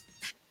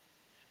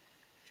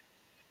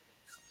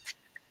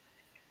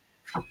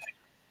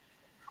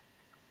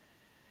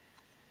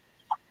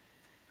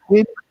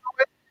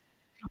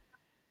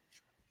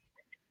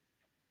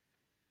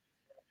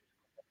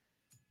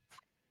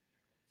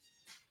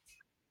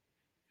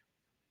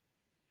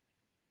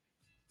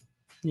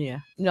 Yeah,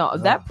 no,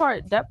 that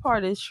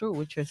part is true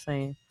what you're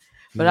saying,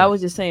 but I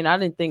was just saying I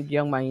didn't think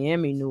Young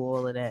Miami knew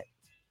all of that.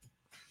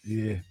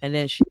 Yeah, and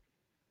then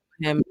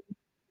him,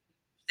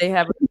 they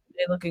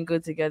looking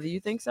good together. You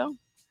think so?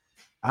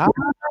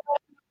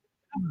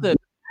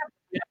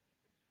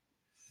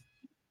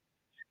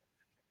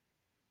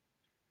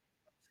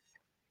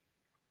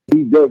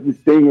 He does this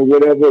thing or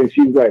whatever, and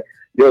she's like,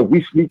 "Yo,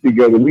 we sleep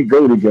together, we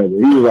go together."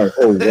 He was like,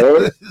 "Oh,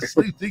 what?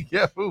 Sleep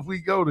together, we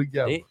go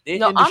together."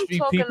 No, I'm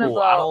talking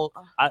about.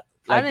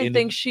 I didn't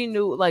think she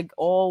knew like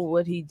all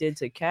what he did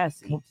to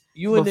Cassie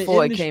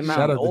before it came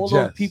out. All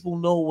those people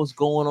know what's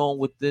going on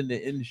within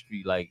the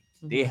industry. Like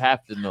they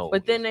have to know.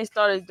 But then they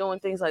started doing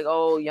things like,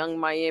 oh, Young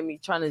Miami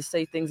trying to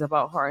say things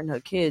about her and her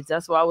kids.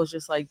 That's why I was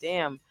just like,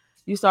 damn,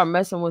 You start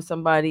messing with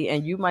somebody,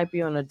 and you might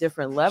be on a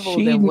different level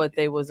than what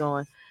they was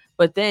on.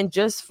 But then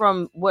just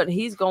from what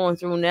he's going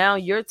through now,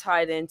 you're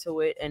tied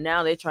into it, and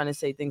now they're trying to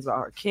say things about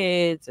her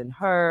kids and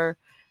her.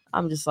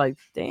 I'm just like,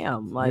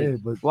 damn, like,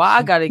 why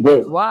I gotta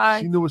get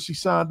why? She knew what she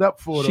signed up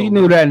for. She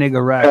knew that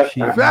nigga rap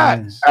shit.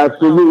 Facts.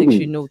 Absolutely. I don't think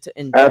she knew to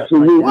end up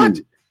Absolutely. like that.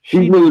 What?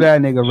 She knew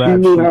that nigga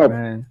rap shit,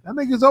 man. That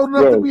nigga's old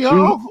enough to be her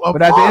uncle.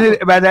 But at the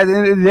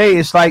end of the day,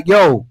 it's like,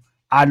 yo,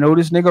 I know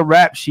this nigga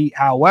rap sheet.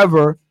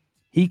 However,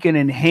 he can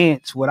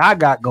enhance what I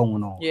got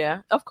going on.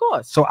 Yeah, of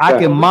course. So I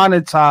can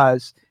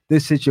monetize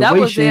this situation. That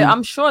was their,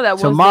 I'm sure that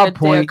was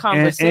their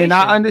conversation. And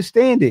I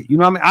understand it. You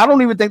know what I mean? I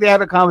don't even think they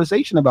had a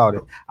conversation about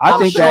it. I'm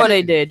think sure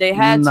they did. They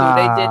had to.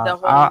 They did the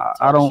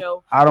whole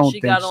show. I don't she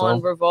think got so. on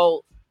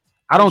Revolt.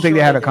 I don't think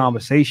they had a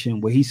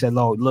conversation where he said,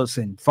 "Lo,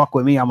 listen, fuck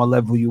with me, I'm gonna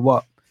level you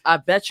up." I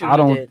bet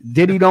you.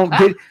 Diddy don't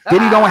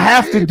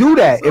have to do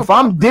that. If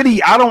I'm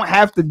Diddy, I don't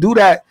have to do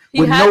that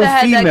with no female. He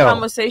had to have that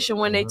conversation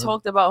when they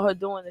talked about her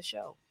doing the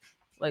show.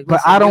 Like,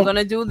 but listen, you're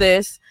gonna do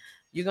this.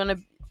 You're gonna.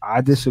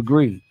 I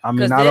disagree. I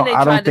mean, I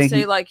don't think to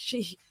say like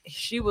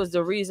she was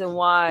the reason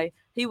why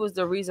he was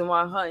the reason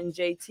why her and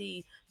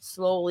JT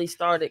slowly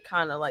started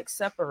kind of like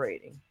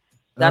separating.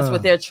 That's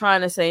what they're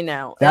trying to say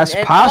now. That's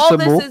and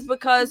possible. All this is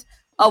because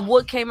of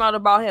what came out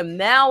about him.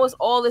 Now it's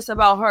all this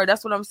about her.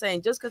 That's what I'm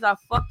saying. Just because I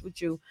fucked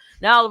with you,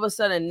 now all of a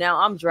sudden now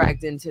I'm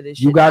dragged into this.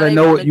 You gotta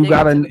know it. You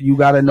gotta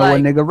know a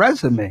nigga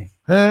resume.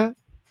 Huh?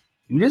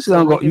 You just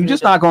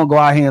not gonna go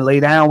out here and lay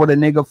down with a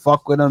nigga,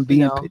 fuck with him,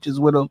 be in pictures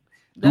with him,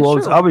 do all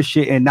this other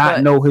shit, and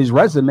not know his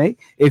resume.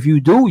 If you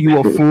do, you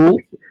a fool.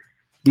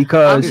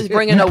 Because I'm just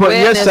bringing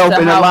awareness to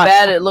how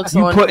bad it looks.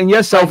 You putting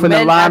yourself in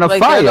the line of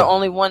fire. They're the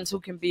only ones who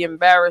can be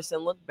embarrassed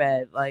and look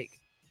bad. Like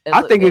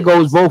I think it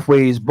goes both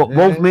ways.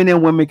 Both men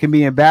and women can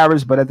be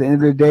embarrassed, but at the end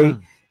of the day,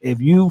 if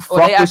you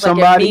fuck with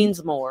somebody, it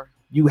means more.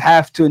 You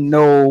have to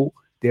know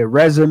their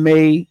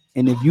resume,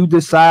 and if you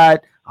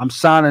decide I'm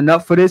signing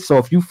up for this, so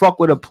if you fuck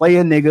with a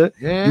player nigga,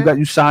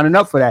 you signing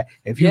up for that.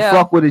 If you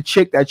fuck with a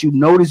chick that you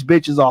know this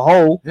bitch is a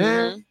hoe,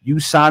 you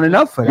signing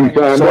up for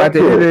that. So at the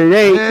end of the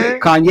day,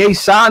 Kanye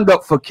signed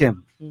up for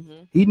Kim.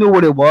 He knew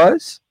what it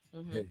was.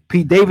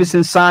 Pete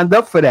Davidson signed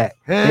up for that.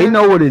 They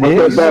know what it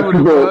is.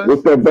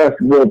 What's that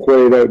basketball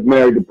player that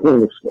married the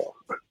porn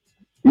star?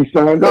 He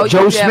signed up.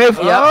 Joe Smith.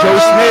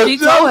 She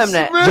told him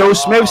that. Joe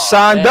Smith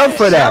signed up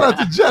for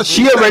that.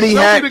 She already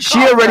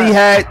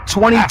had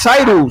 20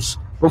 titles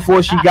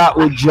before she got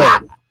with Joe.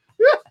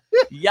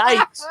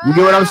 Yikes. You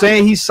get what I'm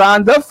saying? He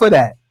signed up for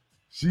that.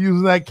 She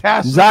using that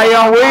cash.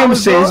 Zion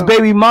Williamson, his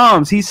baby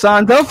moms, he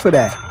signed up for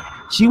that.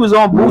 She was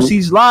on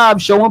Boosie's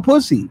Live showing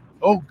pussy.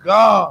 Oh,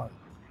 God.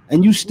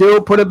 And you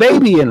still put a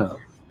baby in her.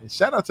 And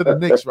shout out to the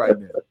Knicks right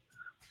now.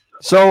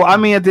 So, I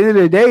mean, at the end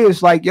of the day,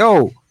 it's like,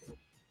 yo,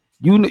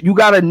 you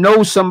got to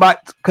know somebody.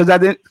 Because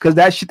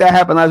that shit that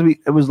happened last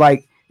week, it was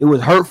like, it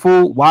was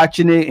hurtful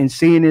watching it and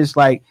seeing this.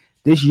 Like,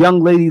 this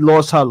young lady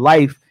lost her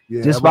life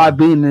just by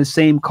being in the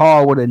same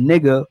car with a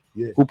nigga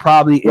who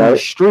probably in the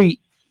street.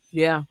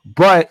 Yeah.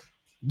 But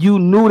you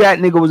knew that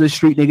nigga was a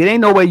street nigga. There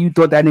ain't no way you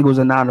thought that nigga was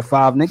a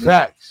 9-to-5 nigga.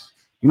 Facts.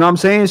 You know what I'm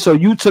saying? So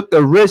you took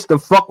the risk to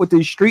fuck with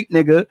this street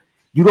nigga.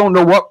 You don't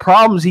know what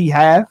problems he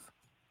have,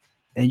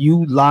 and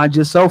you lined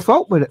yourself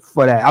up with it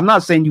for that. I'm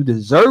not saying you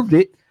deserved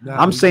it. No,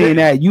 I'm saying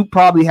that you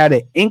probably had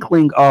an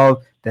inkling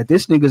of that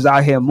this nigga's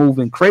out here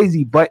moving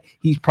crazy, but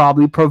he's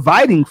probably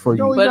providing for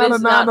you. But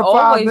it's not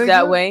always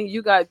that way.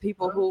 You got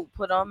people who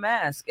put on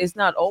masks. It's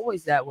not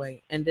always that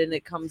way, and then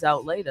it comes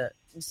out later.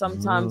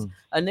 Sometimes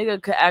a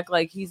nigga could act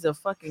like he's a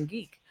fucking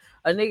geek.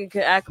 A nigga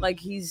could act like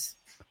he's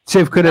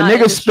Tiff, could a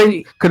nigga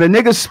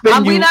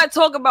spin you? We not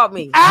talking about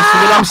me. That's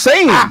what I'm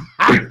saying.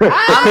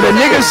 Could a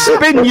nigga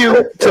spin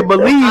you to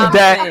believe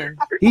that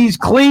he's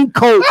clean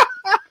coat,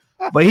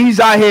 but he's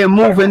out here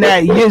moving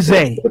that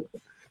yizzy?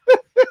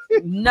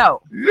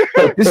 No.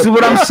 This is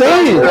what I'm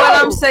saying.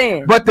 What I'm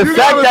saying. But the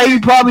fact that he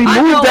probably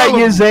moved that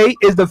yizzy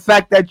is the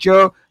fact that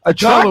you're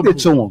attracted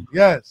to him.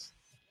 Yes.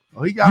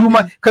 Oh, he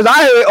got because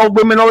I hear old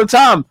women all the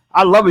time.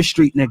 I love a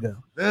street nigga.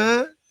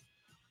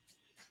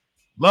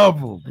 Love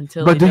him.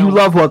 But do you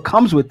love what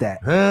comes with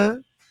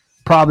that?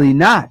 Probably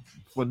not.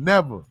 For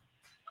never.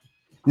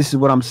 This is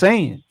what I'm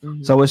saying.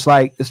 So it's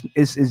like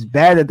it's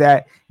bad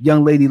that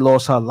young lady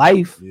lost her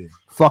life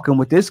fucking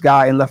with this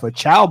guy and left a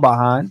child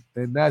behind.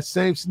 And that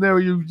same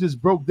scenario you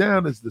just broke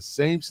down is the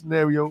same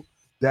scenario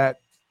that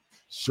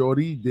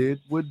Shorty did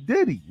with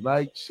Diddy.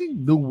 Like, she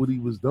knew what he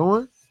was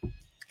doing.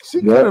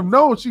 She could have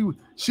known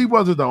she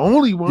wasn't the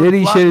only one.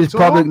 Diddy shit is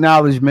public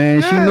knowledge,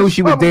 man. She knew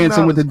she was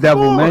dancing with the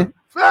devil, man.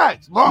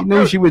 Facts. She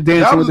knew she was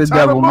dancing with the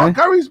devil, man. Mark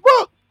Curry's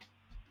book.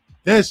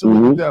 Dancing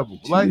with the devil.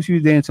 Like, she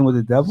was dancing with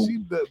the devil. See,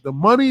 the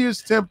money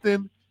is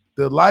tempting,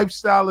 the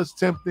lifestyle is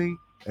tempting,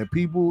 and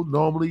people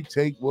normally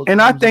take what.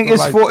 And I think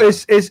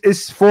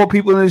it's four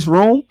people in this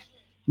room.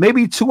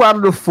 Maybe 2 out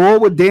of the 4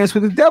 would dance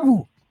with the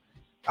devil.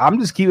 I'm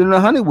just keeping it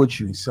 100 with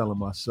you. He's selling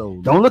my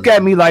soul. Don't look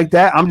at me like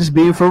that. I'm just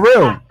being for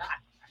real.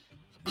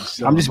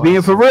 I'm just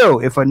being for real.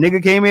 If a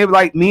nigga came in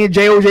like me and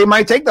JOJ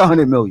might take the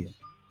 100 million.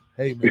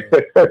 Hey man,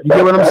 you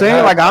get what I'm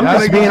saying? Like I'm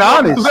just being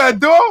honest. Through that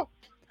door,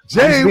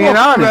 Jay ain't being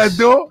walking through honest.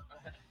 that door.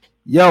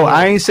 Yo,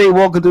 I ain't say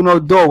walking through no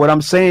door. What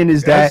I'm saying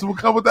is that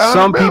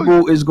some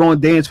people is going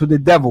to dance with the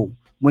devil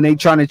when they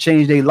trying to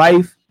change their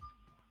life.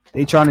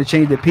 They trying to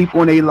change the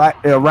people in their life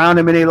around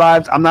them in their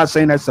lives. I'm not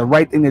saying that's the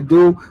right thing to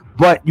do,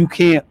 but you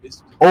can't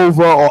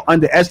over or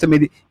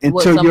underestimate it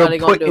until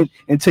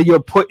you're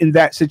put in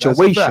that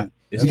situation.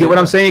 You get what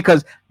I'm saying?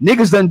 Because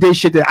niggas done did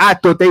shit that I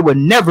thought they would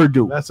never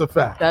do. That's a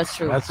fact. That's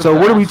true. So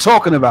what are we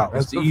talking about?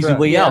 It's the easy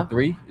way out,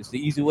 3. It's the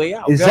easy way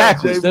out.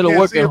 Exactly. Instead of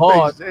working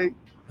hard.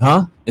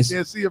 Huh?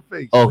 Can't see your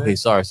face. Okay, man.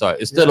 sorry.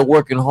 Instead of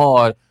working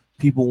hard,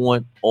 people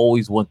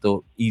always want the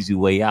easy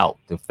way out,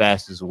 the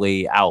fastest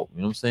way out.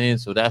 You know what I'm saying?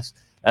 So that's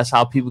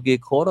how people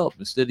get caught up.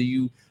 Instead of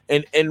you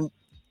and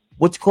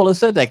what you call it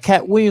said that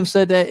Cat Williams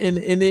said that in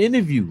the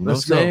interview. You know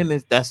what I'm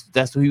saying?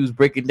 That's what he was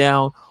breaking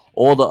down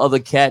all the other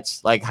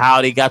cats, like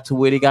how they got to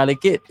where they gotta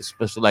get,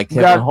 especially like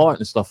Kevin Hart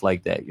and stuff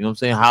like that. You know what I'm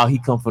saying? How he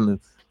come from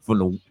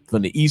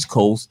the East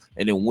Coast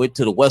and then went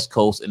to the West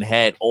Coast and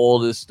had all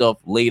this stuff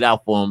laid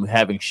out for him,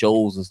 having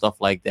shows and stuff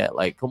like that.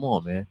 Like, come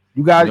on, man.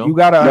 You gotta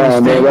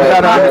understand.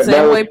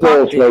 That was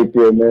false right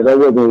there, man. That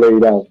wasn't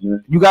laid out,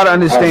 man. You gotta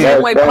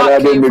understand. That I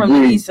didn't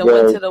agree,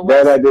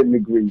 that I didn't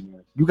agree,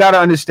 man. You gotta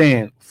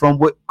understand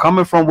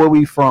coming from where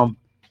we from,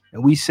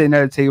 and we sitting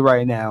at a table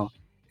right now.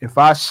 If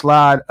I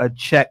slide a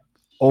check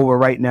over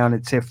right now in the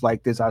TIF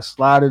like this, I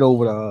slide it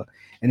over to her,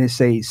 and it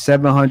says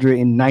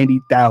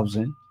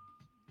 790,000.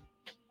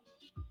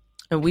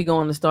 And we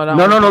going to start out.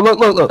 No.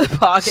 Look.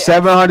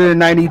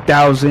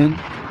 790,000.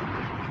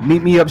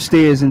 Meet me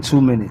upstairs in 2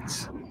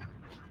 minutes,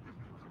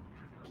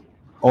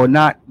 or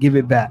not give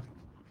it back.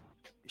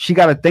 She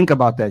got to think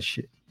about that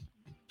shit.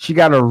 She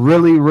got to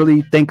really,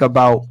 really think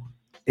about,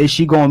 is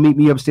she going to meet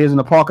me upstairs in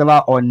the parking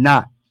lot or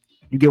not?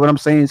 You get what I'm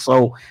saying?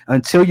 So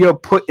until you're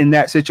put in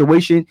that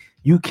situation,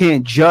 you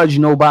can't judge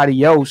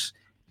nobody else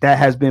that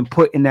has been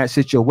put in that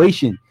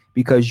situation,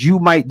 because you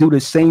might do the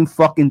same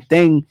fucking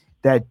thing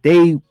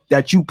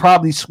that you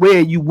probably swear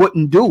you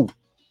wouldn't do.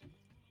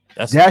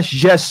 That's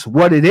just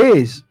what it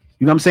is.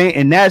 You know what I'm saying?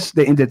 And that's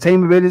the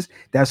entertainment business.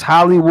 That's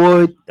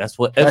Hollywood. That's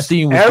what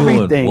Epstein was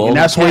everything. doing. And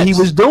that's what he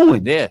was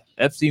doing. Yeah,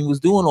 Epstein was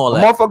doing all A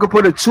that. motherfucker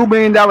put a $2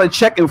 million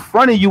check in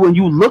front of you, and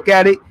you look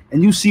at it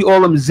and you see all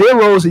them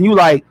zeros, and you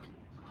like,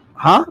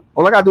 huh?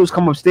 All I gotta do is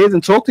come upstairs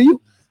and talk to you.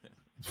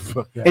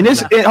 And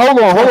this, hold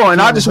on.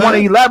 And I just want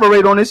to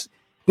elaborate on this.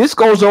 This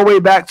goes all the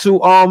way back to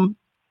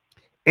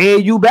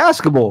AAU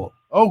basketball.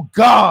 Oh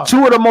God!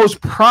 2 of the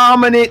most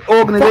prominent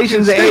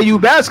organizations in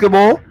AAU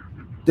basketball.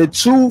 The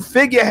 2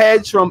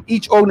 figureheads from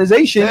each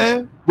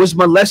organization was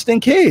molesting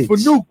kids. For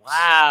Nuke.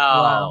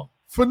 Wow.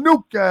 For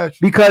Nuke cash.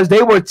 Because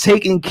they were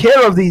taking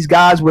care of these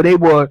guys, where they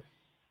were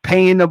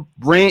paying the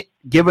rent,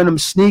 giving them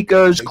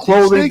sneakers,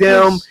 clothing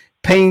them,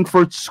 paying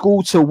for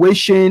school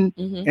tuition,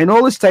 and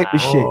all this type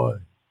of shit.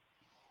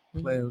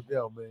 Man.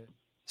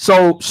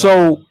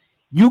 So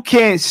you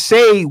can't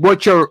say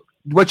what you're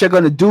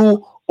gonna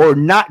do or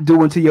not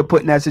do until you're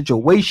put in that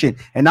situation.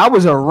 And I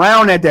was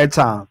around at that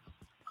time.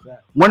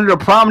 One of the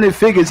prominent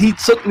figures, he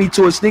took me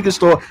to a sneaker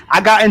store. I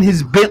got in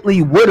his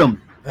Bentley with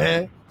him,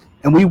 and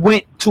we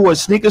went to a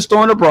sneaker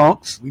store in the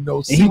Bronx.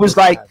 And he was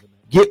like,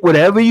 "Get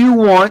whatever you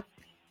want,"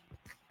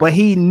 but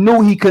he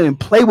knew he couldn't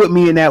play with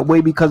me in that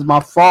way because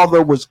my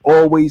father was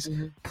always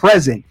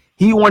present.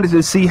 He wanted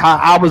to see how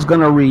I was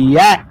gonna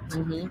react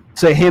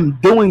to him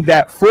doing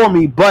that for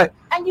me. But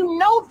and you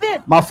know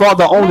this, my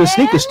father owned a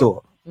sneaker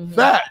store.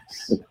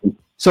 Facts.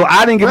 So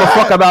I didn't give a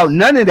fuck about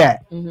none of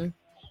that.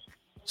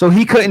 So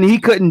he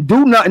couldn't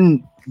do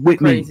nothing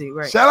with me.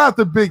 Right. Shout out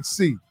to Big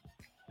C.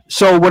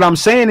 So what I'm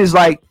saying is,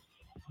 like,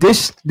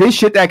 this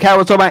shit that Carol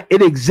was talking about,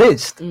 it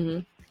exists.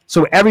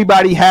 So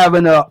everybody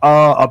having a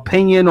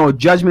opinion or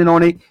judgment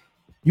on it,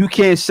 you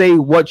can't say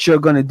what you're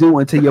gonna do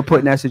until you're put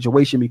in that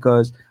situation,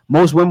 because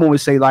most women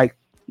would say, like,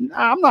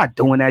 nah, I'm not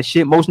doing that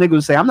shit. Most niggas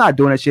would say, I'm not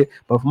doing that shit.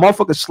 But if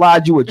motherfucker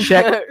slide you a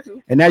check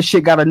and that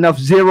shit got enough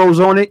zeros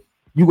on it,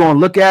 you gonna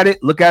look at it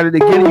again,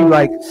 and you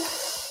like,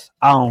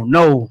 I don't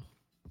know,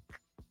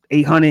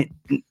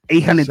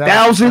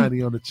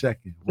 800,000 on the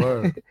checking.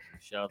 Word.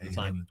 Shout out to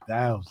Tiny.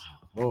 800,000.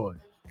 Boy.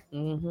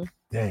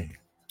 Dang.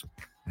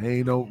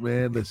 Ain't no,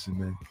 man. Listen,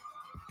 man.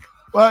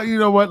 Well, you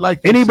know what?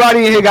 Like,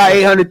 anybody in here got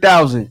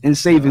 800,000 in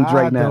savings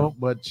right now? Don't,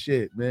 but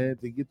shit, man.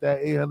 To get that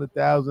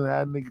 800,000,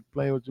 how nigga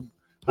playing with you?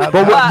 No.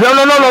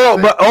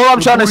 But all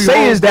I'm trying to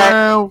say is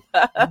that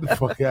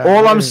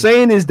I'm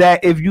saying is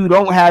that if you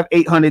don't have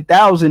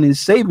 800,000 in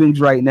savings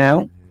right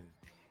now,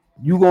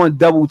 you going to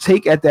double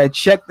take at that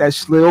check that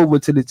slid over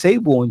to the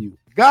table on you.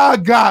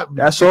 God got me.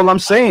 That's all I'm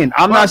saying.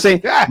 I'm not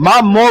saying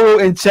my moral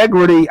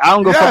integrity. I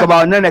don't give a fuck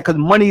about none of that, because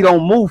money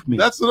don't move me.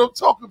 That's what I'm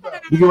talking about.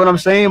 You get what I'm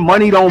saying?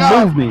 Money don't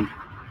move me,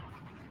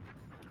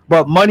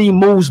 but money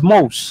moves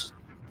most.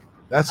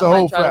 That's a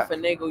whole fact. fact. Try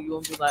to finagle you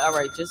and be like, all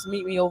right, just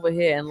meet me over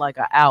here in like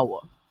an hour.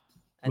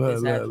 at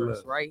this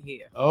address right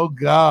here. Oh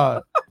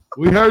God,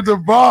 we heard the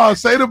bar.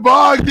 Say the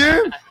bar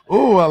again.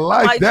 Oh, I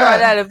like that. Try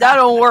that. If that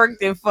don't work,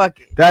 then fuck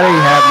it. That ain't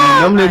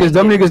happening.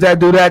 Them niggas that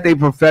do that, they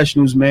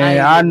professionals, man.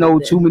 I know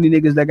too many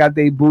niggas that got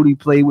their booty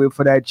played with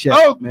for that check.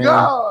 Oh man.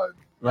 God.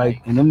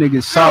 Like, and them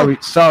niggas, sorry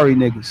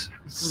niggas.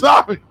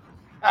 Sorry.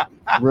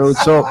 Real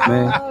talk,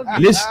 man.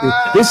 This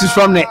is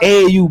from the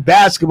AAU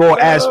basketball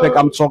aspect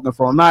I'm talking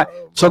from. I'm not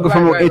talking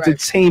from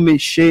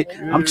entertainment shit.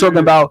 I'm talking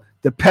about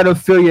the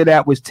pedophilia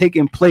that was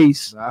taking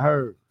place. I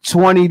heard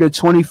 20 to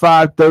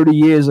 25, 30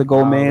 years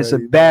ago, man. It's a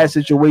bad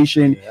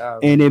situation.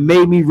 And it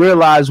made me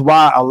realize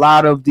why a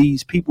lot of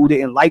these people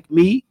didn't like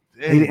me.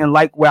 They didn't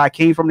like where I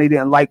came from. They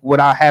didn't like what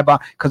I had,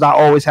 because I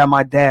always had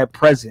my dad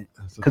present.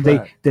 Because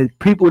the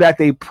people that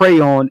they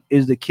prey on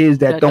is the kids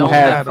that don't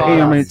have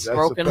parents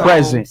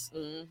present.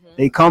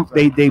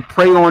 Mm-hmm. They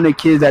prey on the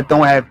kids that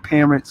don't have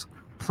parents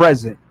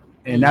present,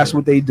 and that's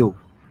what they do.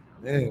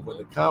 Man, when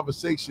the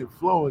conversation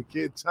flowing,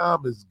 kid,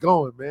 time is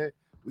going, man.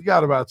 We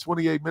got about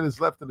 28 minutes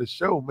left in the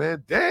show,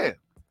 man. Damn.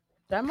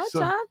 That much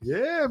time?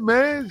 Yeah,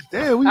 man.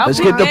 Damn. Let's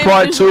get to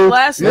part 2.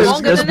 Let's put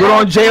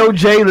on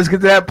JOJ. Let's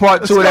get to that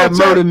part 2 of that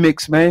murder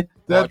mix, man.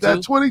 That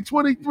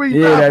 2023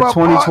 that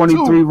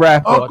 2023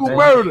 wrap up. Uncle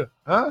Murder.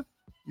 Huh?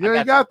 You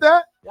ain't got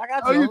that? I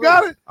got you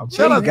got it?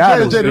 Shout out to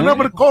JJ. The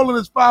number to call in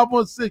is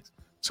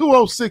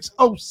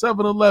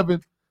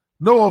 516-206-0711.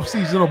 No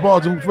Offseason on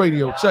Bars and Hoops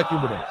Radio. Check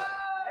in with us.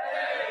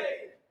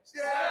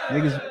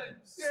 Niggas.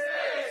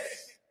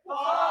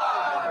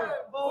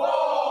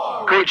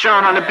 Great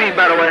Sean on the beat,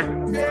 by the way.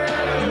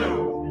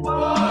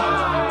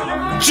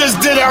 Just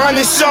did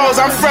 100 shows.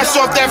 I'm fresh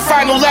off that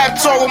final lap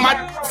tour with my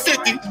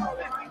 50.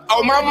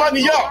 Oh, my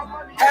money up.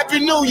 Happy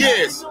New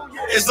Year's.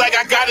 It's like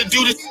I gotta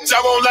do this.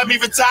 Y'all won't let me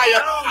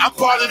retire. I'm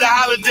part of the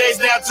holidays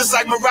now, just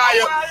like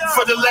Mariah.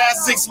 For the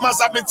last 6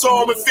 months, I've been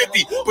touring with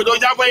 50. But all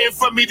y'all waiting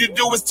for me to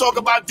do is talk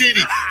about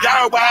Diddy.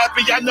 Y'all heard what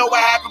happened, y'all know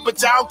what happened, but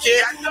y'all don't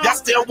care. Y'all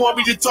still want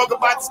me to talk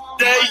about this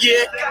day,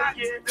 yeah.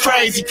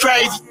 Crazy.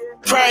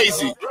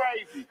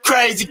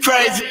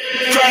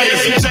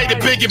 Say the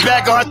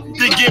piggyback on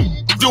to get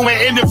doing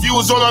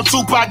interviews on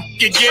Tupac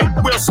again.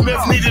 Will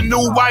Smith need a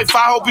new wife.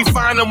 I hope he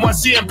find him one.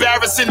 She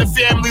embarrassing the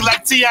family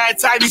like T.I. and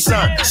Tiny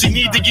Son. She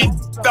need to get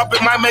up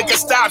and might make her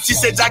stop. She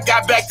said I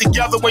got back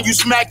together when you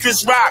smack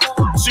Chris Rock.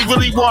 She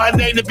really want her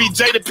name to be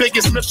Jada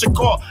Pinkett Smith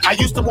Shakur. I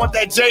used to want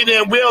that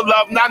Jada and Will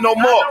love, not no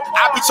more.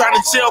 I be trying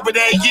to chill, but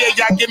that year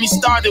y'all get me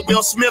started.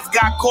 Will Smith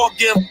got caught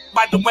getting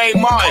by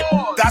Dwayne Martin.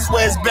 That's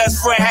where his best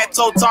friend had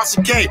told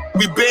Tasha K.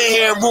 We been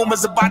hearing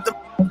rumors about the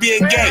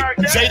being gay.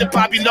 Jada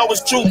probably know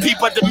it's true.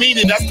 People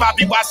demeaning. That's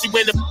probably why she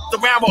went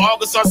around with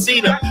August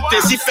Alsina.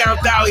 Then she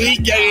found out he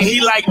gay and he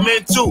like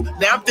men too.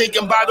 Now I'm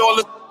thinking about all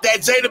the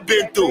that Jada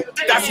been through.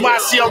 That's why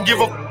she don't give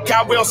a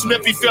how Will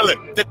Smith be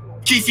feeling. The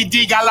Keefe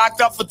D got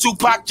locked up for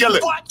Tupac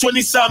killing.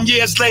 20-some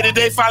years later,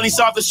 they finally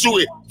saw the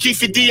shooting.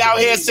 Keefe D out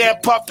here saying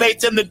Puff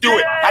paid him to do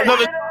it. I know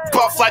the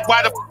Puff like,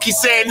 why the f*** he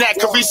saying that?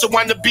 Carissa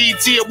won the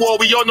BET Award,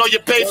 we all know you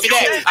paid for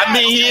that. I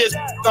mean, he is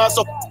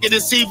so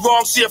is he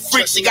wrong? She a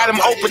freak, she got him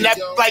open that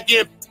like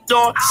in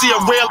on. She a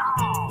real.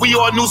 We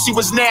all knew she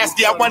was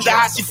nasty. I wonder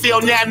how she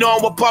feel now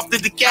knowing what Puff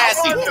did to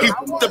Cassie. He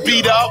the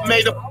beat her up,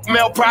 made a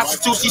male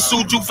prostitute. She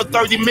sued you for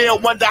 30 mil.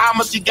 Wonder how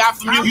much she got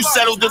from you. You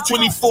settled the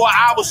 24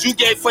 hours you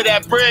gave for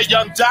that bread.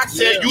 Young Jock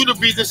said you the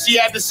reason she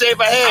had to save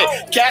her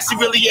head. Cassie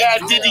really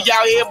had Diddy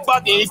out here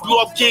bugging. He blew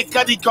up Kid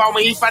Cudi car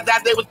when he found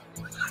out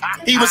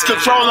he was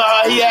controlling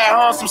her. He had her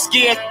on some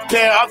skin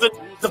pair other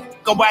the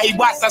while he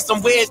watched us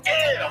some weird.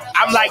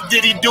 I'm like,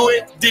 did he do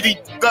it? Did he?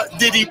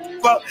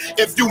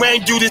 If you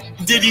ain't do this,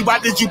 did he? Why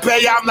did you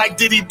pay? I'm like,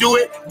 did he do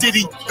it? Did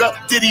he?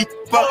 Did he?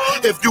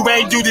 If you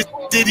ain't do this,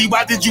 did he?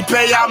 Why did you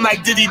pay? I'm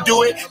like, did he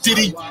do it? Did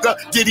he?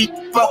 Did he?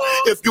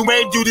 If you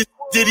ain't do this,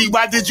 did he?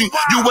 Why did you?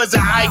 You was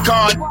an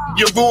icon.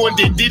 You ruined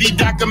it. Did he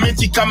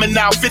documentary coming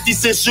out? 50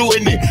 Cent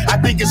shooting it. I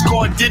think it's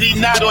called Did He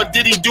Not or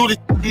Did He Do This?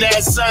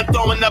 That son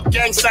throwing up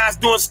gang signs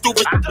doing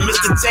stupid.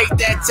 Mr. Take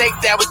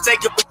that was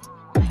taking.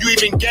 You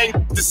even gang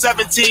the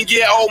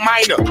 17-year-old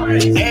minor.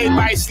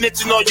 Everybody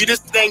snitching on you. This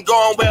thing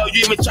going well.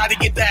 You even try to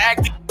get the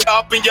acting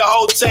up in your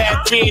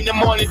hotel. 3 in the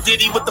morning,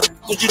 Diddy, what the f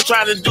was you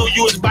trying to do?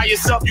 You was by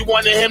yourself. You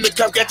wanted him to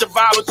come catch a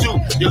vibe with you.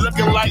 You're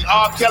looking like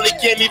R. Kelly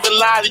can't even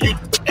lie to you.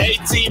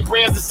 18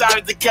 brands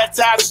decided to cut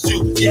ties with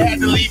you. You had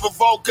to leave a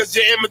vote because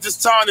your image is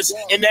tarnished.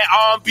 And that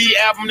R&B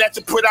album that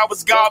you put out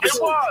was garbage.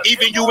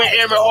 Even you and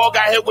Aaron Hall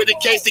got hit with a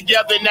case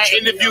together. In that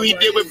interview he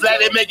did with Vlad,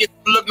 they make it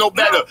look no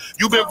better.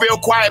 You been real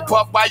quiet,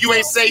 Puff. Why you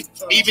ain't safe?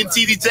 Even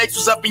TD Jakes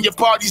was up in your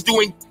parties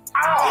doing.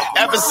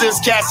 Ever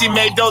since Cassie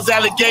made those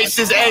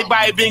allegations,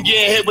 everybody been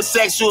getting hit with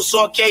sexual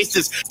assault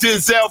cases.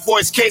 Denzel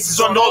voice cases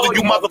on all of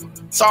you mother.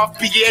 Soft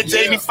Pierre,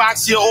 Jamie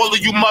Foxx, here, all of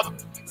you mother.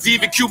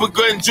 Even Cuba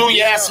Gooding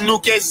Jr. had some new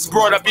cases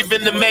brought up.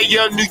 Even the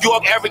mayor of New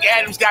York, Eric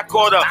Adams, got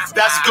caught up.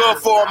 That's good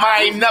for him.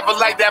 I ain't never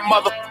like that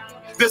mother.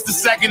 This the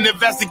second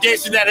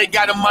investigation that they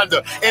got him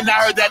under. And I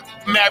heard that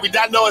married.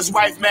 I know his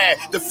wife mad.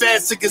 The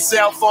feds took his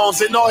cell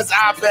phones and all his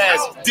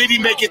iPads. Did he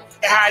make it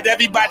hide?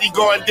 Everybody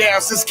going down.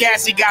 Since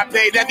Cassie got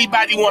paid,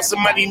 everybody wants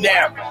some money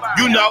now.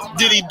 You know,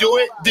 did he do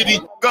it? Did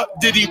he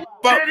Did he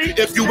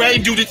If you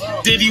ain't do this,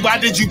 did he? Why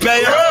did you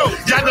pay her?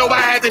 Y'all know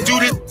I had to do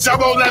this. So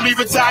won't let me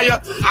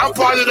retire. I'm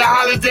part of the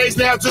holidays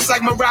now, just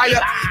like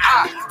Mariah.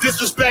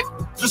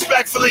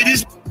 Respectfully,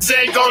 these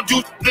ain't gonna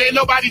do. There ain't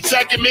nobody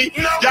checking me.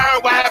 Y'all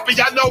heard what happened.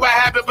 Y'all know what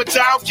happened, but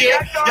y'all don't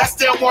care. Y'all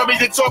still want me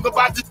to talk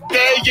about this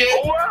day,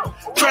 yeah?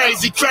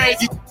 Crazy.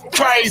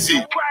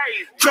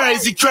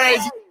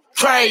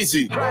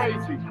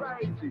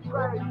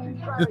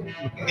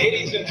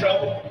 Diddy's in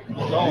trouble.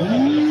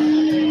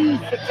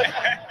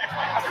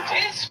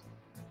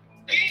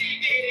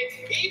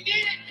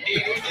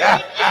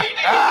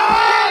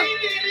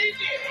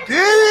 He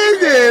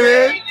did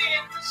it.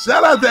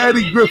 Shout out to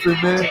Eddie Griffin,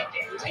 man.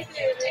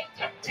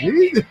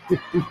 Take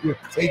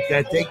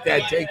that.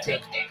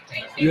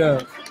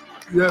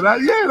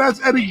 Yeah,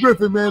 that's Eddie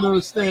Griffin, man, on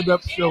a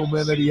stand-up show,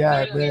 man, that he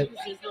had, man.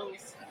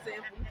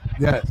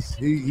 Yes,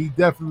 he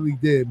definitely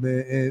did,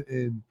 man.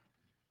 And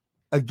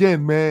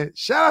again, man,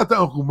 shout out to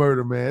Uncle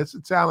Murder, man. It's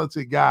a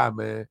talented guy,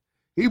 man.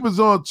 He was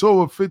on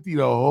tour with 50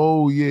 the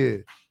whole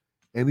year,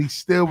 and he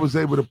still was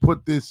able to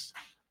put this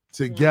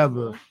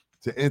together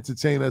to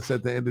entertain us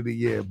at the end of the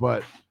year.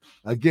 But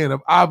again,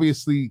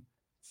 obviously,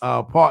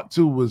 part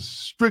 2 was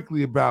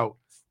strictly about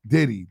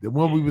Diddy, the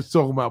one we was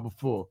talking about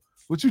before.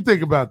 What you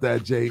think about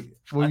that, Jay?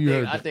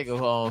 I think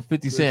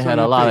 50 Cent had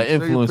a lot of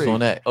influence on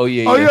that. Oh,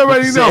 yeah. Oh, you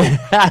already know.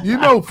 You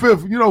know,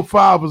 Fifth,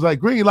 5 was like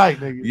green light,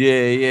 nigga.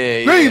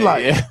 Yeah. Green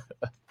light.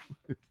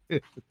 Yeah.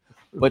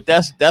 But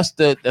that's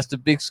the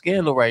big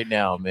scandal right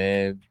now,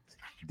 man.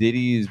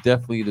 Diddy is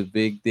definitely the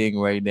big thing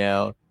right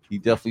now. He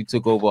definitely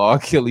took over R.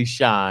 Kelly's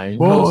shine. You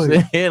know what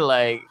I'm saying?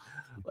 Like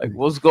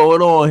what's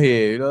going on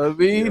here? You know what I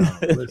mean?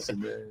 Yeah, listen,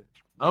 man.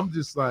 I'm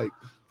just like,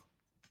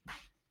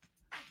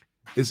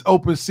 it's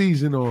open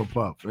season on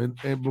Puff.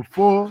 And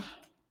before,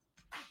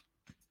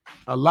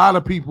 a lot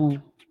of people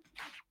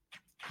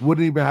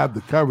wouldn't even have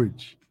the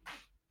courage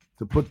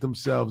to put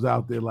themselves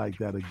out there like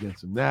that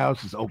against him. Now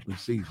it's just open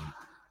season.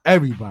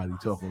 Everybody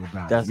talking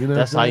about it. You know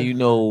that's how you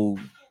know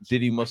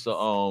Diddy must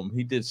have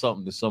he did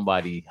something to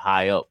somebody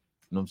high up.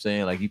 You know what I'm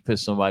saying? Like he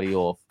pissed somebody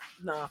off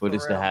for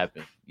this to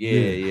happen.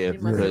 Yeah. He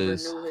must have renewed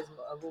his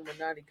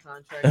Illuminati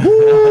contract.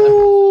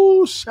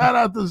 Ooh, shout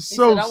out to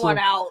Sosa. I want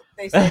out.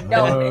 They said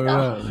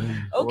no.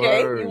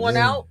 Okay, you want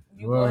out?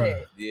 You go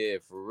ahead. Yeah,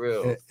 for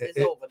real. It's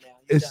over now.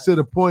 It's to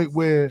the point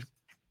where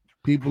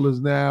people is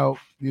now,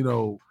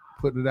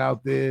 putting it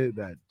out there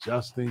that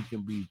Justin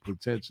can be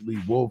potentially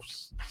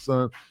Wolf's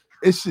son.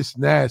 It's just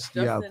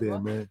nasty out there,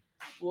 man.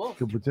 Wolf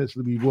could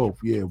potentially be Wolf.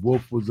 Yeah,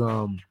 Wolf was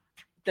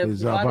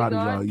his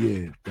bodyguard.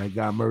 Yeah, that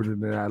guy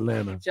murdered in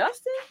Atlanta.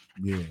 Justin?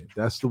 Yeah,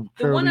 that's the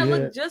one that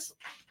looked just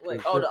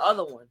like the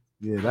other one.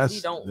 Yeah, that's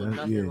he don't look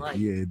nothing like.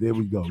 Yeah, there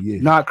we go.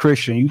 Yeah, not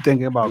Christian. You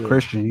thinking about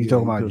Christian? You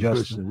talking about Justin?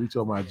 Christian. We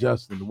talking about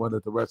Justin, the one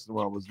that the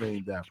restaurant was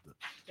named after.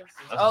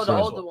 The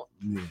older one.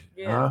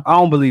 Yeah. Huh? I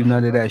don't believe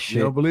none of that shit.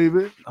 You don't believe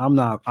it? I'm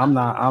not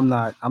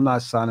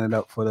signing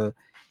up for the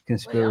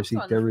conspiracy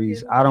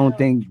theories. I don't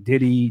think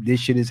this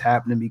shit is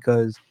happening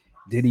because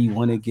Diddy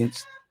went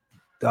against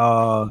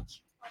the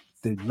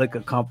liquor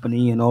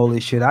company and all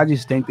this shit. I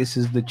just think this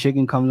is the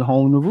chicken coming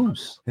home to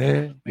roost.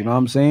 Yeah. You know what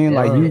I'm saying?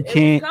 Like you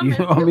can't, you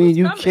know what I mean?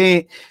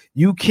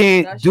 You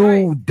can't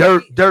do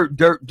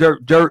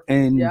dirt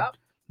and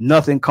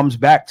nothing comes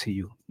back to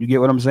you. You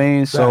get what I'm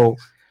saying? So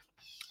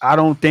I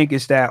don't think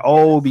it's that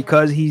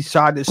because he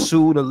tried to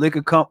sue the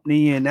liquor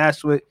company and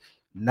that's what.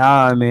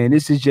 Nah, man,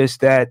 this is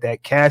just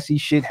that Cassie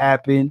shit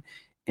happened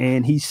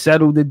and he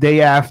settled the day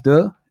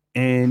after,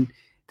 and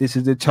this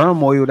is the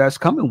turmoil that's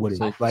coming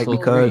with it.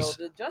 Because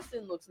the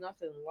Justin looks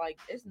nothing like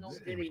it's no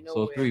Diddy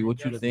nowhere. So 3,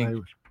 what you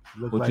think?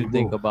 What you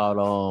think about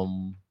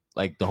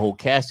like the whole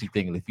Cassie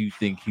thing? If you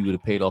think he would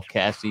have paid off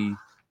Cassie,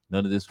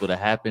 none of this would have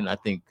happened. I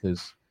think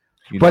because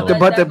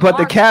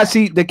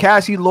the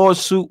Cassie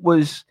lawsuit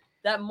was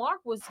that Mark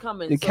was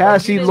coming. The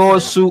Cassie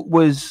lawsuit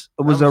was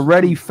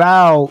already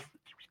filed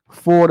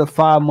 4 to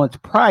 5 months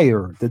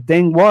prior. The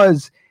thing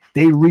was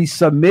they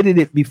resubmitted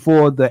it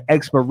before the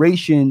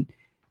expiration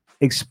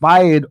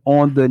expired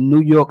on the New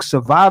York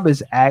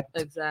Survivors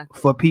Act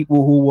for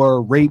people who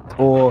were raped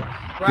or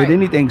did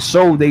anything.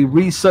 So they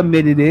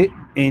resubmitted it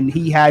and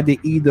he had to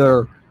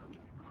either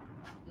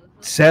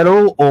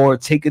settle or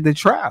take it to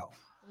trial.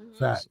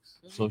 Facts.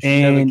 So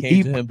she never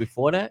came to him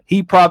before that?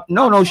 He probably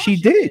no, she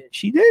did.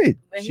 She did.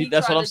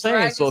 That's what I'm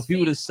saying. So if he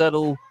would have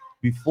settled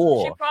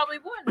before, she probably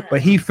wouldn't.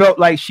 But he felt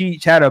like she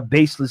had a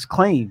baseless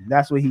claim.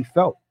 That's what he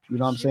felt. You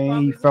know what I'm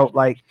saying? He felt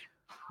like,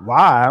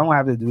 why? I don't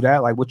have to do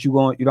that. Like, what you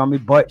going? You know what I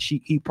mean? But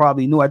he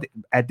probably knew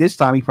at this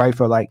time. He probably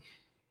felt like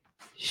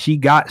she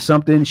got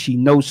something. She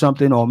knows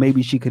something, or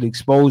maybe she could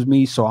expose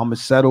me. So I'm gonna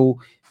settle,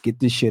 get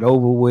this shit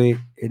over with.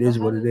 It is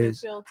what it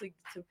is. Feel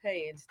to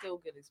pay and still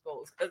get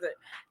exposed because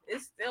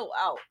it's still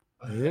out.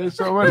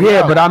 It's already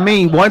out. But I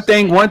mean, one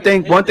thing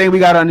we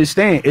gotta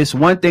understand. It's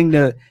one thing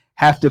to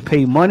have to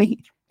pay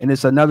money, and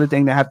it's another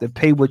thing to have to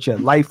pay with your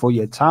life or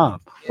your time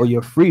or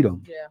your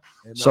freedom. Yeah.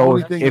 So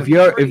if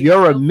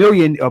you're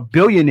a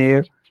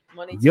billionaire,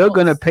 you're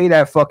gonna pay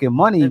that fucking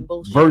money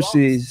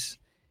versus,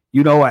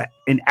 you know,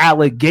 an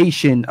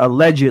allegation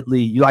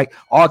allegedly. Like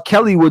R.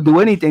 Kelly would do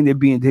anything to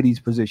be in Diddy's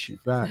position.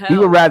 He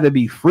would rather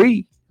be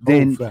free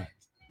than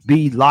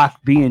be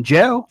in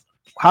jail.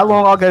 How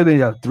long R. Kelly been in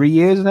jail? 3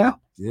 years now?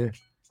 Yeah,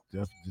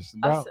 just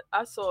about.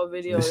 I saw a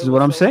video. This is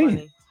what I'm saying.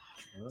 Funny.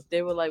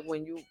 They were like,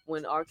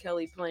 when R.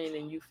 Kelly playing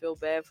and you feel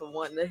bad for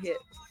wanting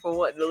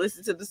to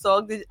listen to the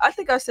song. I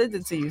think I sent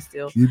it to you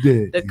still. You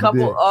did. The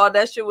couple,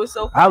 that shit was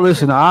so funny. I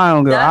listen to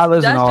R.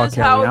 Kelly. That's just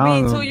how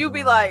it be too. You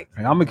be like,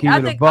 I'm gonna keep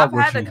it a buck.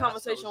 I've had a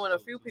conversation with a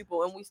few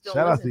people and we still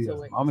listen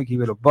to it. I'm gonna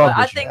keep it a buck. But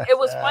I think it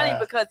was funny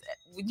because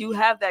you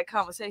have that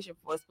conversation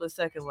for a split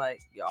second,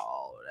 like,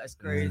 yo, that's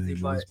crazy.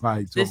 But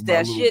this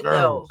that shit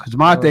though. Because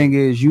my thing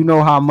is, you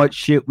know how much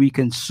shit we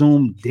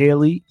consume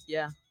daily.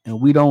 Yeah. And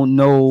we don't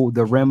know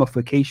the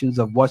ramifications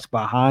of what's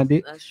behind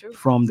it. That's true.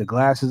 From the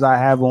glasses I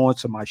have on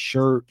to my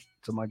shirt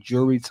to my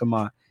jewelry to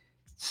my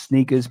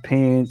sneakers,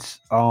 pants,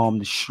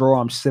 the straw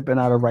I'm sipping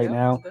out of right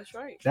now. That's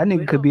right. That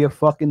nigga could be a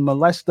fucking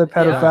molester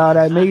pedophile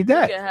that made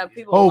that. You can have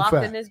people locked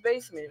in his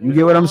basement. You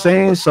get what I'm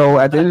saying? So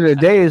at the end of the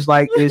day, it's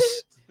like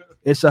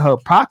it's a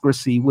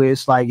hypocrisy where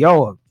it's like,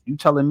 yo, you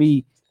telling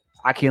me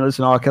I can't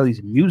listen to R.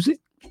 Kelly's music?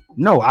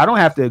 No, I don't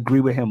have to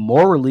agree with him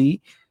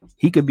morally.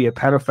 He could be a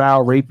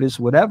pedophile, rapist,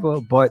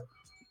 whatever. But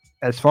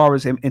as far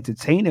as him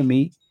entertaining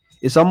me,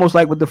 it's almost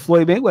like with the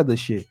Floyd Mayweather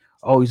shit.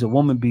 Oh, he's a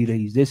woman beater.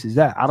 He's this, is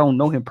that. I don't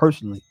know him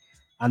personally.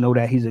 I know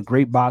that he's a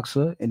great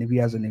boxer. And if he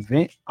has an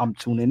event, I'm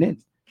tuning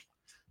in.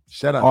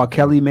 Shut up. R.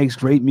 Kelly makes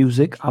great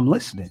music. I'm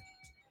listening.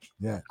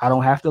 Yeah. I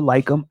don't have to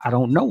like him. I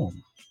don't know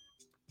him.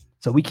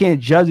 So we can't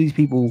judge these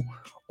people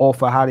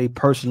off of how they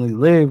personally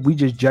live. We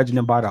just judging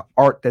them by the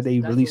art that they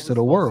release to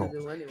the world,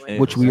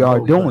 which we are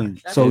doing.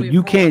 So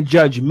you can't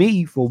judge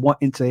me for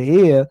wanting to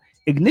hear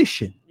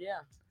Ignition. Yeah.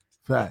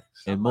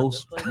 Facts. And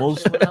most people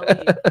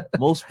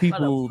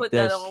put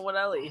that on when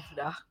I leave.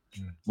 Nah.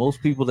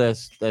 Most people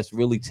that's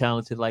really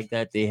talented like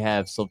that, they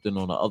have something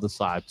on the other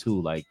side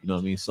too. Like, you know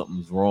what I mean?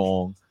 Something's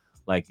wrong.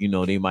 Like, you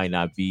know, they might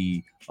not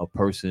be a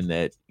person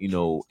that, you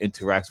know,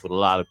 interacts with a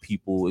lot of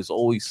people. It's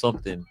always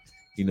something,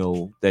 you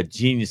know, that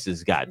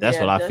geniuses got. That's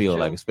what I feel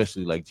like,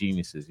 especially like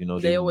geniuses, you know,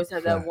 they always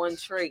have that one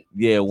trait.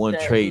 Yeah, one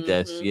trait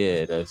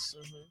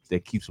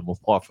that keeps them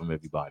apart from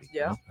everybody.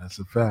 Yeah, that's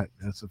a fact.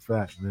 That's a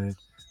fact, man.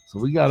 So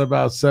we got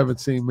about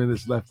 17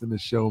 minutes left in the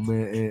show,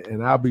 man,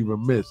 and I'll be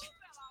remiss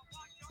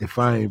if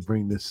I ain't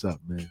bring this up,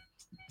 man.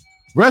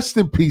 Rest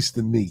in peace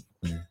to Neek,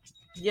 man.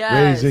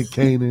 Yes. Raising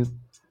Canaan.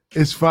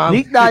 It's fine.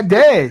 Neek not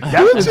dead.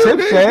 That's what Tip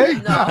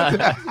said.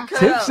 No.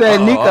 Tip said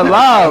Neek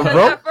alive,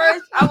 bro. At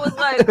first, I was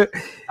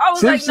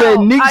Tip like, said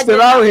no, Neek's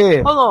still out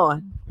here. Hold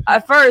on.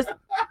 At first,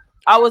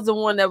 I was the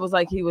one that was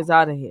like, he was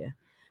out of here.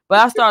 But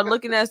I started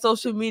looking at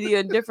social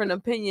media and different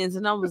opinions,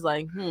 and I was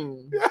like,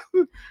 And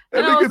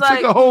I was like,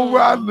 took a whole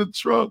ride in the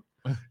trunk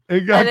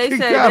and got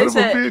kicked out of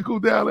a vehicle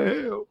down the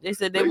hill. They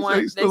said they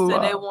want him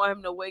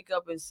to wake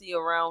up and see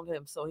around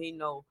him so he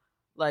know,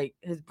 like,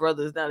 his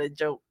brother's not a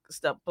joke.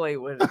 Stop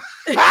playing with him.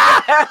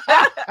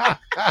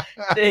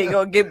 They ain't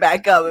gonna get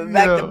back up and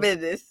back to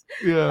business.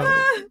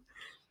 Yeah.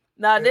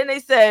 Then they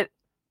said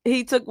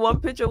he took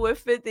one picture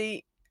with with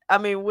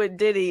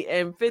Diddy,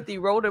 and 50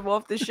 wrote him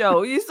off the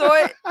show. You saw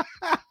it?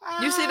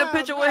 You see the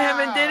picture with him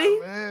and Diddy?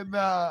 Man,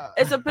 nah.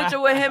 It's a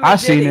picture with him I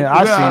and Diddy.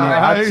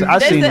 I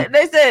seen it.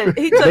 They said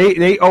he took.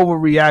 They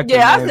overreacted.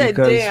 Yeah, I said,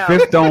 because damn.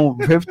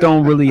 Fifth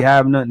don't really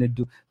have nothing to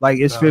do. Like,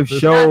 it's Fifth's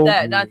show.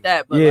 Not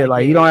that. But yeah,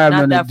 like he don't have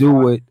nothing to do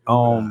with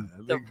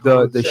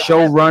the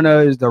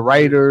showrunners, the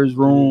writers'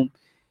 room.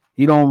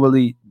 He don't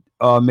really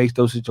make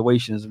those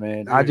situations,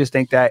 man. I just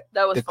think that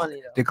was funny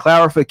though. The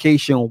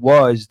clarification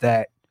was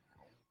that,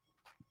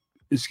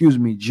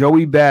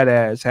 Joey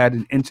Badass had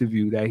an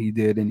interview that he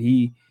did, and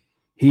he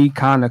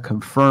kind of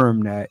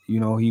confirmed that,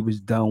 you know, he was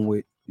done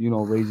with, you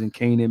know, Raising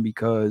Canaan,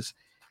 because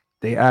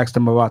they asked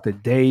him about the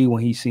day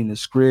when he seen the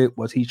script.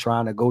 Was he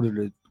trying to go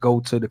to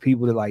the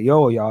people that like,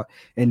 yo, y'all?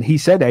 And he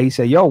said that. He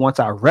said, yo, once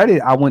I read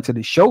it, I went to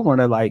the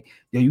showrunner like,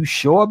 yo, you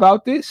sure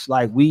about this?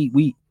 Like,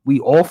 we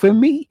offing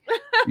me?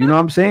 You know what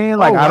I'm saying?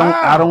 Like,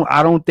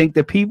 I don't think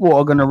the people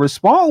are gonna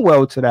respond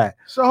well to that.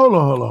 So hold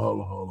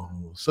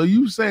on. So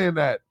you saying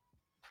that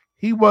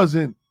he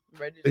wasn't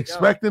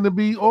expecting to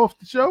be off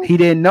the show? He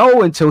didn't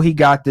know until he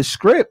got the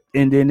script,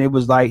 and then it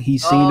was like he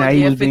seen that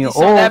he was being off.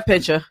 That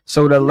picture.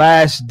 So the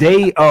last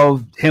day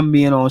of him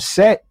being on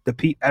set,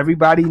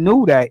 everybody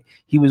knew that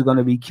he was going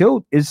to be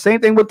killed. It's the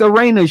same thing with the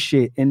Raina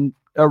shit in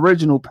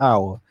Original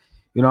Power.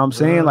 You know what I'm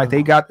saying? Like,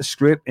 they got the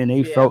script and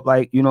they felt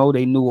like, you know,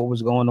 they knew what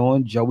was going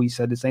on. Joey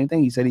said the same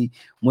thing. He said he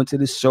went to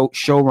the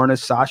showrunner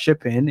Sasha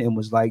Penn and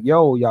was like,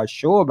 yo, y'all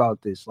sure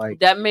about this?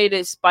 Like, that made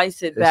it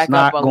spice it back it's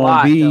not up a gonna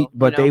lot. be, though,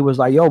 but they was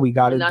like, yo, we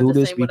got to do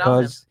this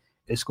because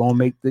it's gonna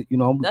make the, you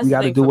know, That's we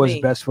got to the do thing what's for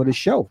me. best for the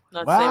show.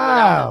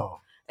 Wow.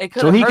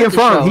 So he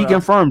confirmed. He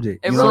confirmed it.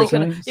 It you know really what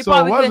I'm could. saying?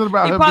 So it wasn't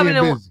about him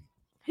being busy.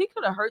 He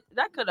could have hurt.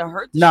 That could have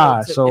hurt.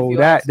 Nah, so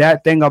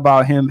that thing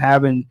about him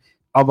having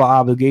other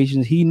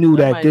obligations, he knew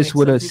that this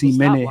would have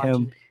cemented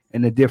him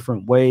in a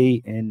different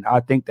way. And I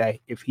think that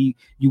if you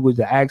was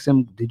to ask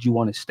him, did you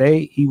want to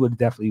stay? He would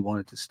definitely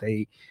wanted to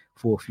stay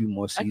for a few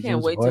more seasons. I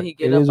can't wait till he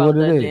get up out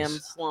that damn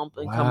slump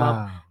and come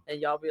up, and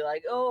y'all be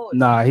like, "Oh."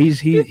 Nah,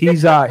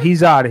 he's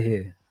out of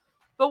here.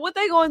 But what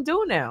they gonna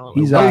do now?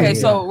 He's okay,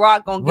 so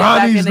Rock gonna get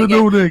back in the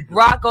game.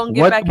 Rock gonna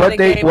get back in the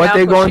game now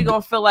because she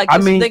gonna feel like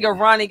this nigga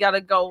Ronnie gotta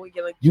go.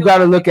 You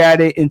gotta look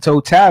at it in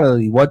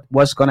totality.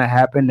 What's gonna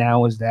happen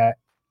now is that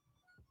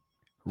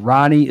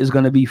Ronnie is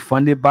gonna be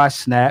funded by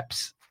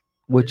Snaps,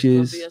 which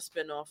is be a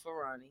spinoff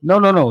for Ronnie. No,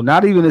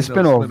 not even a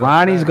spinoff.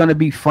 Ronnie's gonna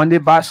be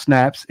funded by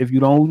Snaps. If you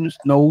don't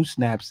know who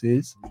Snaps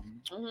is,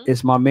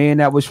 it's my man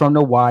that was from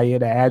The Wire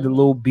that had the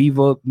little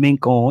beaver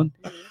mink on.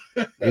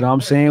 You know what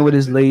I'm saying? With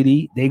his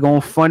lady, they gonna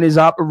fund his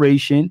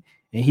operation,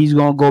 and he's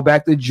gonna go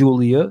back to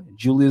Julia.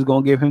 Julia's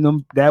gonna give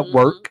him that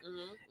work,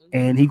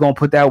 and he gonna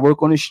put that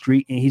work on the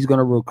street, and he's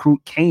gonna recruit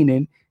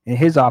Kanan in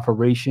his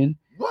operation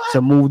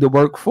to move the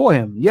work for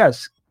him.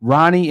 Yes,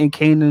 Ronnie and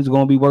Kanan is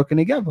gonna be working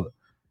together.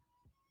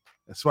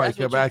 That's why he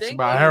kept asking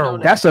about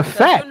heroin. That's a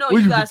fact.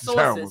 You got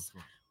sources.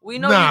 We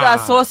know you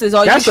got sources.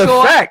 Are that's you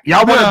sure? a fact.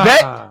 Y'all want to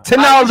bet?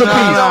 $10 a piece. You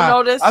don't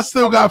know this? I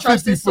still got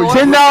 50 for you.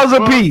 $10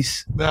 a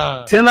piece.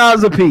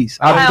 $10 a piece.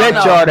 I bet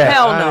y'all that.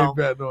 Hell no. I ain't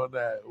betting on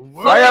that.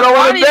 Why y'all don't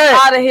want to bet?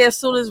 Out of here as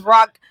soon as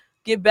Rock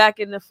get back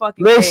in the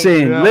fucking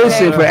listen, game.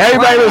 Listen, for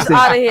everybody listening.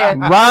 Out of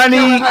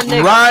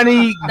here.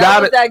 Ronnie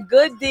got it. That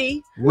good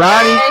D.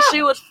 Ronnie. And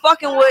she was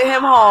fucking with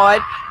him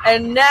hard,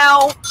 and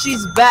now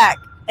she's back.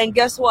 And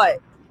guess what?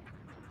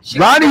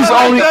 Ronnie's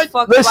only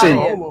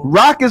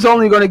Rock is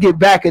only going to get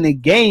back in the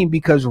game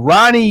because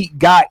Ronnie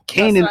got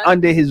Kanan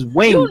under his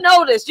wing. You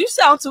know this. You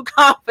sound too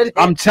confident.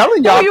 I'm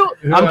telling y'all.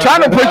 I'm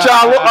trying to put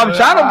y'all. I'm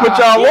trying to put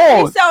y'all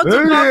on. He sounds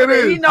too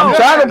confident. He knows. I'm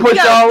trying to put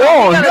y'all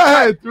on.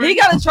 He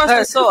got to trust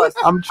the source.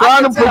 I'm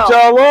trying to put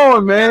y'all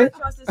on, man.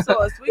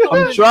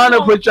 I'm trying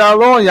to put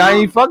y'all on. Y'all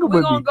ain't fucking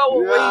with me. We're gonna go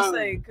with what he's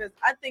saying because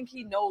I think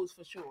he knows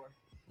for sure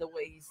the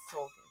way he's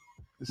talking.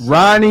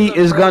 Ronnie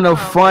is gonna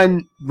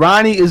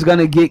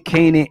get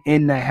Kanan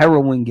in the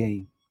heroin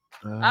game.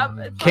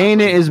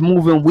 Kanan is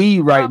moving weed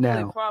right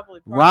now.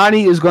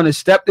 Ronnie is gonna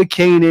step to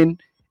Kanan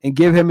and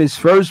give him his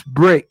first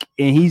brick,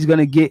 and he's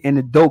gonna get in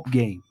the dope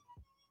game.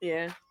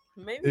 Yeah,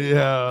 maybe.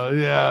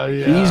 Yeah.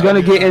 He's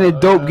gonna get in the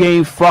dope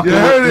game fucking.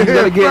 He's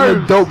gonna get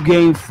in the dope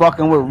game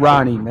fucking with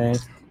Ronnie, man.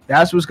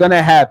 That's what's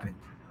gonna happen.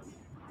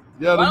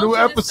 Yeah, the new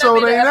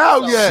episode ain't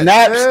out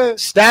yet.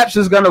 Snaps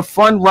is gonna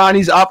fund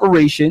Ronnie's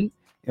operation.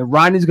 And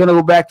Ronnie's gonna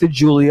go back to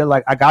Julia.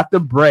 Like, I got the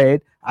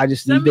bread. I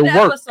just need the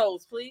work.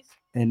 Episodes, please.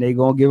 And they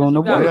gonna give him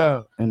the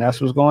work. And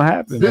that's what's gonna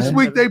happen. This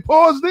week they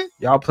paused it.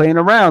 Y'all playing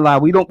around. Like,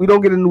 we don't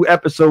get a new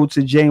episode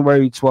to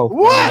January 12th.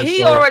 What?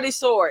 He already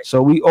saw it.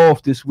 So we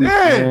off this week,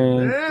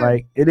 man.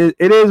 Like, it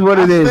is what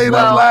it is. I stayed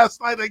up last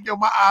night and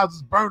my eyes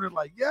was burning.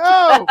 Like,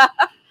 yo.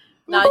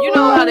 Now you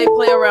know how they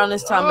play around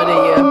this time of the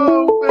year.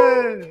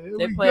 Man.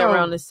 They play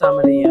around this time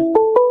of the year.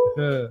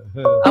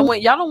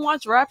 Y'all don't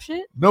watch rap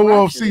shit? No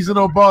off season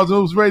on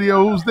BARSANDHOOPS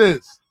Radio. Who's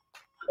this?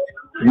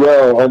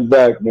 Yo, I'm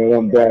back, man.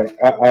 I'm back.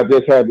 I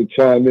just had to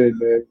chime in,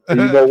 man.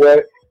 And you know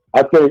what?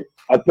 I think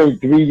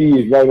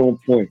 3D is right on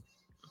point.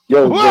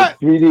 Yo, what?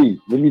 3D.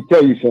 Let me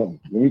tell you something.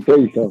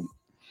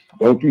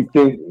 Don't you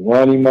think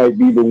Ronnie might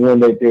be the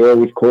one that they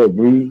always call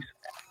Breeze?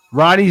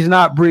 Ronnie's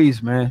not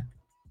Breeze, man.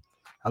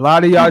 A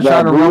lot of y'all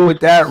trying to run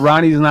with that.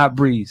 Ronnie's not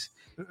Breeze.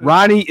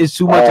 Ronnie is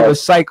too much of a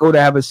psycho to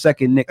have a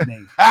second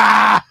nickname.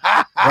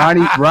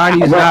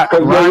 Ronnie's not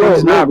wait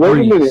Breeze. a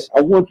minute.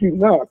 I want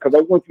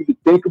you to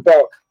think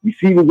about, you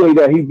see the way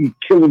that he be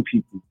killing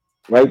people,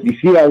 right? You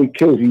see how he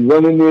kills. He's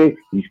running there,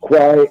 he's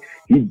quiet,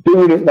 he's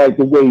doing it like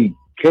the way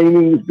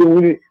Kanan was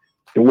doing it,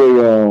 the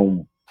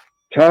way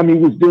Tommy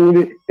was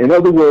doing it. In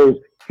other words,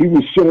 he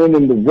was showing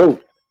them the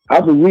rope.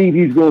 I believe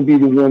he's going to be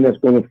the one that's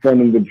going to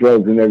fund him the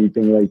drugs and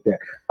everything like that.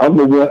 I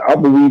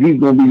believe he's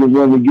going to be the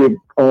one to give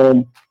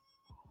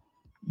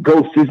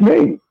Ghost his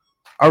name.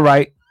 All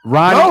right,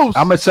 Ronnie. Ghost.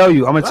 I'm gonna tell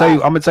you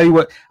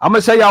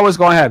what's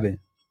gonna happen.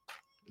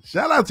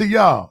 Shout out to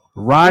y'all.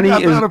 Ronnie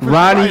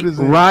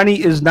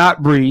is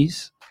not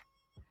Breeze.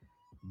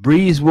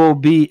 Breeze will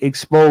be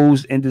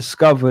exposed and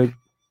discovered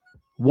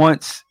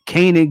once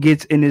Kanan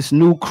gets in this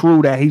new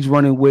crew that he's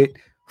running with,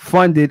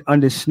 funded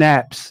under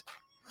Snaps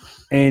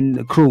and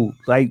the crew.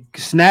 Like,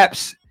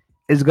 Snaps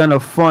is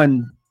gonna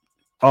fund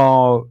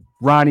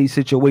Ronnie's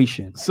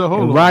situation.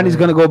 So Ronnie's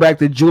gonna go back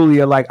to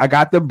Julia like, I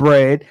got the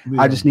bread,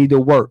 I just need to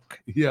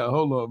work. Yeah,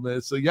 hold on,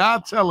 man. So y'all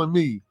telling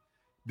me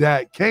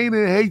that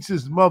Kanan hates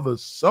his mother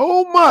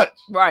so much,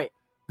 right,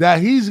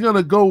 that he's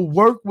gonna go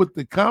work with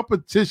the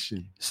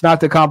competition? It's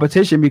not the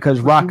competition because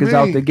Rock is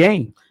out the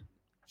game.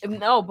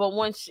 No, but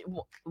once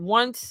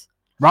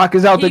Rock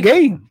is out the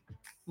game.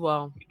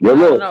 Well, I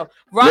don't know.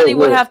 Ronnie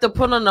would have to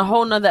put on a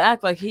whole nother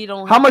act like he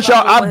don't. How much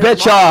y'all? I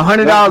bet y'all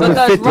 $100.50.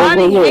 Because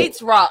Ronnie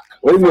hates Rock.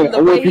 Wait a minute,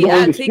 the way he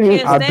acts, he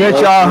can't stand. I bet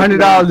y'all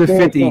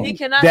 $100.50 he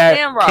cannot that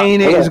stand Rock.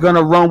 Kanan is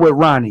gonna run with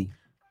Ronnie.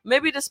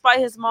 Maybe despite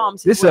his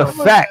mom's. This is a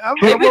fact.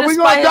 Maybe we're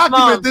gonna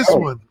document this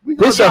one.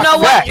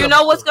 You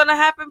know what's gonna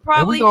happen?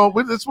 Probably.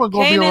 This one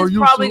gonna be on YouTube.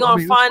 Probably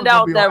gonna find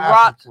out that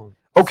Rock.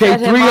 Okay,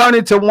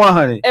 300 to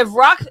 100. If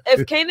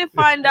Kanan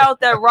find out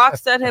that Rock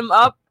set him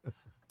up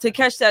to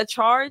catch that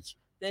charge,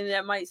 then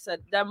that might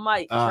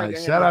trigger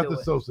him. Shout out to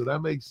Sosa. That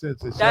makes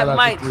sense. That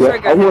might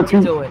trigger him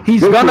to do it.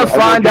 He's gonna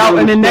find out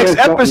in the next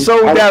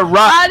episode that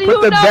Rock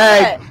put the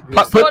bag,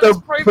 put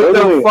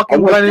the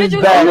fucking gun in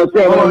his bag.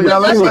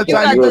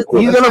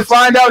 He's gonna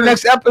find out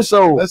next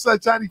episode. Let's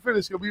let Tiny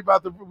finish because we're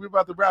about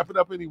to wrap it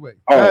up anyway.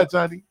 Go ahead,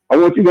 Tiny. I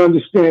want you to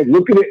understand.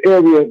 Look at the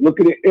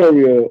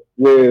area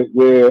where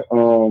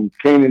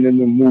Kanan and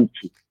them moved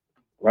to.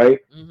 Right?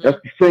 Mm-hmm.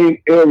 That's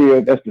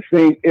the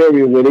same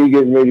area where they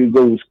getting ready to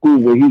go to school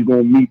where he's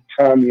gonna meet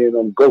Tommy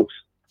and Ghost.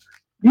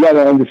 You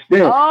gotta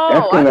understand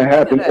that's gonna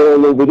happen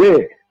all over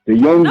there. The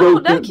young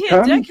Ghost and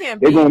Tommy,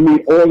 they're gonna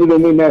meet all of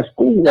them in that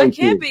school right there. That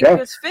can't be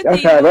because 50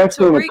 went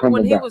to Tariq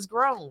when he was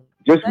grown.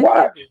 Just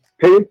watch.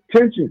 Pay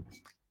attention.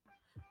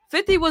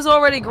 50 was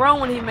already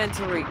grown when he met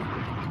Tariq.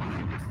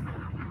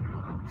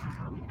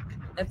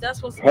 If that's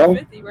supposed to be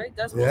 50, right?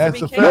 That's supposed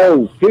to be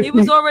Kanan. No, he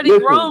was already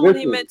grown when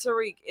he met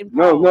Tariq.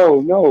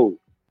 No.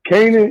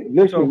 Kanan,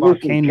 listen.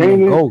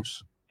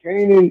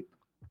 Kanan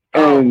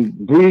and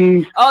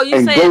Breeze. Oh,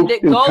 you're saying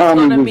that Ghost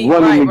gonna meet?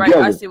 Right.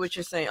 Together. I see what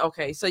you're saying.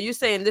 Okay, so you're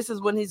saying this is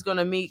when he's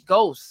gonna meet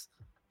Ghost.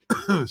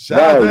 They're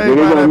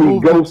gonna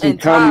meet Ghost and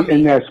Tommy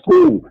in that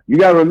school. You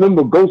gotta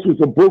remember, Ghost was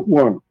a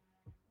bookworm.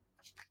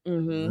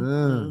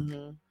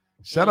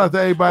 Shout out to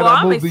everybody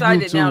that moved to YouTube,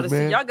 I'm excited now to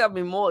man. see. Y'all got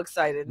me more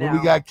excited now.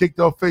 When we got kicked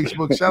off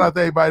Facebook. Shout out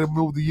to everybody that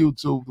moved to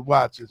YouTube to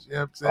watch us. You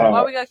know what I'm saying?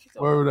 Why we got kicked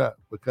off? Word up,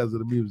 because of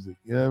the music.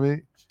 You know what I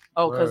mean?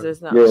 Oh, because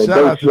it's not. Yeah,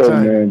 shout out to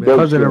Tiny, man.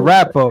 Because of the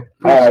wrap up.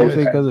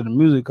 Because of the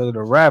music, because of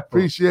the rap up.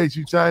 Appreciate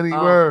you, Tiny.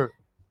 Word.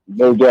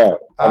 No doubt.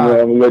 I'm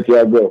gonna let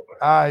y'all go. All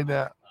right,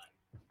 now.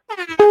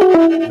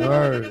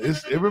 Word.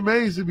 It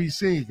remains to be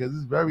seen because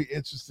it's very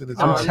interesting.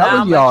 I'm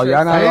telling y'all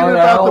not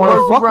about to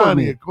work fuck with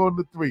Ronnie, me.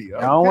 According to 3.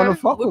 I don't want to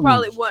fuck with me.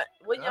 Probably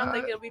when y'all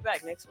think it'll be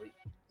back next week?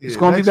 It's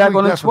going to be back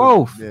on the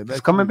 12th. Yeah,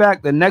 it's coming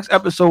back. The next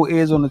episode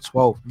is on the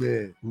 12th.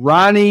 Yeah.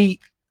 Ronnie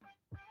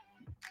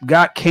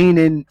got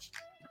Kanan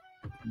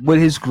with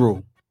his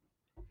crew.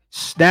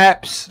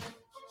 Snaps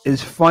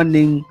is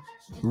funding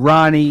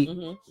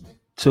Ronnie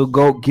to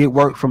go get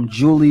work from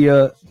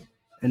Julia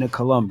and the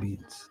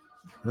Colombians.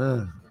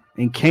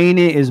 And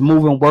Kanan is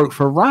moving work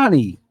for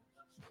Ronnie.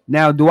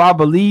 Now, do I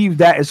believe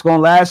that it's going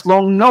to last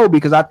long? No,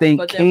 because I think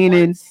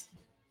Kanan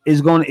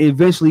is going to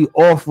eventually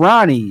off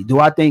Ronnie. Do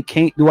I think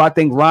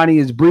Ronnie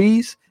is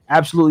Breeze?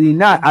 Absolutely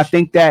not. I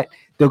think that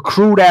the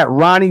crew that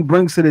Ronnie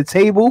brings to the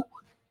table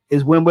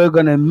is when we're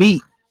going to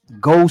meet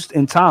Ghost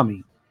and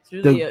Tommy.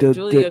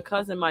 Julia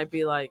cousin might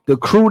be like the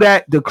crew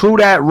that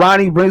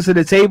Ronnie brings to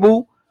the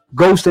table.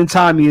 Ghost and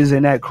Tommy is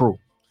in that crew.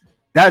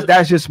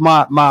 That's just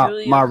my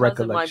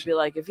recollection. Might be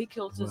like, if he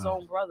kills his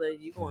own brother,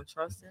 you gonna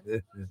trust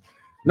him?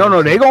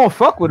 No, they gonna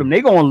fuck with him. They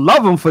gonna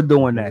love him for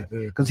doing that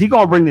because he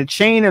gonna bring the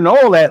chain and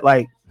all that.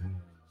 Like,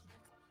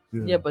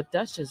 yeah, but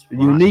that's just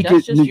Unique.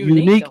 That's just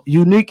unique.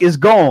 Unique is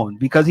gone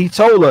because he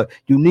told her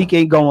Unique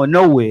ain't going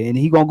nowhere, and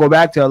he gonna go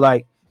back to her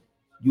like,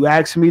 you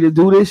asked me to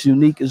do this.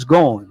 Unique is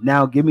gone.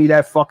 Now give me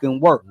that fucking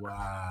work.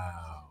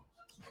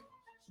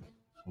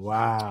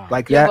 Wow.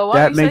 Like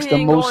that makes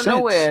the most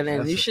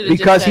sense.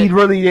 Because he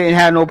really didn't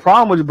have no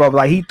problem with his brother.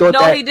 Like he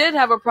thought he did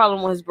have a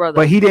problem with his brother.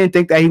 But he didn't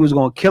think that he was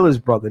going to kill his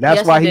brother.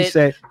 That's why he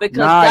said because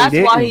that's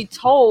why he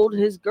told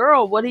his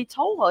girl what he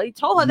told her. He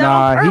told her that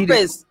on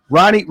purpose.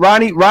 Ronnie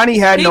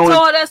had he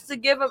told us to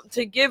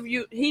give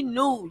you. He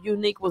knew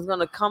Unique was going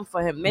to come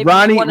for him. Maybe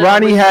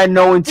Ronnie had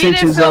no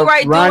intentions of.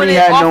 Ronnie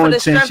had no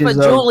intentions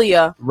of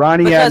Julia.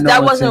 Ronnie had no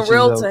that wasn't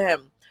real to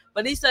him.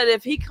 But he said,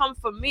 if he come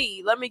for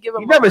me, let me give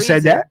him. He never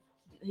said that.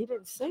 He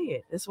didn't say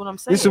it. That's what I'm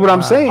saying. This is what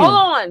I'm saying. Hold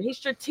on. He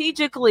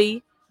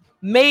strategically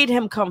made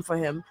him come for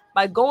him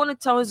by going to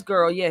tell his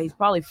girl, he's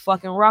probably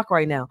fucking Rock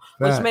right now,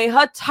 which made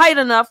her tight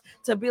enough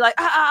to be like,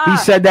 He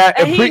said that.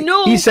 And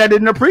he said it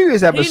in the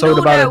previous episode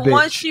about that a bitch.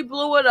 Once she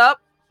blew it up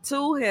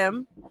to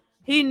him,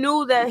 he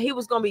knew that he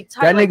was gonna be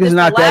tight. That nigga's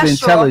not that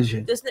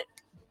intelligent. That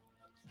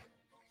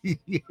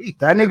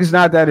nigga's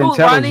not that intelligent.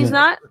 Ronnie's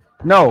not.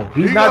 No,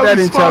 he's not that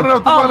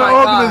intelligent.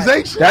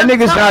 That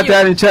nigga's not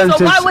that intelligent.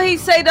 So why would he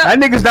say that? That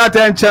nigga's not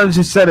that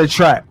intelligent to set a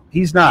trap.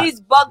 He's not.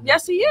 He's bugged.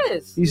 Yes, he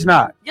is. He's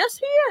not. Yes,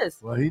 he is.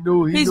 Well, he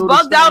knew. He's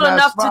bugged out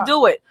enough to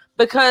do it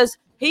because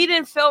he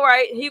didn't feel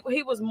right.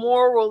 He was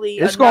morally.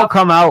 It's gonna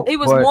come out. He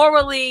was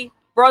morally,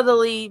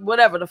 brotherly,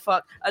 whatever the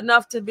fuck,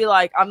 enough to be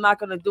like, I'm not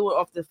gonna do it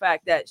off the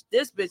fact that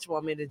this bitch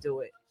want me to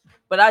do it.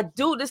 But I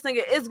do. This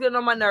nigga is getting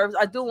on my nerves.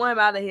 I do want him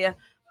out of here,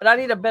 but I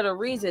need a better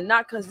reason,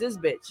 not because this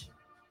bitch.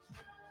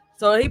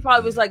 So he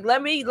probably was like,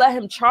 let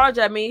him charge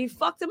at me. He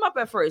fucked him up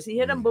at first. He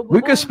hit him. Boom, boom,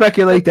 we could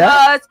speculate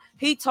that. Because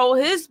he told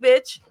his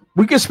bitch.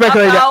 We can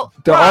speculate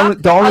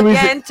that. The only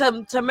reason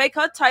to make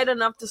her tight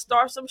enough to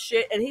start some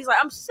shit, and he's like,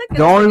 I'm sick of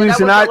the only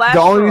reason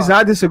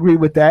I disagree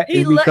with that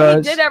is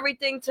because he did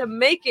everything to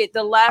make it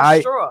the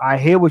last straw. I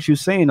hear what you're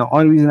saying. The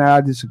only reason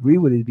I disagree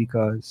with it is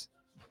because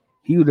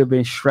he would have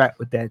been strapped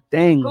with that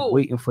thing,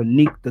 waiting for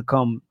Neek to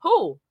come.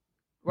 Who?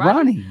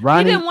 Ronnie.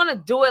 He didn't want to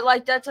do it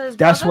like that to his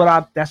That's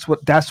brother?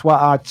 That's why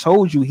I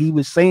told you. He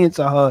was saying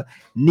to her,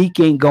 Neek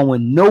ain't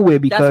going nowhere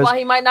because that's why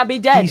he might not be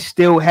dead. He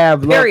still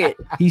have Period.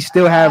 love. He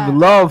still have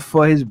love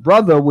for his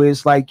brother. Where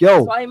it's like, yo,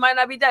 That's why he might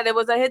not be dead. It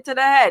was a hit to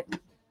the head.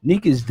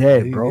 Neek is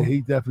dead, bro.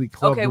 He definitely.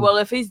 Okay, well,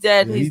 if he's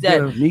dead, he's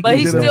dead. But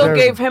he still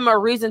gave him a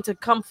reason to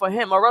come for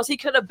him, or else he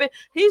could have been.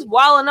 He's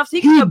wild enough.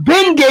 He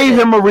gave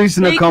him a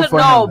reason to come for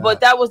him. No, but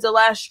that was the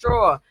last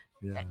straw.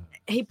 Yeah.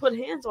 He put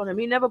hands on him.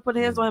 He never put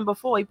hands on him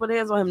before. He put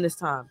hands on him this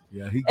time.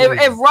 Yeah.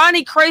 If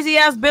Ronnie crazy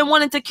ass been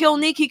wanting to kill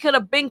Neek, he could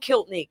have been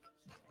killed Neek.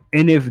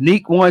 And if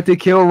Neek wanted to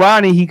kill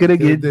Ronnie, he could have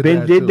did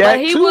that But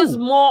he too. was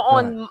more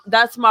on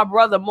that's my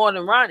brother more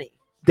than Ronnie.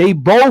 They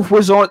both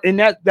was on, and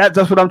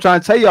that's what I'm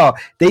trying to tell y'all.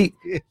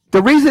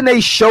 The reason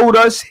they showed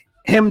us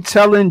him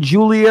telling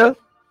Julia,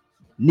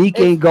 Neek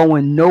ain't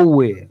going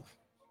nowhere.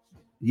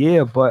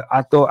 Yeah, but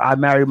I thought I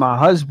married my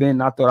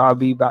husband. I thought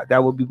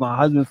that would be my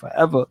husband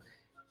forever.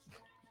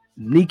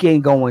 Neek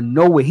ain't going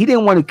nowhere. He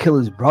didn't want to kill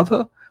his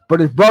brother, but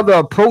his brother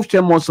approached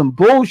him on some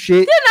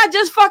bullshit. Didn't I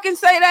just fucking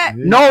say that?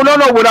 No.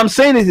 What I'm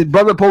saying is his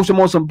brother approached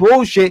him on some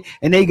bullshit,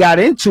 and they got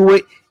into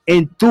it,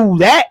 and through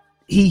that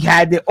he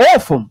had it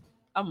off him.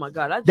 Oh my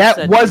God!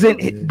 That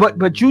wasn't,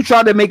 but you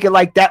tried to make it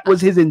like that was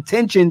his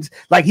intentions.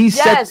 Like he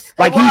set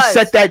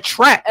that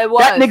trap.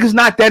 That nigga's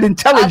not that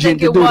intelligent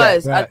to do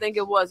that. I think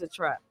it was a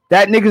trap.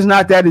 That nigga's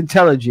not that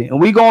intelligent,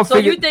 and we gonna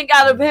figure. So you think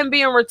out of him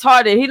being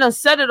retarded, he done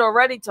said it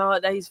already to her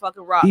that he's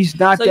fucking rock. He's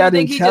not that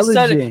intelligent. He just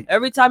said it.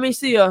 Every time he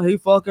see her, he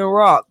fucking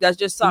rock. That's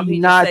just something.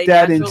 He's not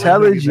that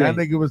intelligent. That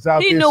nigga was out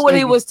there. He knew what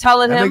he was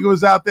telling him. That nigga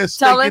was out there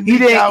telling. He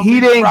didn't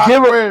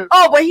give a.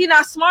 Oh, but he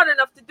not smart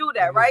enough to do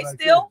that, right?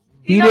 Still.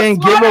 He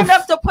didn't give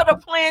enough to put a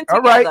plan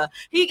together. Right.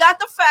 He got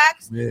the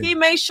facts. Yeah. He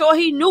made sure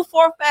he knew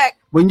for a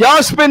fact. When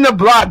y'all spin the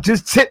block,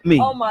 just tip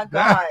me. Oh my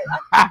God.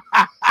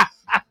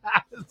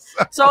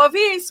 So if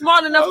he ain't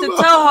smart enough to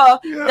tell her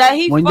that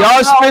he when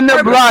y'all spin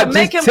the block, to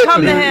make him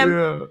come to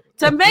him,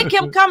 to make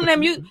him come to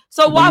him,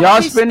 so why when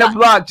y'all spin the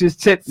block,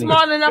 just tip me.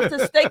 Smart enough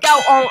to stake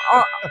out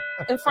on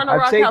in front of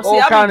Rock House. See,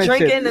 I be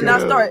drinking and I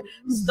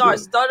start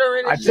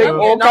stuttering. I take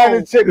all kind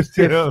of tips.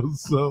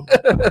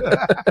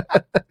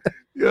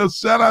 Yo,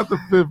 shout out to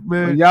Fifth,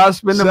 man. When y'all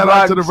spin the block, shout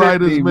out to the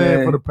writers,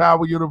 man, for the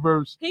Power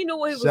Universe. He knew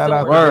what he was doing. Shout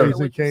out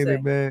to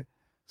Kanan, man.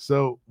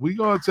 So we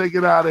gonna take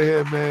it out of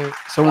here, man.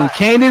 So when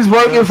Kanan's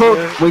working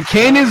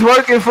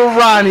for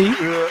Ronnie,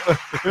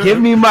 give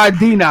me my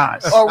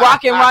dinas. Or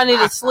rocking Ronnie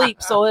to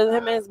sleep, so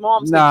him and his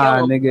mom's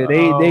nah, nigga.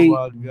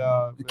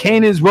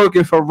 Kanan's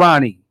working for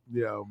Ronnie.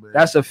 Yo, man.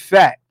 That's a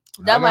fact.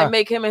 That might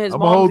make him and his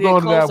mom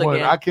get close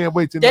again. I can't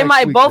wait till they next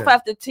might week, both then.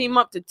 have to team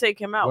up to take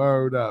him out.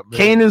 Word up, man.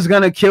 Kanan's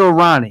gonna kill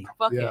Ronnie.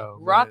 Fuck it.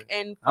 Rock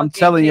and I'm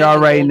telling y'all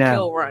right now.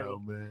 Kill Ronnie. Yo,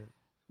 man.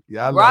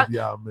 Yeah, I love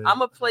y'all, man. I'm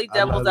gonna play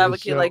devil's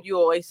advocate like you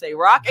always say.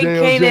 Rock and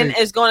Kanan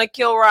is gonna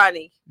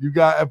killRonnie. You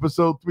got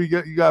episode 3.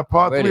 You got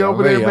part 3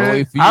 over there,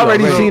 man. I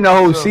already seen the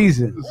whole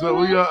season. So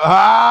we got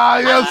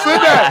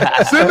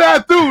send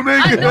that through,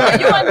 nigga.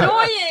 You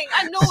annoying.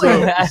 I knew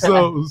it.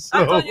 So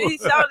I told you he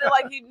sounded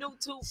like he knew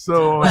too.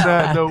 So on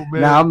that note,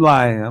 man. Nah, I'm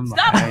lying.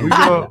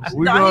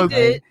 We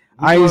gonna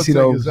I ain't see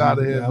those out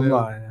of here, I'm man.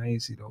 lying. I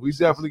ain't see those. We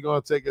definitely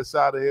gonna take us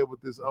out of here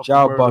with this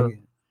y'all bugging.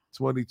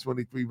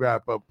 2023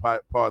 wrap up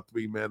part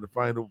 3, man. The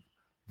final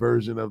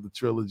version of the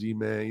trilogy,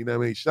 man. You know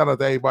what I mean? Shout out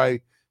to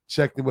everybody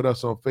checking with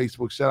us on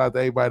Facebook. Shout out to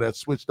everybody that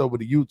switched over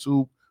to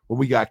YouTube when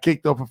we got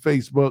kicked off of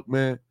Facebook,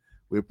 man.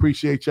 We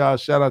appreciate y'all.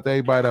 Shout out to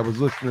everybody that was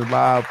listening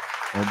live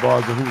on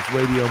Bars and Hoops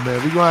Radio,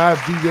 man. We're gonna have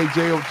DJ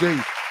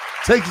JOJ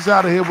take us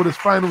out of here with his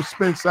final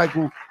spin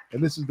cycle.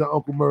 And this is the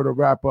Uncle Murder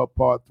wrap up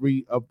part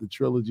 3 of the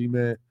trilogy,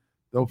 man.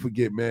 Don't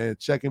forget, man,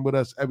 checking with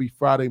us every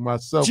Friday.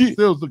 Myself,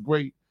 Stills the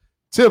Great,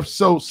 Tip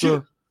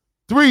Sosa,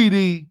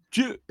 3D,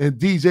 and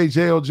DJ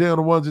JLJ on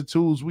the ones and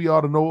twos. We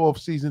are the No Off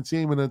Season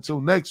team. And until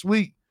next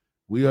week,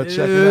 we are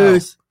checking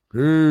out.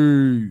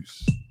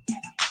 Peace.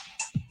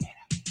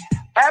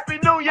 Happy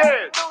New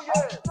Year.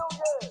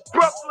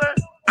 Brooklyn.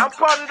 I'm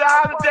part of the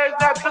holidays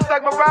now, just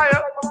like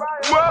Mariah.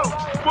 Whoa,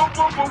 whoa,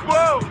 whoa, whoa,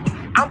 whoa.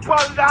 I'm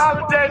part of the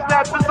holidays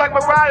now, just like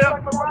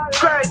Mariah.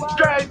 Crazy.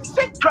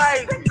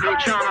 Hey,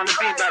 John on the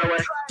beat, by the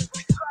way.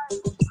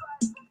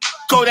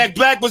 Kodak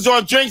Black was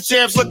on Drink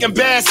Champs looking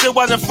bad, shit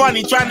wasn't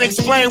funny. Trying to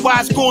explain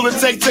why it's cool to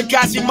take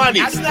Tekashi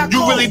money.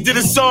 You really did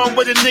a song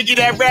with a nigga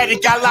that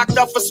ratted. Got locked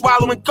up for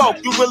swallowing coke.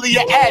 You really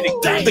an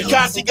addict.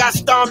 Tekashi got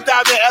stomped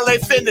out in LA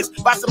Fitness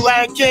by some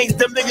Lion Kings.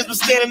 Them niggas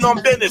was standing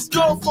on business.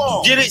 Go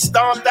for Get it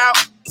stomped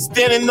out.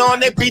 Standing on,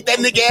 they beat that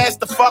nigga ass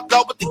the fuck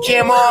up with the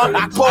camera on.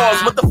 I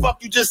pause. What the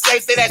fuck you just say?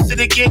 Say that shit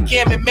again.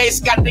 Cam and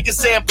Mace got niggas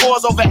saying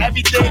pause over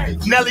everything.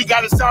 Nelly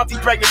got his auntie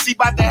pregnant. She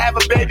about to have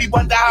a baby.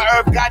 Wonder how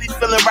Irv Gotti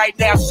feeling right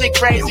now. Shit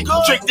crazy.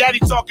 Trick Daddy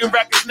talking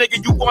records,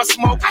 nigga. You want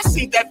smoke? I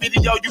seen that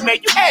video you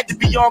made. You had to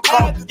be on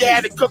coke. You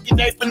had a cooking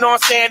apron on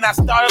saying I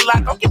started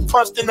like don't get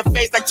punched in the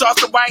face like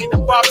Charleston White in the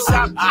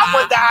barbershop. I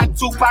wonder how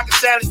Tupac and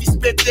Sanders he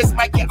spit this.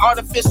 Might get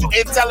artificial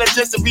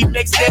intelligence and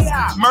remix this.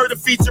 Murder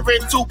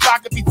featuring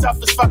Tupac if he tough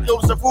as fuck, it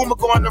was a rumor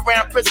going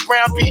around. Chris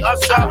Brown beat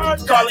us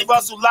up. Carly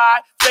Russell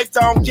lied. Faked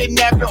her own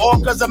kidnapping,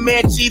 all cause a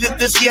man cheated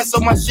this year, so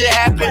my shit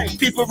happened.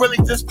 People really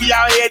just be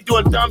out here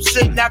doing dumb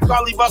shit. Now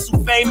Carly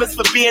Russell famous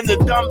for being the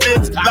dumb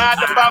bitch. Lied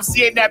about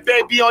seeing that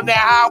baby on that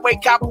highway.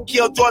 Cop who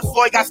killed George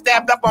Floyd got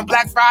stabbed up on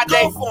Black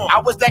Friday. I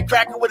was that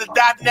cracker with a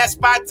dot in that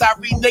spot.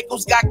 Tyree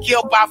Nichols got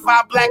killed by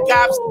 5 black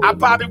cops. I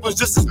probably was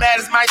just as mad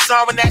as my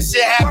son when that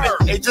shit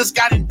happened. They just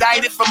got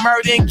indicted for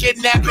murder and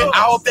kidnapping.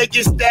 I hope they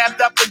get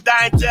stabbed up and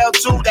die in jail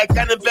too. That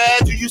gun and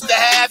badge you used to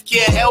have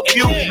can't help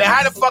you. Man,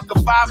 how the fuck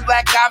can 5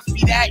 black cops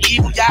be that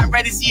evil? Y'all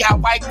ready to see how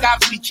white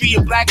cops be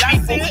treating black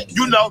people?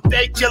 You know,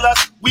 they kill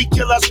us, we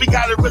kill us. We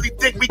gotta really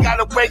think, we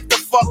gotta wake the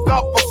fuck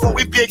up before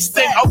we be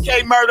extinct.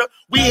 Okay, murder,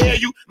 we hear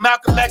you.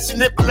 Malcolm X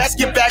and it, but let's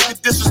get back to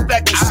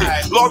disrespecting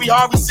shit. Lori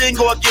Harvey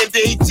single again,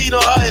 did he cheat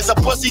on her? Is a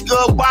pussy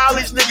good? While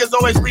these niggas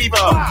always leaving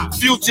her.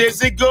 Future,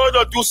 is it good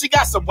or do she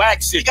got some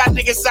whack shit? Got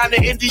niggas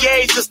signing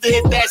NDAs just to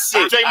hit that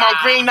shit.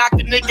 Draymond Green knocked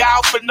the nigga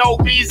out for no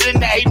reason.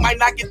 That he might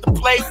not get to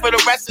play for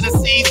the rest of the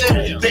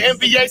season. The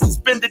NBA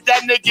suspended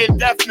that nigga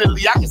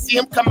indefinitely. I can see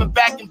him coming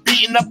back and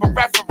beating up a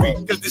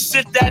referee. Cause the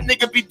shit that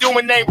nigga be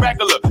doing ain't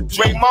regular.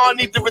 Draymond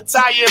need to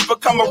retire and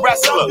become a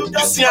wrestler. You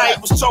see how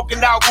he was choking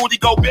out Rudy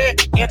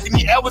Gobert?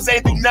 Anthony Edwards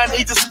ain't do nothing,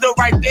 he just stood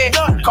right there.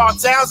 Carl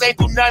Towns ain't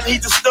do nothing, he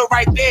just stood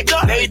right there.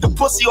 They either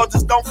pussy or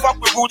just don't fuck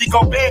with Rudy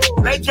Gobert.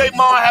 Let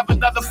Draymond have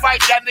another fight,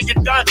 that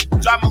nigga done.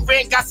 John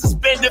Morant got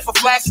suspended for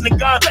flashing the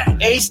gun.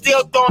 And he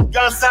still throwing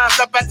gun signs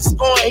up at the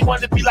score. He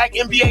wanted to be like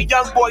NBA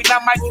Youngboy,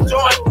 not Michael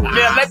Jordan.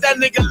 Man, let that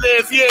nigga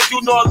live. He ain't do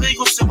no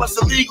illegal shit.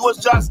 What's illegal is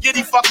Josh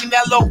Giddey fucking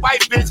that little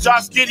white bitch.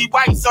 Josh Giddey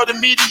white, so the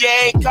media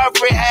ain't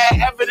cover it.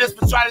 Had evidence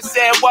but trying to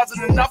say it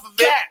wasn't enough of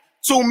it.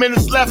 2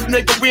 minutes left,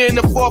 nigga, we in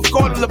the fourth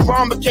quarter.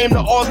 LeBron became the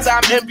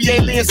all-time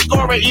NBA leading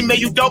scorer. Ime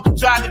Udoka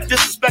tried to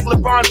disrespect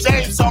LeBron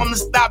James, so him to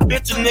stop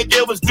bitching, nigga,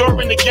 it was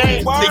during the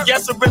game. The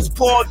yes of Rich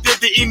Paul did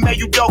the Ime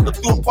Udoka,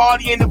 threw a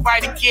party and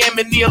invited Kim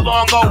and Nia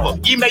Long over.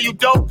 Ime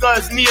Udoka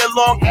is Nia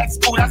Long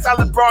ex-boo. That's how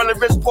LeBron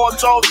and Rich Paul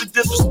chose to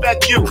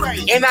disrespect you.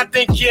 And I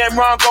think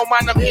Cameron gon'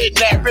 wind up hitting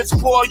that. Rich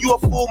Paul, you a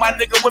fool, my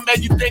nigga, what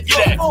made you think of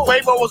that?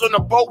 Quavo was on the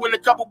boat when a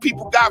couple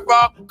people got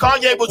robbed.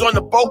 Kanye was on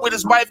the boat with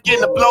his wife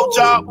getting a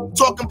blowjob.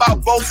 Talking about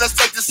boats, let's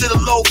take this shit a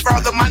little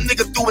further. My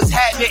nigga threw his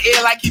hat in the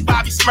air like he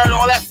Bobby Smurda.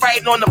 All that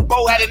fighting on the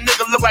boat had a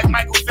nigga look like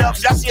Michael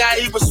Phelps. Y'all see how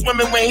he was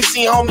swimming when he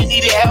seen homie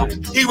needed help?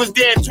 He was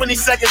there in 20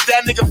 seconds,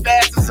 that nigga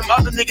fast, and some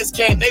other niggas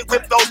came. They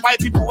whipped those white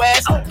people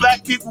ass.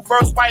 Black people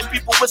versus white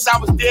people, wish I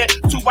was there.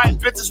 2 white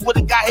bitches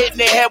would've got hit in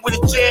their head with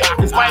a chair.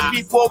 Cause white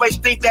people always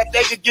think that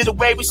they could get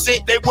away with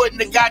shit. They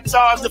wouldn't have got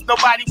charged if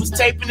nobody was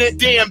taping it.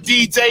 Damn,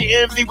 DJ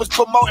Envy was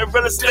promoting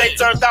real estate.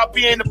 Turned out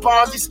being the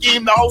Ponzi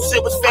scheme, the whole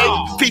shit was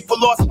fake. People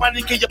lost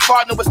money cause your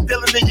partner was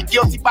stealing it.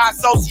 You're guilty by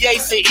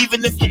association,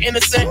 even if you're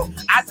innocent.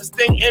 I just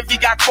think Envy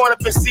got caught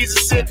up in Caesar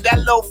shit. That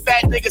little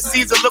fat nigga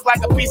Caesar looked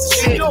like a piece of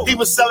shit. He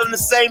was selling the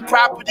same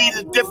property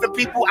to different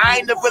people. I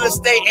ain't a real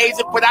estate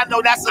agent, but I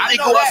know that's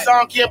illegal.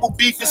 Sean Campbell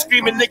beefing,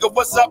 screaming, nigga,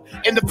 what's up?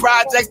 In the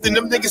projects, then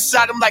them niggas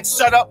shot him like,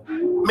 shut up.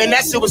 Man,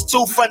 that shit was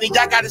too funny.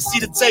 Y'all gotta see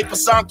the tape.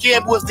 Sean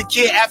Campbell was the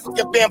kid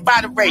Africa band by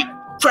the rate.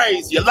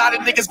 Crazy. A lot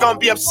of niggas gonna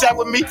be upset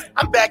with me.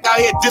 I'm back out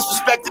here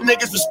disrespecting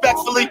niggas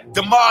respectfully.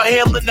 Damar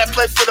Hamlin that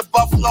played for the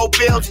Buffalo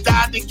Bills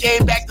died and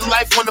came back to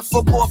life on the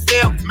football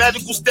field.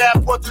 Medical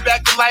staff brought him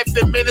back to life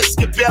in minutes.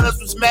 Skip Bayless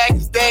was mad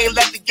cause they ain't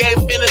let the game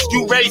finish.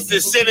 You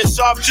racist, sitting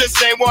sharp just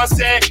ain't one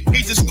saying.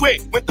 He just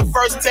quit with the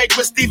first take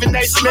with Stephen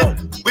A.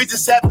 Smith. We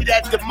just happy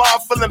that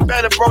Damar feeling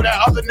better, bro. That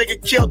other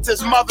nigga killed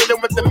his mother then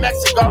went to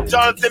Mexico.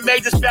 Jonathan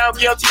Majors found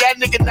guilty. That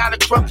nigga not a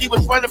crook. He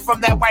was running from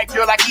that white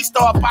girl like he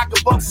stole a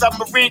pocketbook.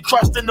 Submarine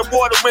crushed in the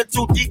water, went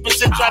too deep and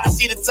shit, tried to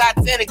see the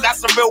Titanic. That's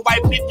some real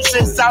white people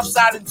shit.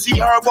 Southside and G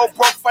Herbo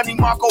broke funny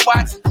Marco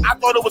Watts. I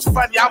thought it was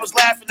funny, I was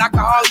laughing, I could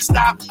hardly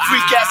stop.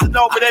 Free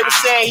Casanova, they were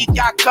saying he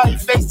got cut, he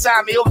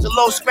FaceTime me, it was a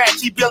low scratch,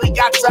 he barely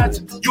got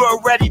touched. You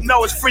already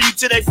know it's free you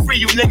till they free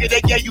you, nigga.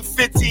 They gave you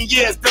 15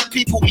 years, them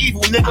people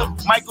evil,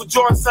 nigga. Michael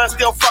Jordan's son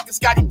still fucking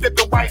Scottie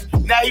Pippen wife.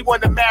 Now he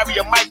wanna marry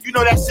a Mike, you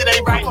know that shit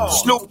ain't right.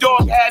 Snoop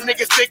Dogg had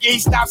niggas thinking he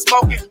stopped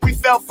smoking. We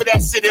fell for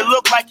that shit, it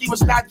looked like he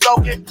was not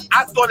joking.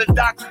 I thought the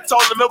doctor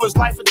told him it was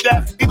life or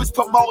death. He was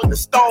promoting the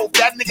stove,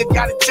 that nigga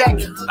got a check.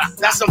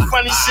 That's some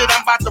funny shit,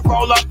 I'm about to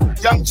roll up.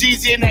 Young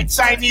Jeezy and that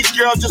Chinese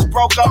girl just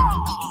broke up.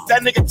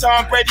 That nigga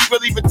Tom Brady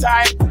really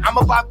retired. I'm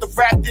about to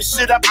wrap this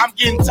shit up, I'm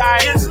getting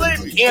tired.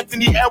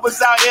 Anthony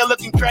Edwards out here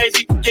looking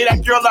crazy. Get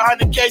that girl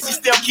 100K, she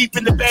still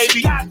keeping the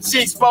baby.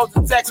 She exposed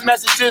the text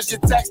messages, you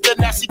text her,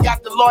 now she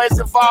got the lawyers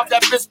involved,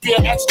 that bitch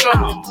being extra.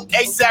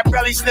 ASAP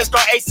Relly snitched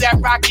on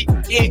ASAP Rocky.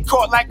 He ain't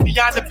caught like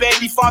Beyond the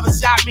baby, father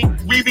shot me.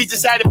 Riri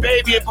just had a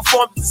baby and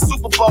performed the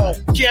Super Bowl.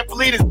 Can't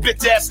believe this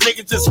bitch ass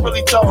nigga just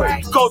really told.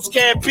 Coach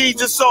Campy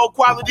just sold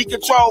quality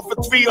control for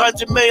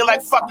 $300 million.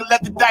 Like fucking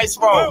let the dice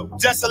roll.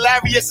 Just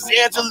hilarious as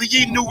Angela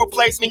Yee new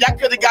replacement. Y'all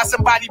could have got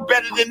somebody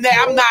better than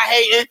that. I'm not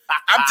hating.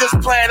 I'm just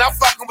playing. I'm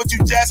fucking with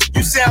you, Jess.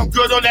 You sound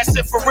good on that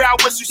shit for real. I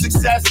wish you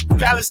success.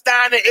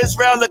 Palestine and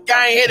Israel. Look,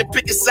 I ain't here to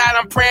pick a side.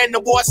 I'm praying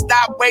the war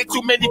stop. Way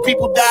too many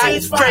people die.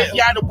 It's crazy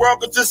how the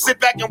world could just sit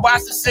back and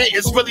watch the shit.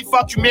 It's really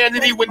fuck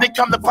humanity when it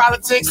come to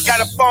politics.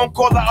 Got a phone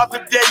call the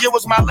other day. It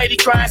was my lady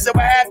crying. Said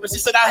what happened? She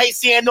said I hate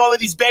seeing all of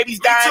these babies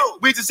dying.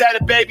 We just had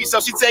a baby, so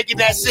she taking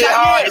that shit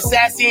hard. It's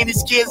sad seeing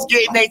these kids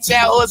getting their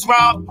childhoods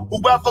wrong.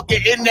 Whoever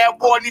get in that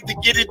war need to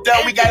get it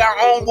done. We got our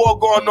own war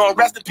going on.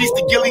 Rest in peace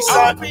to Gilly's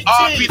son.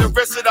 RP the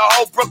rest of the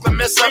whole Brooklyn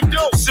miss her.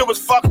 Shit was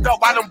fucked up.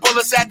 Why them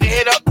bullets had to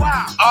hit up?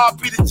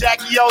 RP to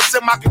Jackie O.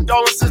 Send my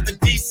condolences to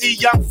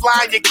DC. Young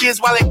flying your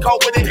kids while they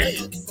cope with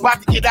it.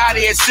 About to get out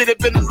of here. Shit have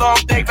been a long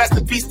day. Rest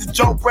in peace to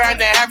Joe Brown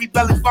and Harry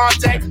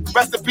Belafonte.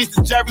 Rest in peace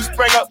to Jerry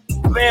Springer.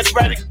 Lance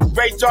Reddick.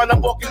 Ray John.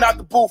 I'm walking out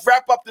the booth.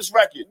 Wrap up this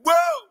record.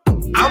 Whoa!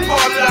 I'm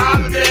part of the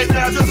holidays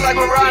now, just like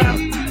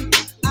Mariah.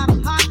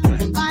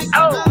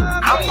 Oh,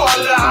 I'm part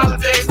of the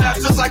holidays now,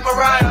 just like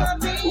Mariah.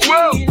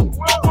 Whoa,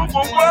 whoa, whoa,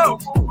 whoa,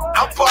 whoa.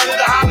 I'm part of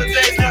the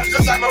holidays now,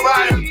 just like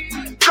Mariah.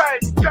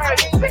 Crazy,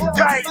 crazy,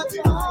 crazy.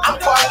 I'm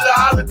part of the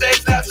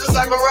holidays now, just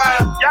like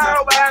Mariah.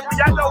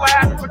 Y'all know what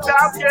happened, but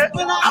y'all get.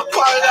 I'm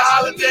part of the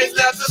holidays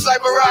now, just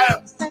like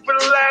Mariah. For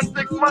the last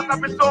 6 months,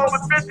 I've been told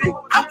with 50.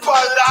 I'm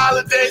part of the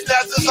holidays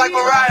now, just like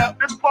Mariah.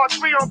 This part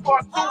 3 on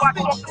part 2, I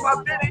talked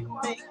about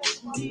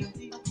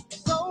Diddy.